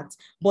contact,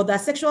 but that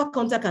sexual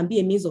contact can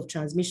be a means of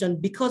transmission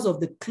because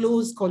of the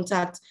close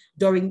contact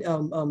during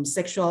during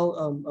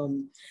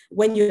sexual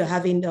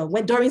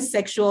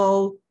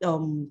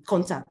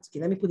contact. Okay,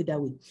 let me put it that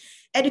way.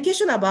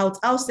 Education about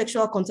how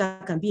sexual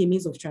contact can be a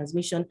means of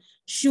transmission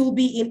should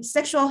be in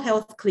sexual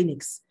health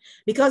clinics,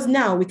 because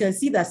now we can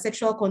see that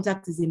sexual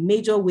contact is a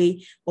major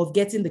way of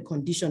getting the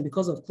condition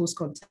because of close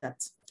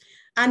contact.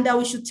 And that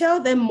we should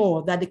tell them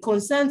more that the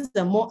concerns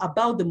are more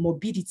about the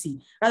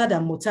morbidity rather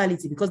than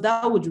mortality, because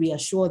that would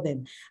reassure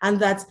them, and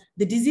that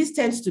the disease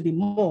tends to be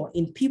more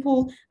in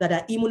people that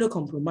are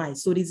immunocompromised.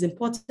 So it is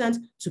important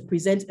to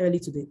present early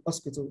to the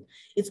hospital.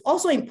 It's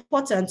also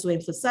important to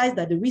emphasize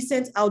that the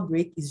recent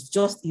outbreak is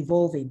just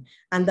evolving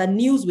and that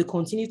news will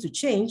continue to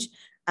change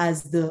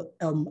as the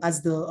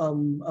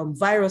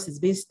virus is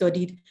being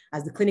studied,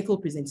 as the clinical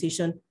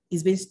presentation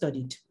is being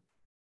studied.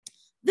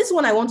 This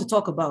one I want to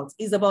talk about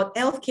is about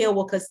healthcare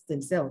workers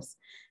themselves.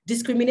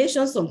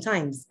 Discrimination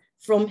sometimes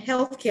from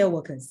healthcare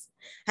workers.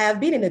 I have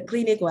been in a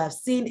clinic where I've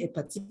seen a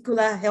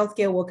particular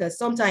healthcare worker.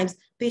 Sometimes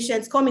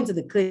patients come into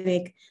the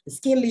clinic, the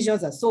skin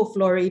lesions are so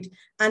florid,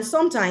 and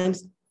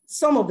sometimes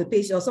some of the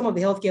patients or some of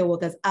the healthcare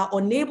workers are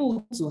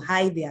unable to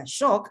hide their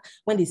shock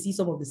when they see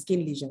some of the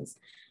skin lesions.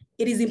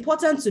 It is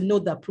important to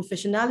note that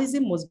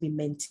professionalism must be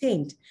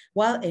maintained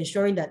while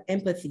ensuring that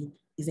empathy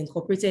is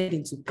incorporated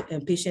into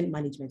patient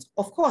management.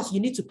 Of course, you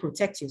need to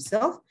protect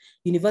yourself,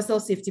 universal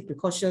safety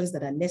precautions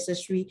that are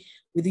necessary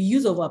with the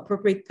use of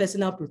appropriate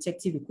personal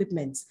protective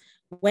equipment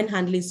when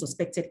handling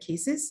suspected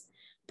cases,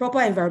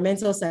 proper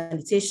environmental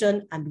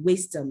sanitation, and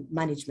waste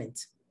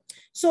management.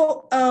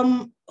 So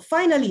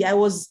finally, I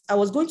was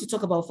going to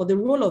talk about for the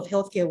role of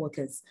healthcare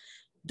workers.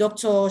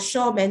 Dr.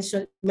 Shaw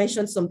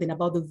mentioned something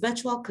about the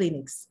virtual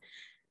clinics.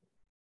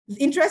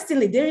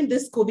 Interestingly, during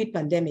this COVID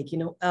pandemic,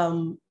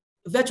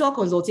 virtual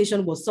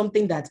consultation was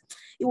something that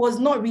it was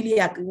not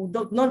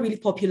really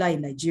popular in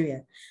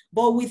Nigeria.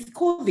 But with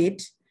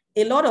COVID,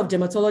 a lot of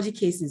dermatology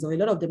cases or a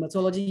lot of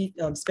dermatology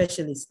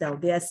specialists now,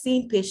 they are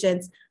seeing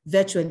patients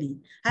virtually.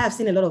 I have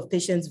seen a lot of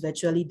patients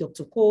virtually.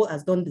 Dr. Cole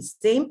has done the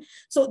same.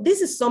 So this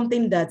is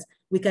something that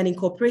we can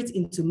incorporate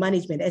into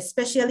management,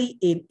 especially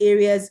in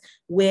areas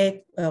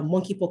where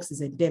monkeypox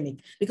is endemic,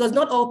 because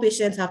not all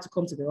patients have to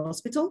come to the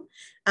hospital.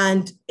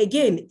 And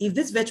again, if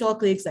these virtual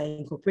clinics are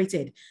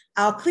incorporated,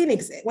 our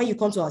clinics, when you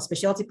come to our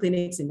specialty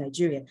clinics in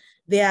Nigeria,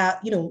 they are,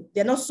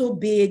 they're not so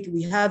big.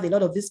 We have a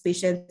lot of these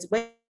patients,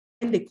 when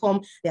they come,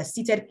 they are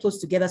seated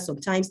close together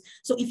sometimes.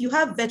 So if you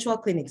have virtual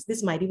clinics,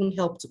 this might even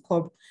help to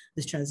curb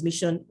the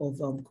transmission of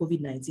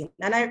COVID-19.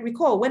 And I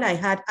recall when I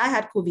had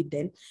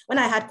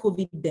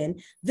COVID then,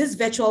 this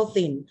virtual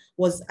thing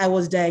was, I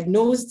was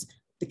diagnosed,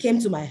 they came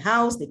to my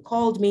house, they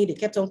called me, they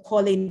kept on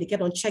calling, they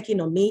kept on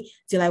checking on me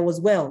till I was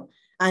well.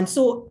 And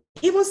so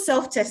even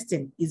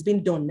self-testing is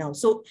being done now.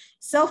 So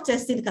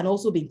self-testing can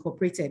also be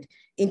incorporated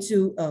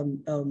into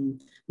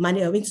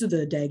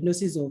the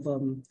diagnosis of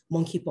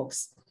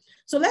monkeypox.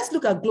 So let's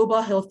look at global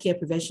healthcare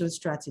prevention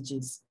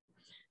strategies.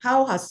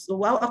 How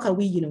can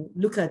we,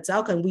 look at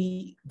how can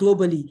we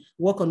globally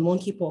work on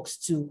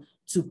monkeypox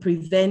to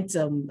prevent,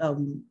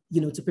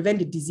 to prevent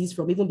the disease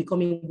from even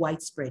becoming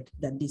widespread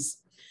than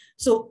this?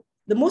 So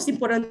the most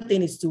important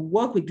thing is to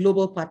work with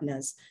global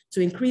partners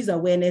to increase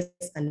awareness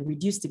and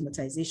reduce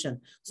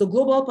stigmatization. So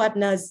global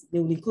partners, they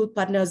will include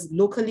partners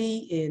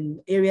locally in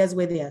areas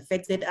where they are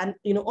affected and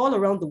all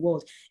around the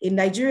world. In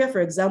Nigeria, for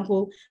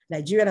example,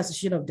 Nigerian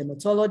Association of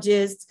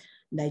Dermatologists,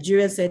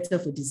 Nigerian Center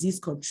for Disease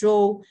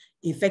Control,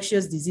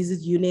 Infectious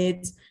Diseases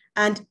Unit,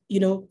 and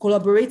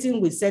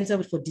collaborating with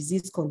Center for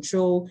Disease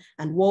Control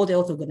and World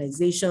Health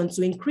Organization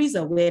to increase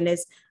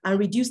awareness and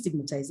reduce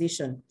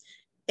stigmatization.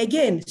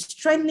 again,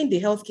 strengthening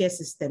the healthcare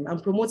system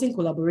and promoting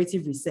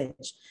collaborative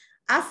research.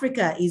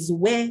 Africa is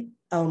where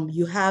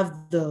you have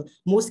the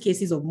most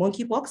cases of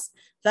monkeypox.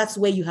 That's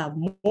where you have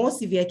more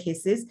severe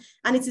cases.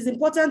 And it is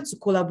important to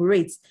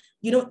collaborate.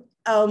 You know,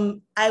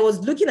 I was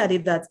looking at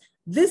it that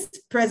this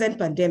present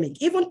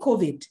pandemic, even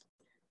COVID,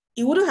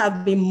 it wouldn't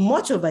have been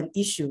much of an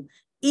issue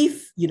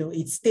if, you know,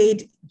 it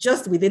stayed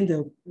just within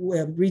the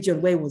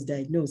region where it was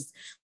diagnosed.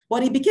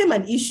 But it became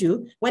an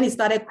issue when it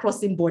started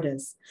crossing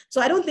borders.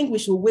 So I don't think we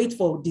should wait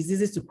for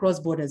diseases to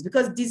cross borders,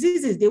 because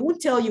diseases, they won't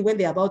tell you when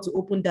they're about to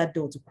open that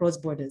door to cross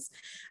borders.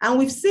 And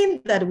we've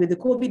seen that with the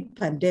COVID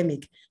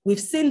pandemic. We've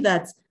seen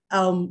that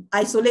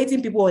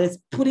isolating people or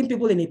putting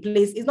people in a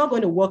place is not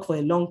going to work for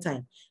a long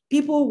time.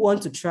 People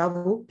want to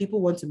travel,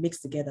 people want to mix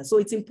together. So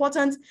it's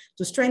important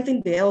to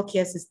strengthen the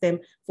healthcare system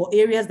for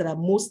areas that are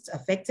most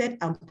affected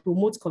and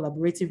promote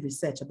collaborative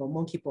research about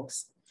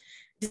monkeypox.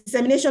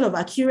 Dissemination of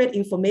accurate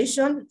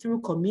information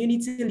through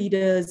community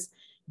leaders,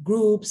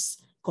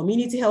 groups,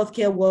 community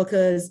healthcare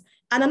workers.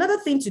 And another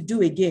thing to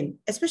do again,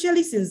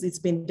 especially since it's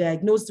been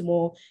diagnosed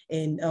more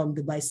in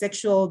the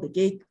bisexual, the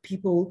gay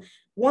people,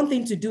 one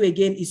thing to do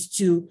again is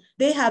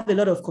they have a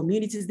lot of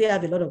communities, they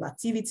have a lot of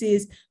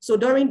activities. So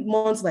during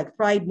months like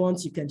Pride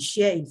Month, you can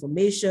share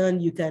information,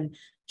 you can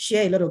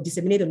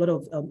disseminate a lot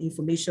of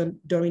information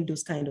during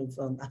those kind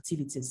of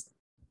activities.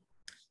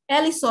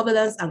 Early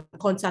surveillance and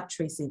contact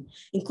tracing,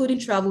 including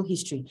travel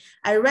history.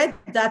 I read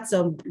that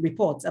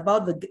report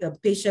about the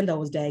patient that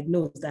was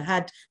diagnosed, that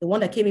had the one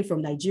that came in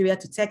from Nigeria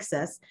to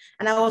Texas.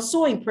 And I was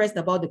so impressed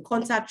about the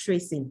contact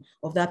tracing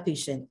of that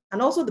patient.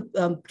 And also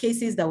the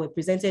cases that were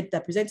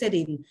presented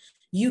in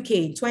UK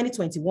in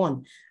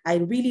 2021. I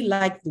really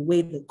liked the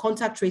way the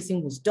contact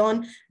tracing was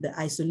done, the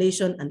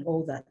isolation and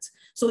all that.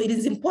 So it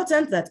is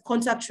important that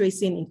contact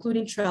tracing,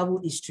 including travel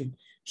history,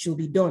 should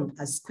be done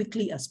as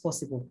quickly as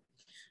possible.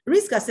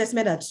 Risk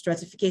assessment and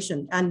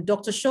stratification, and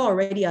Dr. Shaw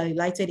already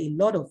highlighted a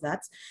lot of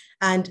that,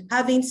 and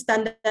having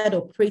standard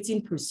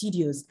operating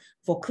procedures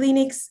for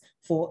clinics,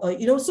 for,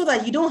 so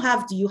that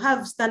you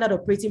have standard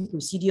operating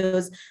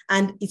procedures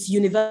and it's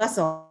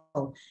universal.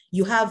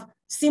 You have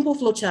simple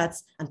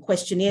flowcharts and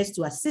questionnaires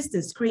to assist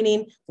in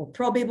screening for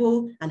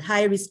probable and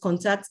high-risk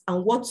contacts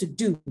and what to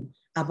do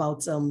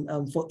about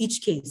for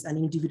each case and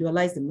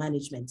individualize the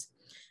management.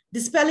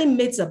 Dispelling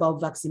myths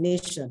about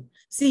vaccination.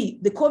 See,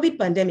 the COVID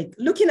pandemic,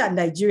 looking at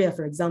Nigeria,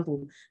 for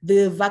example,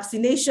 the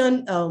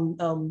vaccination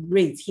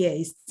rate here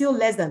is still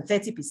less than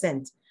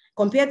 30%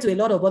 compared to a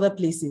lot of other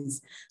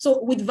places.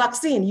 So with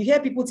vaccine, you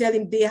hear people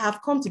telling they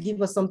have come to give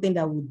us something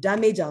that would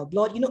damage our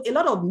blood, a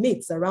lot of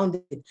myths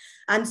around it.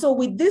 And so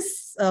with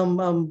this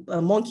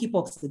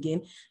monkeypox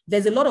again,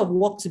 there's a lot of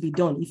work to be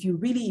done if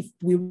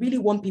we really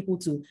want people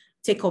to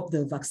take up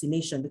the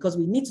vaccination, because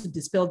we need to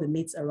dispel the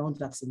myths around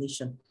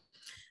vaccination.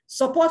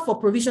 Support for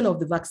provision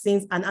of the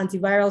vaccines and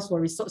antivirals for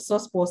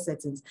resource poor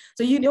settings.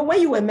 So, when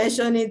you were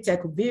mentioning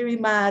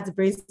tecovirimat,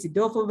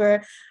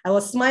 bracidofovir, I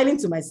was smiling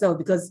to myself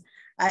because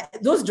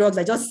those drugs,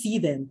 I just see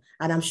them.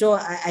 And I'm sure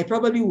I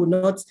probably will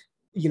not,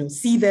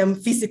 see them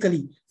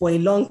physically for a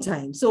long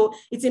time. So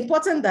it's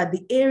important that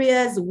the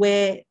areas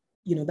where,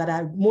 that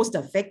are most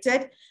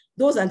affected,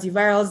 those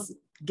antivirals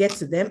get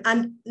to them.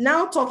 And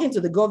now talking to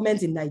the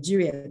government in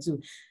Nigeria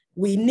too,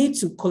 we need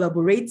to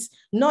collaborate,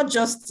 not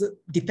just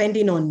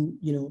depending on,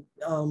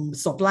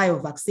 supply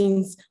of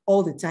vaccines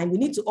all the time. We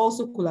need to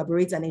also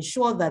collaborate and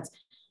ensure that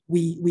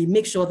we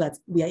make sure that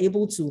we are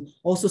able to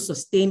also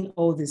sustain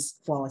all this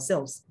for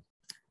ourselves.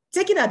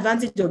 Taking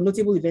advantage of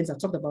notable events, I've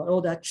talked about all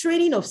that.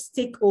 Training of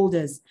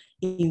stakeholders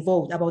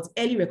involved about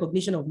early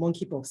recognition of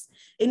monkeypox.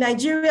 In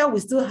Nigeria, we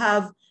still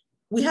have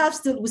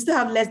less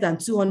than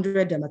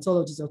 200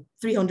 dermatologists or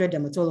 300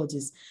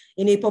 dermatologists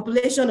in a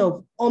population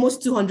of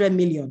almost 200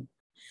 million.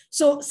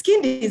 So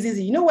skin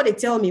diseases, you know what they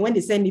tell me when they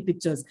send me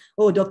pictures?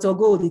 Oh, Dr.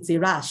 Gold, it's a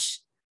rash.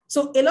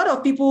 So a lot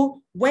of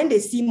people, when they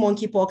see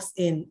monkeypox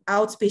in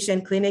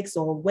outpatient clinics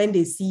or when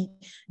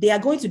they are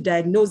going to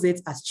diagnose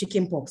it as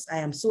chickenpox. I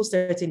am so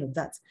certain of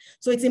that.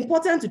 So it's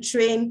important to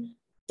train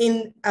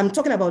I'm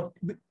talking about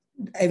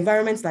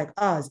environments like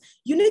ours.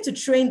 You need to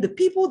train the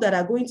people that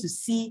are going to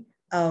see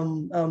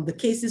the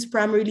cases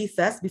primarily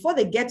first before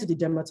they get to the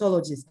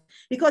dermatologist.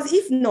 Because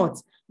if not,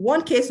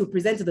 one case will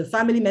present to the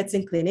family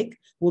medicine clinic,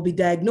 will be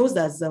diagnosed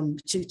as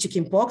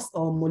chickenpox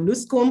or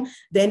molluscum.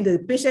 Then the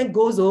patient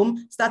goes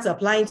home, starts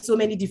applying so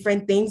many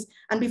different things.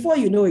 And before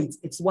you know it,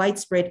 it's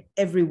widespread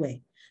everywhere.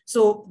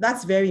 So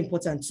that's very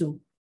important too.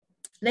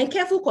 Then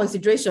careful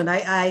consideration.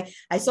 I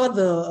saw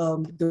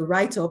the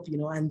write-up,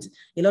 and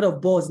a lot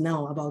of buzz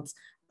now about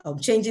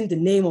changing the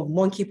name of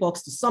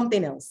monkeypox to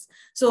something else.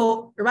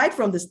 So right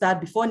from the start,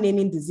 before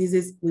naming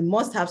diseases, we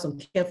must have some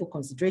careful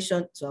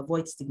consideration to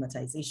avoid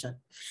stigmatization.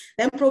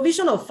 Then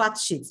provision of fact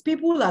sheets.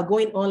 People are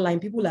going online,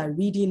 people are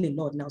reading a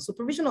lot now. So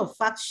provision of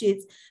fact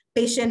sheets,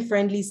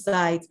 patient-friendly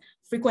sites,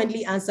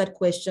 frequently answered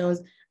questions.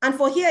 And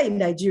for here in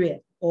Nigeria,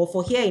 or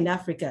for here in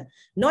Africa,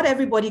 not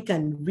everybody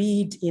can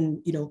read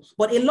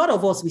but a lot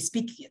of us, we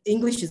speak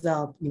English is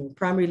our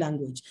primary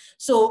language.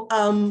 So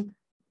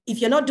if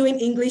you're not doing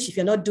English, if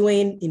you're not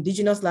doing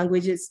indigenous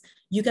languages,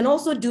 you can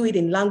also do it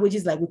in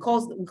languages like we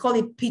call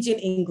it pidgin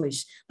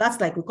English.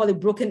 That's like we call it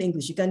broken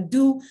English. You can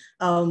do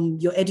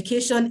your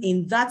education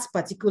in that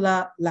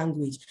particular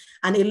language.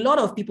 And a lot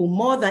of people,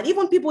 more than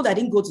even people that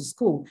didn't go to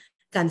school,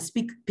 can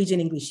speak pidgin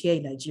English here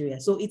in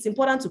Nigeria. So it's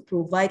important to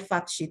provide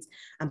fact sheets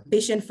and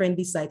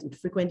patient-friendly sites with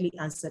frequently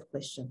answered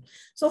questions.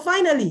 So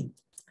finally,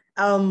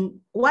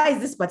 why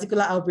is this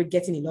particular outbreak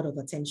getting a lot of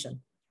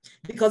attention?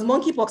 Because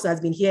monkeypox has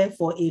been here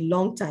for a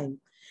long time.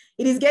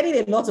 It is getting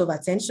a lot of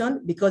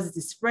attention because it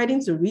is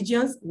spreading to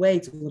regions where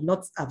it was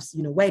not,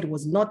 where it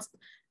was not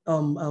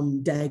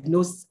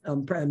diagnosed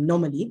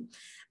normally.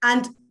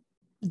 And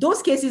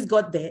those cases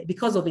got there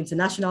because of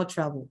international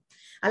travel.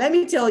 And let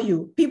me tell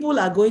you, people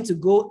are going to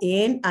go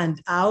in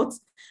and out.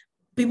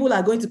 People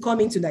are going to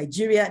come into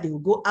Nigeria. They will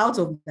go out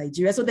of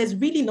Nigeria. So there's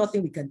really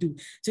nothing we can do.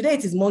 Today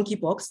it is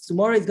monkeypox.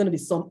 Tomorrow it's going to be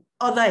some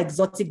other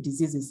exotic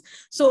diseases.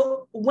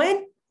 So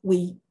when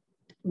we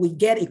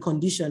get a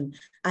condition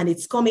and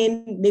it's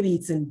coming, maybe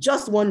it's in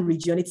just one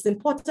region, it's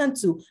important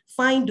to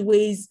find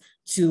ways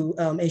to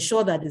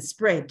ensure that the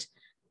spread,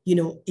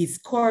 is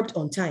curbed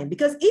on time.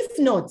 Because if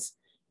not,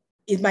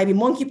 it might be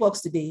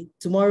monkeypox today,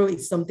 tomorrow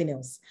it's something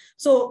else.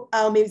 So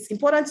it's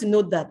important to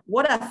note that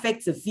what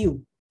affects a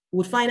few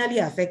would finally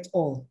affect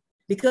all,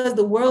 because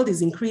the world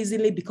is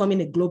increasingly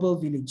becoming a global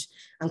village,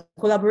 and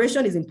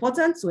collaboration is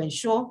important to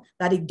ensure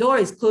that the door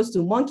is closed to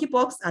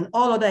monkeypox and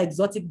all other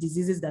exotic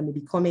diseases that may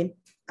be coming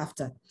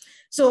after.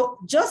 So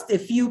just a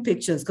few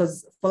pictures,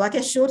 because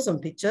Folake showed some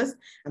pictures.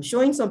 I'm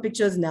showing some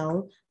pictures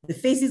now, the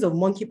faces of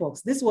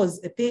monkeypox. This was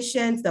a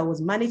patient that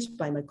was managed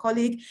by my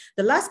colleague.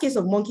 The last case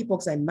of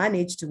monkeypox I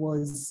managed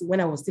was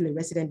when I was still a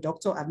resident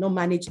doctor. I've not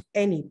managed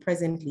any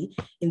presently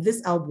in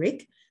this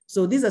outbreak.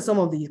 So these are some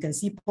of the, you can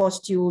see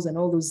pustules and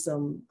all those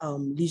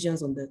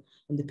lesions on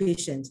the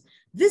patient.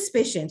 This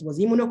patient was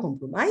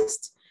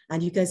immunocompromised,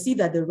 and you can see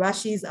that the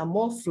rashes are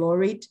more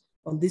florid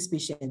on this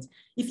patient.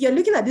 If you're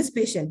looking at this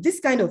patient, this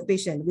kind of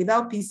patient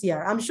without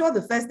PCR, I'm sure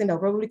the first thing that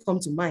will probably come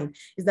to mind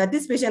is that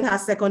this patient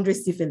has secondary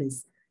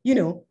syphilis,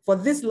 for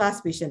this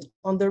last patient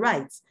on the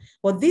right.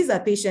 But these are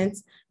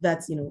patients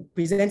that,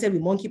 presented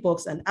with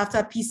monkeypox, and after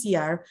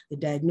PCR, the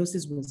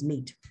diagnosis was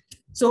made.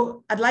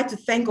 So I'd like to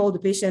thank all the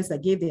patients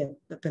that gave their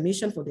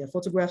permission for their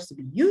photographs to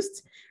be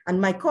used,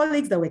 and my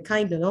colleagues that were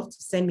kind enough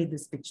to send me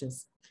these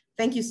pictures.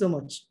 Thank you so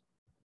much.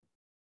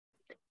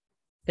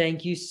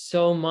 Thank you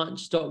so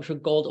much, Dr.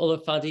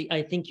 Gold-Olufadi.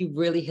 I think you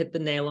really hit the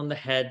nail on the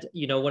head.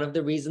 One of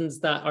the reasons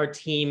that our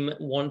team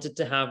wanted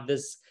to have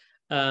this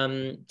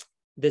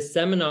this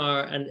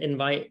seminar and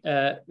invite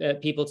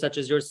people such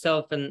as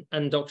yourself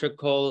and Dr.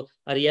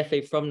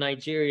 Cole-Adeife from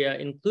Nigeria,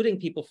 including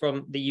people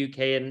from the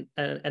UK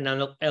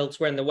and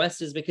elsewhere in the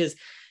West, is because,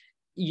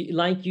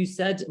 like you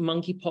said,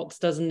 monkeypox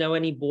doesn't know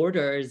any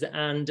borders,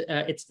 and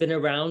it's been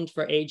around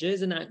for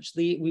ages. And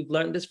actually, we've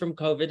learned this from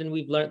COVID, and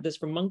we've learned this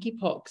from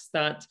monkeypox,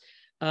 that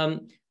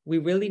we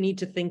really need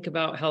to think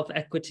about health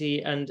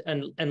equity and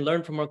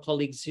learn from our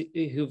colleagues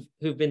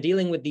who've been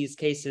dealing with these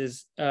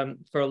cases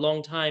for a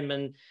long time.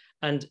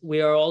 And we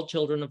are all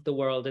children of the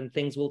world, and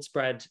things will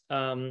spread.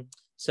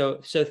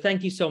 So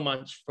thank you so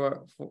much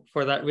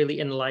for that really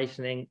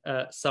enlightening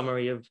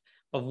summary of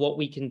what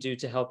we can do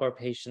to help our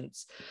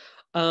patients.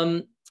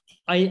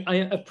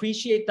 I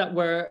appreciate that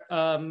we're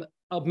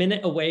a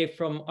minute away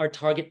from our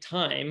target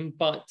time,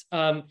 but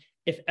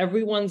if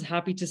everyone's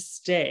happy to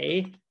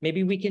stay,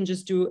 maybe we can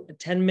just do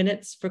 10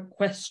 minutes for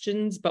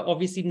questions, but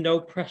obviously no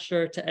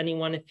pressure to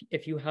anyone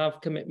if you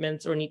have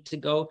commitments or need to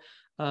go.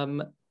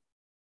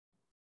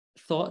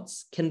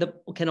 Thoughts?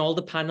 Can all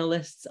the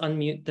panelists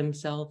unmute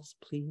themselves,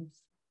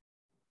 please?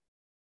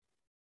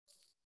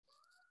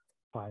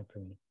 Fine for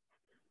me.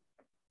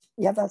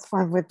 Yeah, that's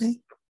fine with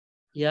me.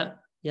 Yeah.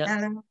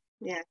 Yeah.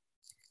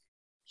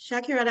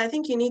 Shakirat, I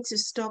think you need to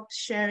stop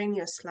sharing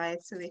your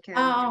slides so we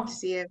can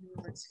see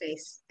everyone's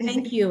face.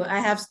 Thank you. I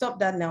have stopped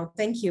that now.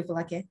 Thank you,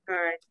 Folake. All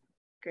right,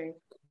 great.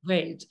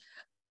 Great.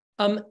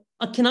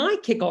 Can I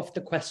kick off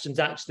the questions,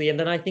 actually? And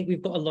then I think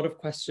we've got a lot of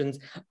questions.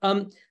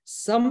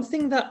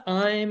 Something that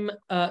I'm,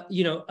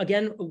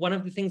 again, one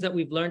of the things that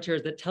we've learned here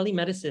is that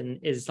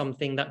telemedicine is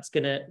something that's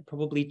going to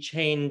probably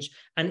change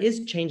and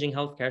is changing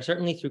healthcare,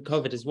 certainly through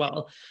COVID as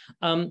well.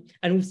 And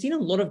we've seen a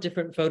lot of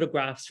different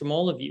photographs from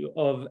all of you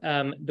of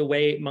the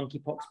way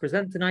monkeypox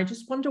presents. And I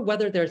just wonder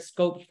whether there's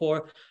scope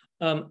for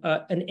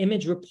an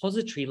image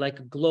repository, like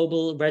a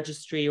global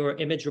registry or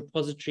image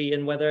repository,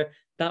 and whether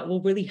that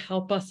will really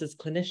help us as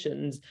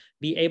clinicians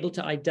be able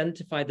to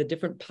identify the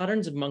different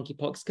patterns of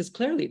monkeypox, because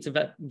clearly it's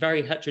a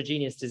very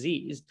heterogeneous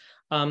disease.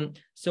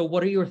 So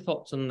what are your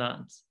thoughts on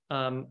that?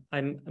 I'm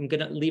going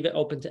to leave it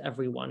open to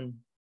everyone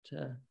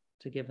to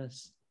give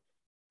us.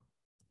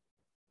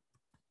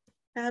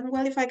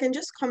 Well, if I can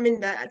just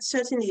comment that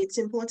certainly it's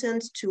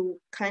important to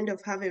kind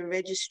of have a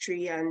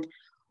registry, and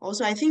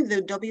also I think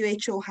the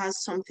WHO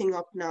has something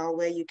up now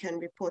where you can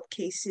report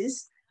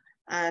cases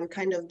and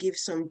kind of give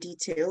some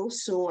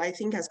details. So I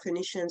think as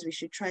clinicians, we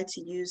should try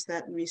to use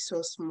that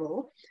resource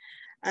more.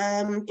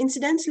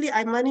 Incidentally,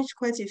 I managed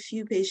quite a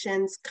few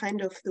patients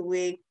kind of the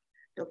way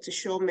Dr.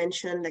 Shaw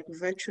mentioned, like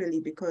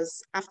virtually,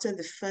 because after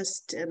the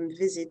first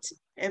visit,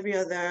 every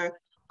other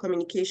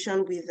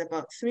communication with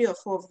about 3 or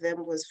 4 of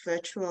them was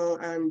virtual,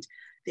 and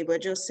they were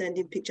just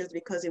sending pictures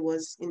because it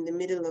was in the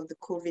middle of the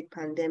COVID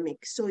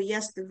pandemic. So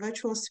yes, the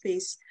virtual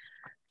space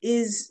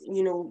is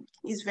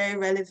very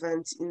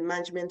relevant in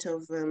management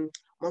of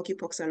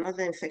monkeypox and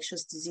other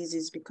infectious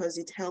diseases, because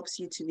it helps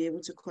you to be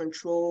able to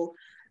control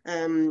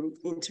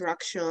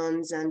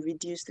interactions and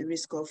reduce the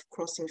risk of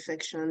cross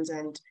infections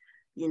and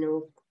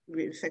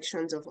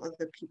reinfections of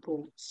other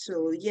people.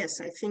 So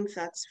yes, I think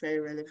that's very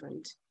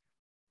relevant.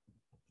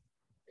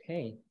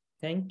 Okay,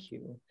 thank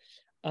you.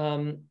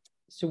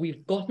 So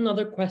we've got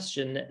another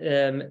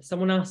question.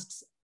 Someone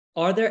asks,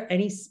 are there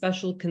any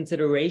special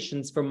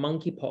considerations for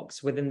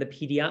monkeypox within the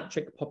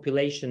pediatric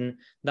population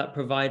that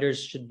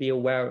providers should be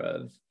aware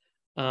of?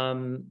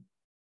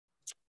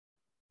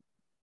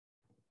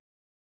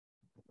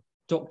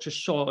 Dr.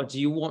 Shaw,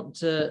 do you want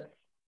to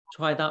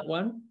try that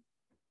one?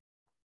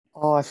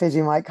 Oh, I feared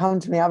you might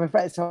come to me. I'm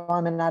afraid. So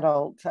I'm an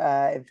adult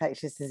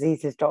infectious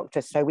diseases doctor.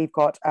 So we've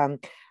got,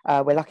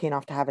 we're lucky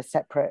enough to have a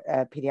separate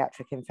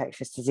pediatric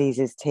infectious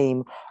diseases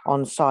team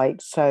on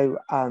site. So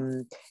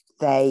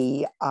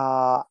they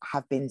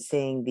have been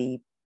seeing the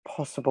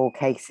possible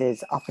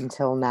cases up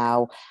until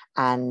now,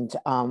 and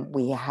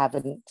we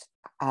haven't,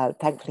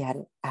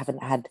 thankfully,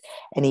 haven't had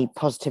any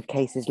positive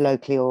cases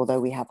locally, although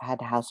we have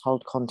had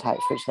household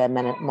contacts, which they're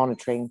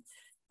monitoring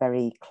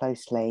very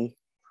closely.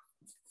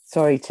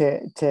 Sorry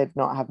to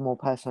not have more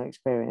personal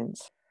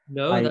experience.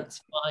 No,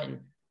 that's fine.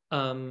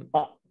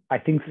 I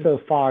think so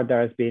far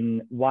there has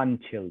been 1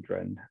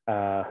 children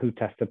who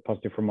tested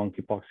positive for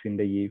monkeypox in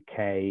the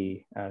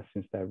UK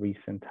since their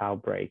recent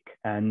outbreak.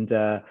 And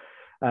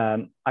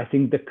I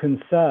think the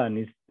concern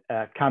is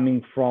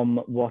coming from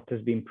what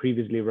has been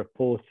previously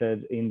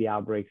reported in the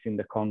outbreaks in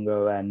the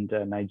Congo and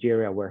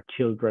Nigeria, where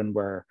children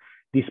were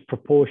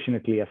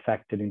disproportionately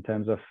affected in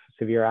terms of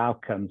severe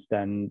outcomes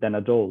than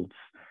adults.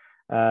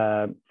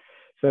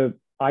 So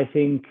I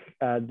think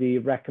the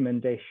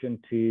recommendation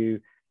to,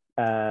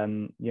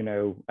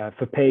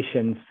 for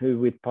patients who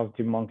with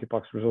positive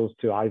monkeypox results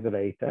to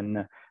isolate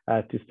and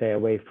to stay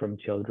away from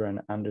children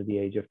under the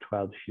age of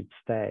 12 should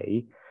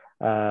stay.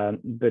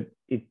 But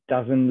it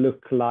doesn't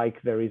look like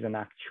there is an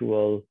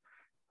actual,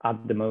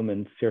 at the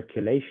moment,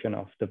 circulation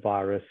of the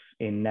virus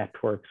in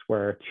networks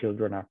where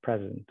children are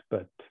present.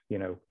 But,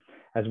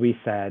 as we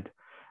said,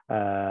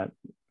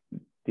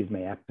 this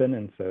may happen,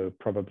 and so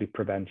probably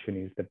prevention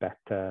is the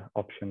better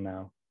option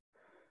now.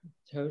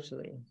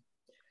 Totally.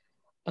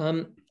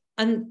 And,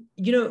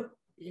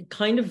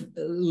 kind of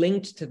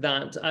linked to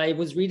that, I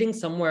was reading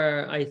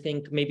somewhere, I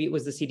think maybe it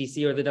was the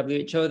CDC or the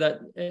WHO,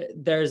 that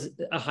there's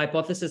a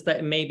hypothesis that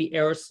it may be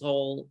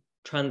aerosol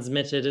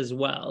transmitted as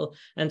well.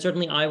 And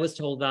certainly I was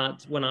told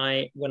that when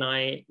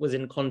I was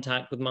in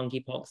contact with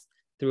monkeypox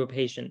through a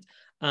patient.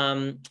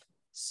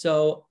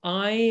 So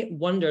I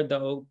wonder,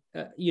 though,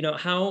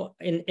 how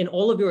in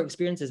all of your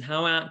experiences,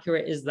 how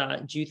accurate is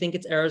that? Do you think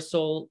it's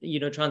aerosol,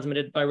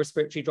 transmitted by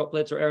respiratory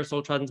droplets or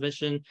aerosol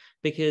transmission?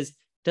 Because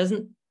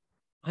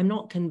I'm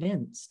not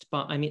convinced,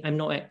 but I mean, I'm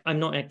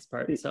not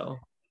expert, so.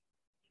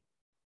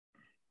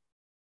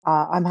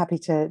 I'm happy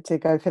to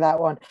go for that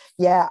one.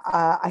 Yeah,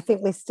 I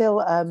think we're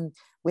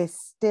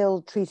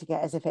still treating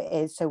it as if it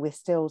is. So we're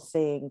still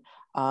seeing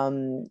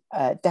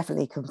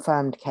definitely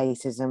confirmed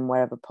cases, and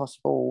wherever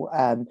possible,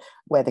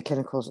 where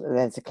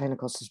there's a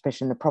clinical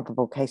suspicion, the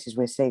probable cases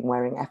we're seeing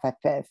wearing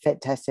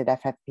fit tested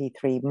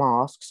FFP3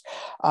 masks.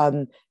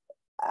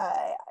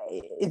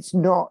 It's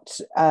not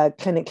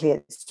clinically,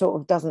 it sort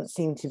of doesn't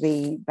seem to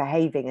be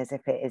behaving as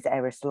if it is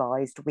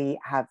aerosolized. We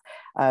have,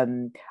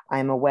 I'm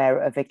aware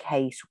of a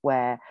case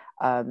where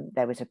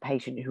there was a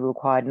patient who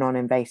required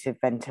non-invasive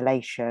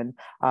ventilation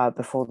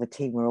before the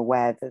team were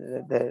aware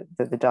that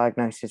the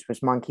diagnosis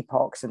was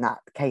monkeypox, and that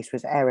case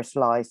was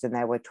aerosolized, and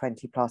there were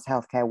 20 plus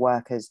healthcare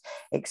workers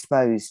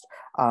exposed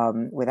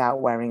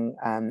without wearing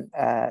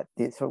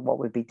what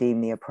would be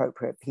deemed the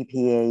appropriate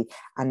PPE,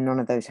 and none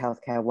of those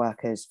healthcare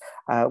workers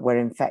were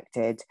infected.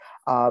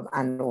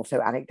 And also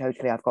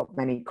anecdotally, I've got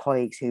many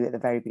colleagues who at the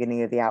very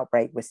beginning of the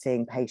outbreak were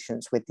seeing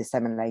patients with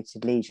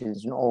disseminated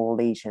lesions and oral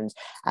lesions,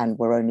 and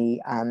were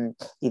only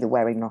either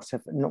wearing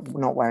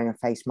not wearing a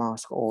face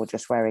mask or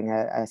just wearing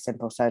a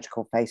simple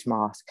surgical face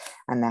mask.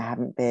 And there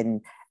haven't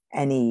been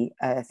any,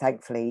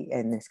 thankfully,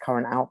 in this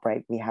current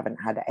outbreak, we haven't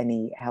had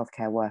any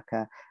healthcare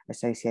worker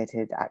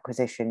associated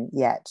acquisition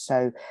yet.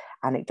 So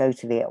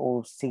anecdotally,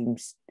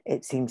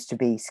 it seems to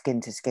be skin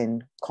to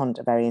skin,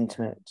 very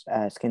intimate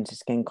skin to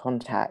skin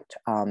contact.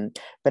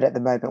 But at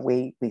the moment,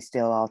 we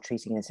still are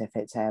treating as if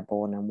it's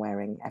airborne and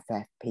wearing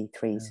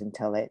FFP3s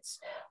until it's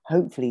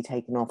hopefully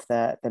taken off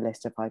the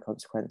list of high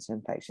consequence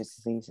infectious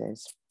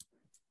diseases.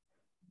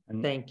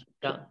 And thank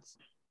you.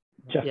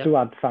 Just to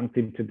add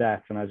something to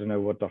that, and I don't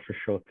know what Dr.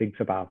 Shaw thinks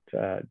about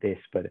this,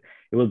 but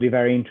it will be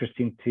very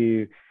interesting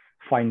to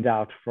find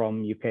out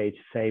from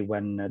UKHSA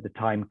when the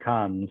time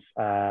comes,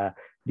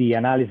 the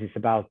analysis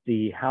about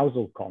the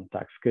household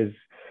contacts, because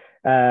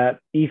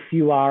if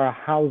you are a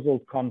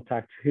household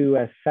contact who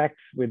has sex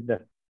with the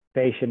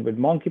patient with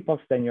monkeypox,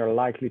 then you're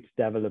likely to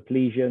develop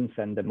lesions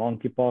and the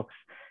monkeypox.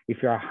 If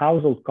you're a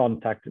household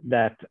contact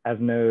that has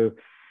no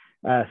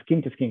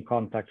skin-to-skin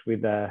contact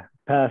with a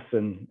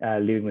person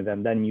living with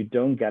them, then you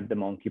don't get the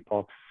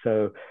monkeypox.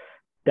 So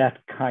that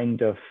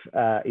kind of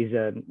is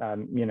a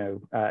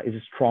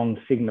strong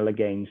signal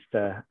against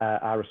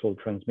aerosol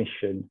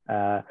transmission.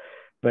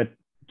 But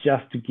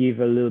just to give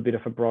a little bit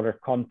of a broader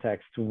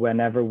context,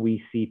 whenever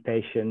we see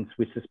patients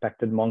with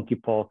suspected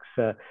monkeypox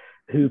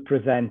who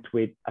present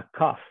with a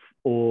cough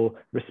or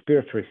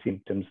respiratory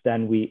symptoms,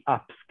 then we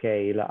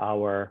upscale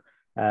our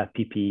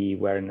PPE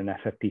wearing an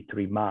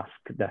FFP3 mask.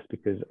 That's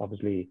because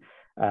obviously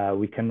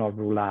we cannot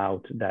rule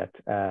out that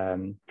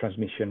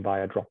transmission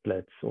via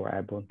droplets or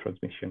airborne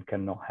transmission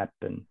cannot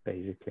happen,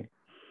 basically.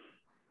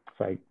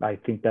 So I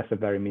think that's a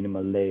very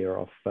minimal layer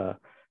of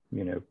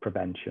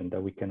prevention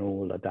that we can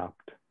all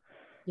adapt.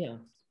 Yeah.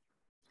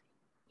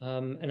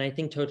 And I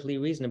think totally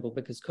reasonable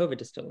because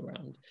COVID is still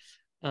around.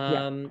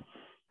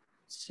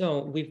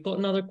 So we've got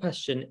another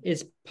question.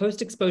 Is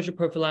post-exposure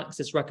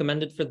prophylaxis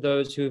recommended for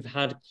those who've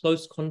had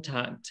close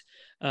contact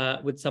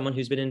with someone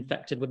who's been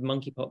infected with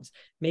monkeypox?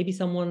 Maybe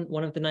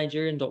one of the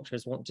Nigerian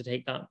doctors want to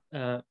take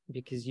that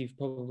because you've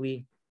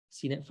probably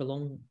seen it for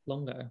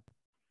longer.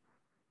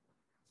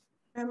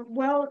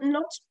 Well,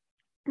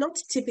 not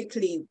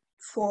typically.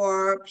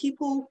 For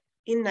people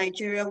in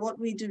Nigeria, what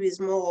we do is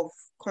more of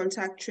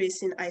contact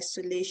tracing,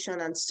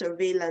 isolation, and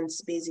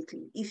surveillance,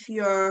 basically. If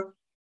you're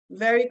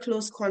very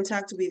close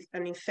contact with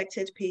an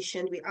infected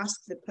patient, we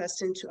ask the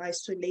person to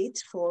isolate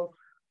for,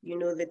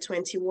 the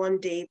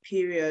 21-day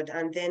period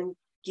and then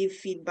give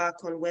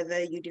feedback on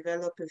whether you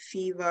develop a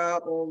fever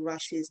or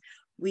rashes.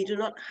 We do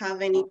not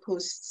have any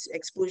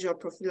post-exposure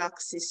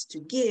prophylaxis to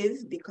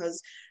give because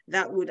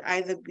that would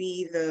either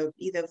be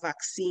either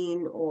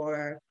vaccine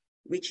or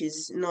which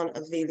is not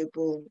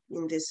available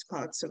in these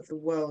parts of the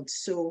world.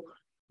 So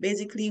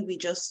basically, we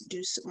just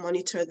do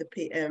monitor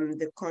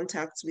the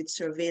contacts with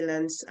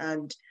surveillance,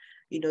 and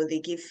they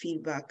give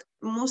feedback.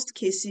 Most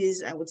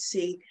cases, I would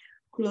say,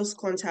 close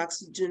contacts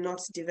do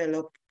not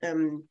develop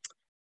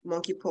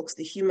monkeypox.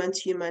 The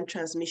human-to-human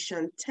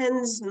transmission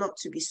tends not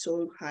to be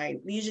so high.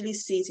 We usually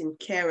see it in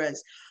carers.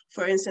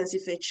 For instance,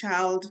 if a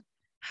child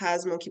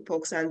has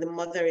monkeypox and the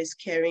mother is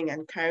carrying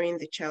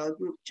the child,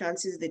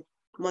 chances the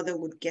mother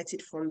would get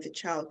it from the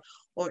child.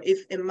 Or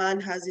if a man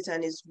has it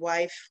and his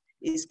wife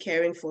is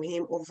caring for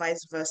him, or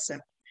vice versa.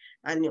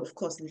 And of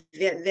course,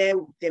 there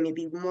may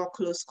be more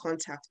close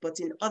contact, but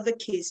in other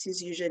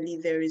cases, usually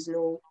there is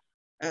no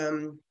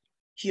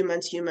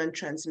human-to-human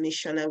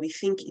transmission, and we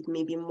think it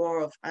may be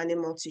more of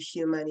animal to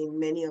human in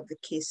many of the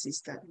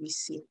cases that we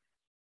see.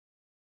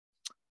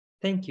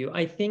 Thank you.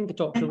 I think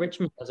Dr.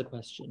 Richmond has a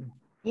question.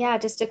 Yeah,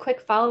 just a quick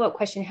follow-up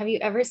question. Have you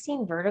ever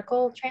seen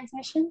vertical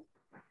transmission?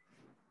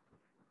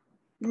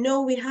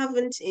 No, we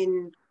haven't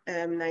in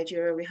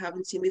Nigeria. We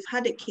haven't seen. We've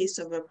had a case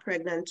of a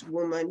pregnant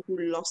woman who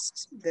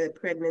lost the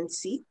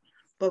pregnancy,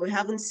 but we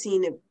haven't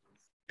seen a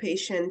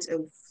patient,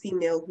 a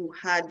female who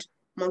had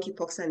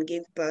monkeypox and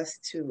gave birth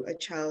to a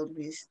child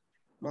with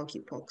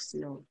monkeypox.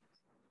 No.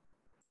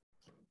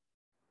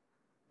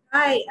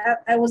 Hi,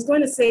 I was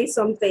going to say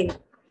something.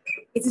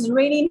 It is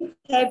raining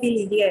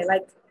heavily here.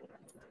 Like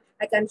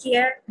I can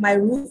hear my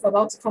roof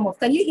about to come off.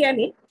 Can you hear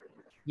me?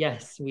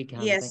 Yes, we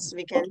can. Yes,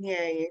 we can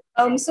hear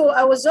you. So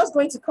I was just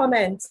going to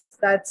comment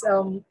that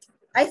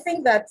I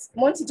think that,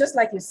 Monty, just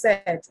like you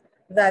said,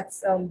 that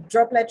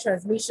droplet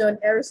transmission,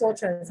 aerosol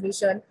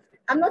transmission,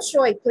 I'm not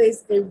sure it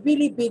plays a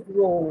really big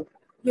role,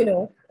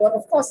 but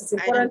of course it's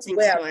important to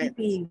wear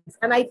PPEs.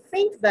 And I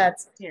think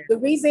that the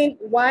reason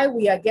why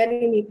we are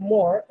getting it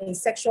more in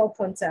sexual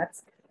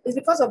contact is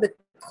because of the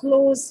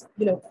close,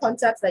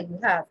 contacts that you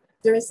have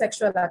during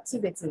sexual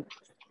activity.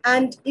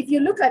 And if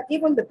you look at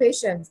even the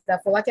patients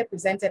that Folake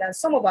presented and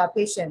some of our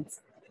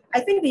patients,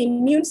 I think the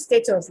immune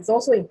status is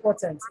also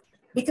important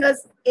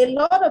because a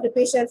lot of the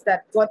patients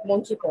that got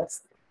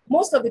monkeypox,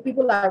 most of the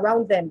people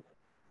around them,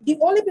 the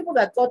only people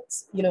that got,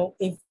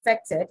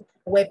 infected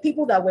were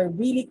people that were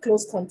really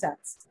close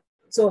contacts.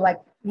 So like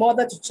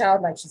mother to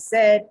child, like she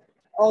said,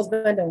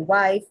 husband and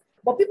wife,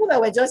 but people that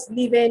were just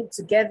living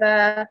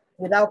together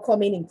without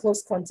coming in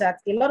close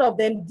contact, a lot of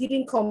them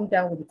didn't come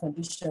down with the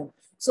condition.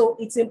 So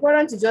it's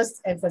important to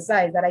just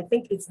emphasize that I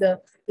think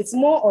it's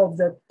more of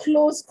the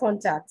close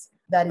contact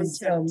that is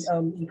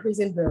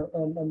increasing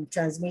the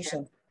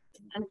transmission.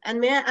 And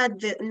may I add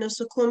the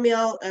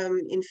nosocomial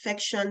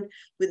infection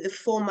with the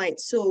fomite.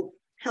 So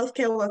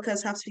healthcare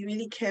workers have to be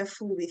really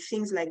careful with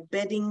things like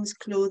beddings,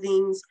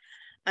 clothing,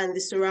 and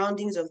the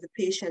surroundings of the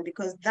patient,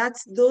 because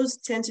those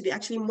tend to be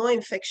actually more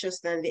infectious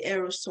than the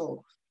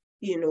aerosol,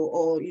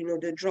 or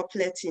the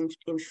droplet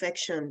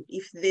infection.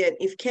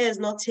 If care is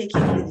not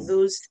taken with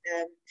those,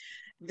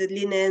 the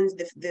linens,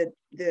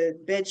 the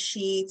bed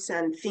sheets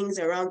and things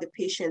around the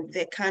patient,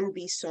 there can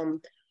be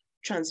some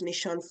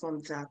transmission from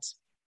that.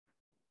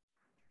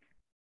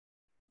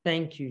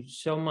 Thank you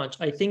so much.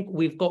 I think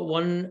we've got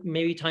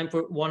maybe time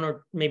for one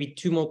or maybe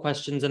two more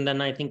questions, and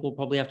then I think we'll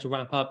probably have to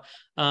wrap up.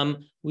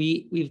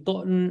 We've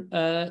gotten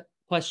a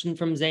question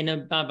from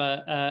Zainab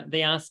Baba.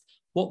 They asked,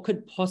 what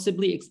could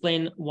possibly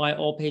explain why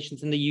all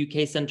patients in the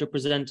UK centre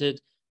presented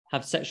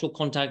have sexual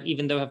contact,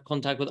 even though have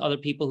contact with other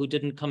people who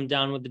didn't come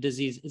down with the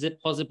disease? Is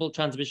it possible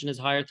transmission is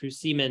higher through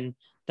semen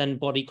than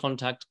body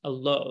contact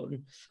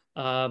alone?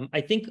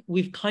 I think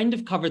we've kind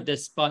of covered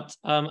this, but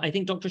I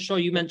think Dr. Shaw,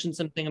 you mentioned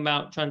something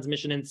about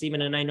transmission in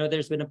semen, and I know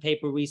there's been a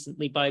paper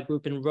recently by a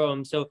group in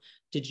Rome. So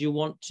did you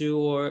want to,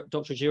 or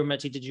Dr.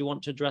 Girometti, did you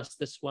want to address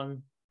this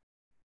one?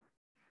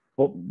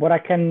 Well, what I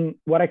can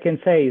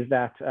say is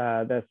that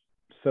that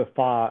so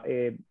far,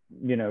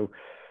 you know,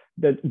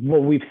 that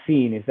what we've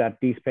seen is that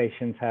these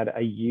patients had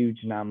a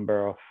huge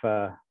number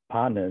of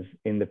partners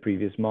in the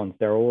previous months.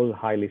 They're all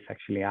highly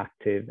sexually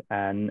active,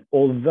 and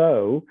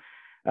although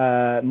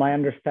my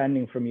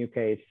understanding from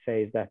UK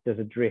says that there's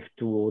a drift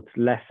towards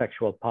less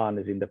sexual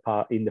partners in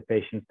the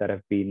patients that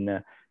have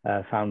been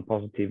found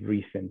positive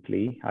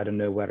recently. I don't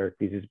know whether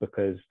this is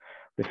because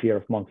the fear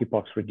of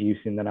monkeypox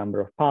reducing the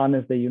number of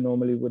partners that you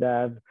normally would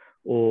have,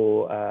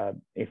 or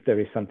if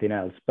there is something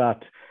else.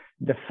 But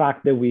the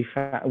fact that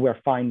we're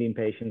finding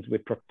patients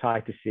with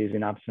proctitis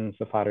in absence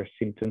of other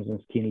symptoms and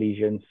skin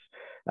lesions,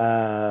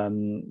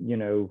 you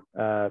know,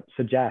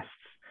 suggests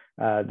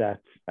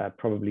that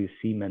probably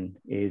semen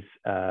is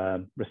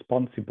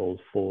responsible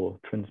for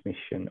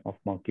transmission of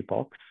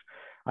monkeypox.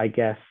 I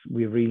guess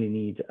we really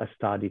need a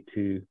study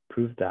to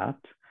prove that.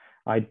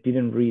 I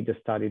didn't read the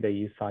study that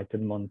you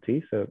cited,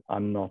 Monty, so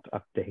I'm not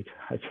updated.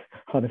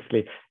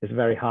 Honestly, it's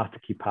very hard to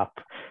keep up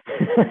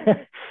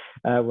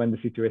when the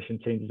situation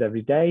changes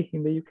every day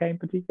in the UK in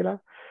particular.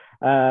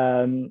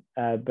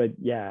 But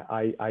yeah,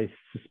 I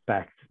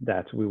suspect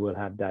that we will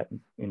have that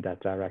in that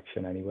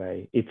direction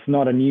anyway. It's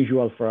not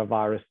unusual for a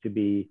virus to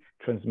be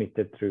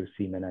transmitted through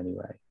semen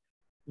anyway.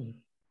 Let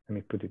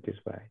me put it this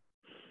way.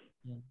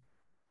 Yeah.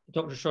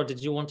 Dr. Shaw,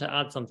 did you want to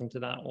add something to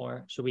that,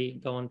 or should we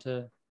go on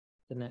to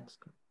the next?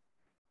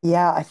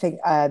 Yeah, I think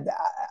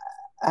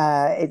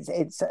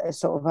it's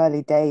sort of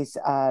early days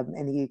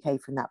in the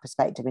UK from that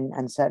perspective,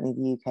 and certainly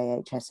the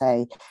UK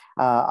HSA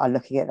are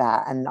looking at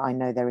that. And I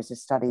know there is a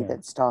study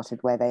that started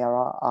where they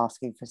are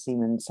asking for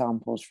semen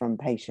samples from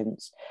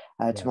patients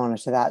to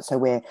monitor that. So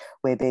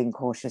we're being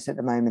cautious at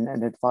the moment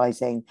and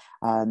advising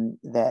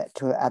that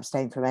to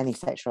abstain from any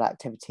sexual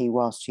activity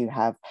whilst you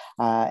have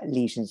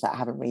lesions that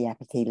haven't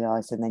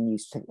re-epithelialized, and then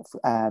used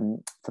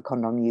for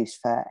condom use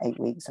for 8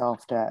 weeks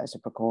after as a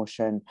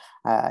precaution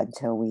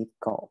until we've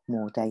got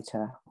more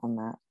data on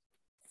that.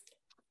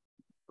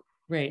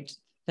 Great.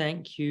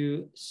 Thank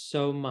you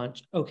so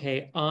much.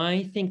 Okay,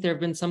 I think there have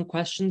been some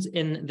questions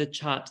in the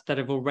chat that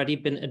have already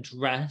been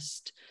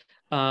addressed.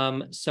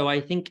 So I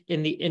think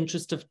in the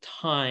interest of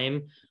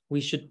time,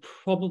 we should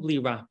probably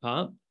wrap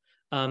up,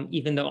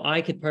 even though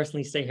I could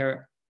personally stay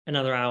here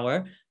another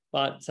hour,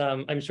 but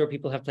I'm sure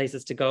people have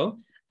places to go.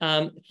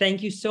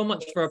 Thank you so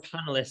much for our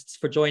panelists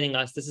for joining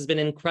us. This has been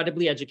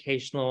incredibly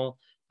educational,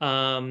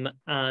 and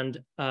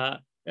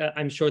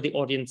I'm sure the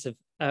audience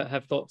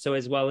have thought so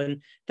as well.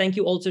 And thank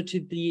you also to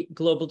the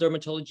Global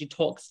Dermatology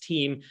Talks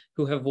team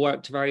who have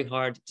worked very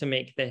hard to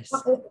make this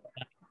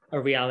a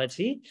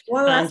reality.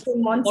 One last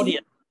thing, Monty.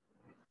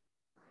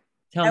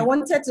 I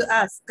wanted to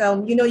ask,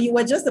 you know, you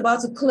were just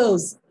about to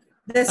close.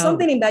 There's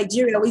something in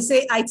Nigeria, we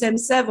say item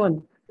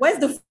 7. Where's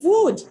the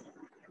food?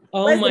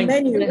 Where's the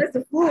menu? Goodness. Where's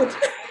the food?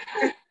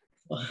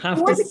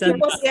 You want to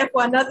keep us here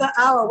for another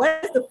hour.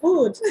 Where's the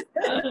food?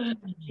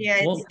 Yeah,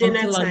 it's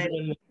dinner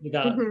time.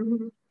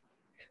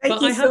 Thank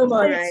you so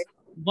much.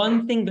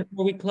 One thing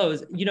before we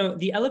close, you know,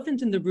 the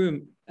elephant in the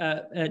room,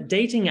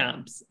 dating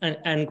apps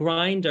and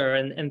Grindr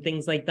and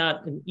things like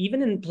that, and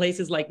even in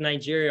places like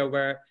Nigeria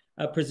where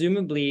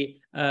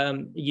presumably,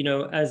 you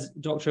know, as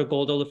Dr.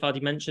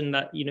 Gold-Olufadi mentioned,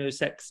 that, you know,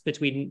 sex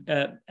between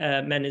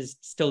men is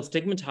still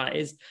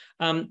stigmatized.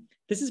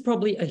 This is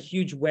probably a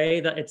huge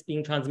way that it's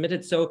being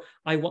transmitted. So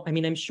I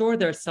mean, I'm sure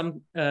there's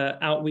some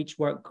outreach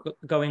work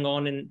going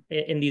on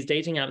in these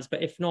dating apps,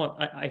 but if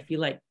not, I feel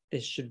like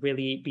this should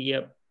really be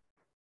a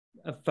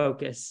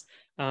focus.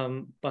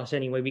 But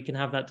anyway, we can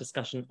have that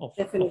discussion off.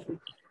 Definitely.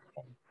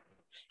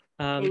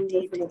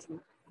 Definitely.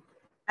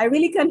 I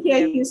really can't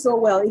hear you so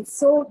well.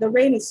 The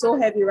rain is so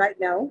heavy right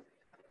now,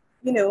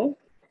 you know.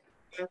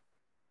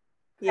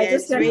 Yeah,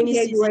 it's rainy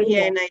season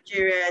here in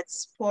Nigeria.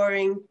 It's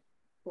pouring.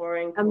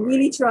 I'm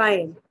really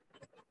trying.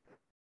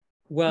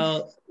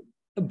 Well,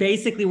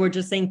 basically, we're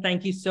just saying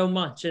thank you so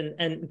much,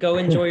 and go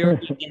enjoy your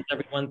evening,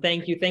 everyone.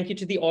 Thank you. Thank you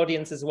to the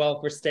audience as well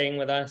for staying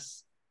with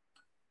us.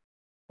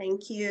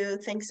 Thank you.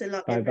 Thanks a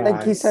lot.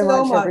 Thank you so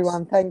much,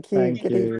 everyone. Thank you. Thank you.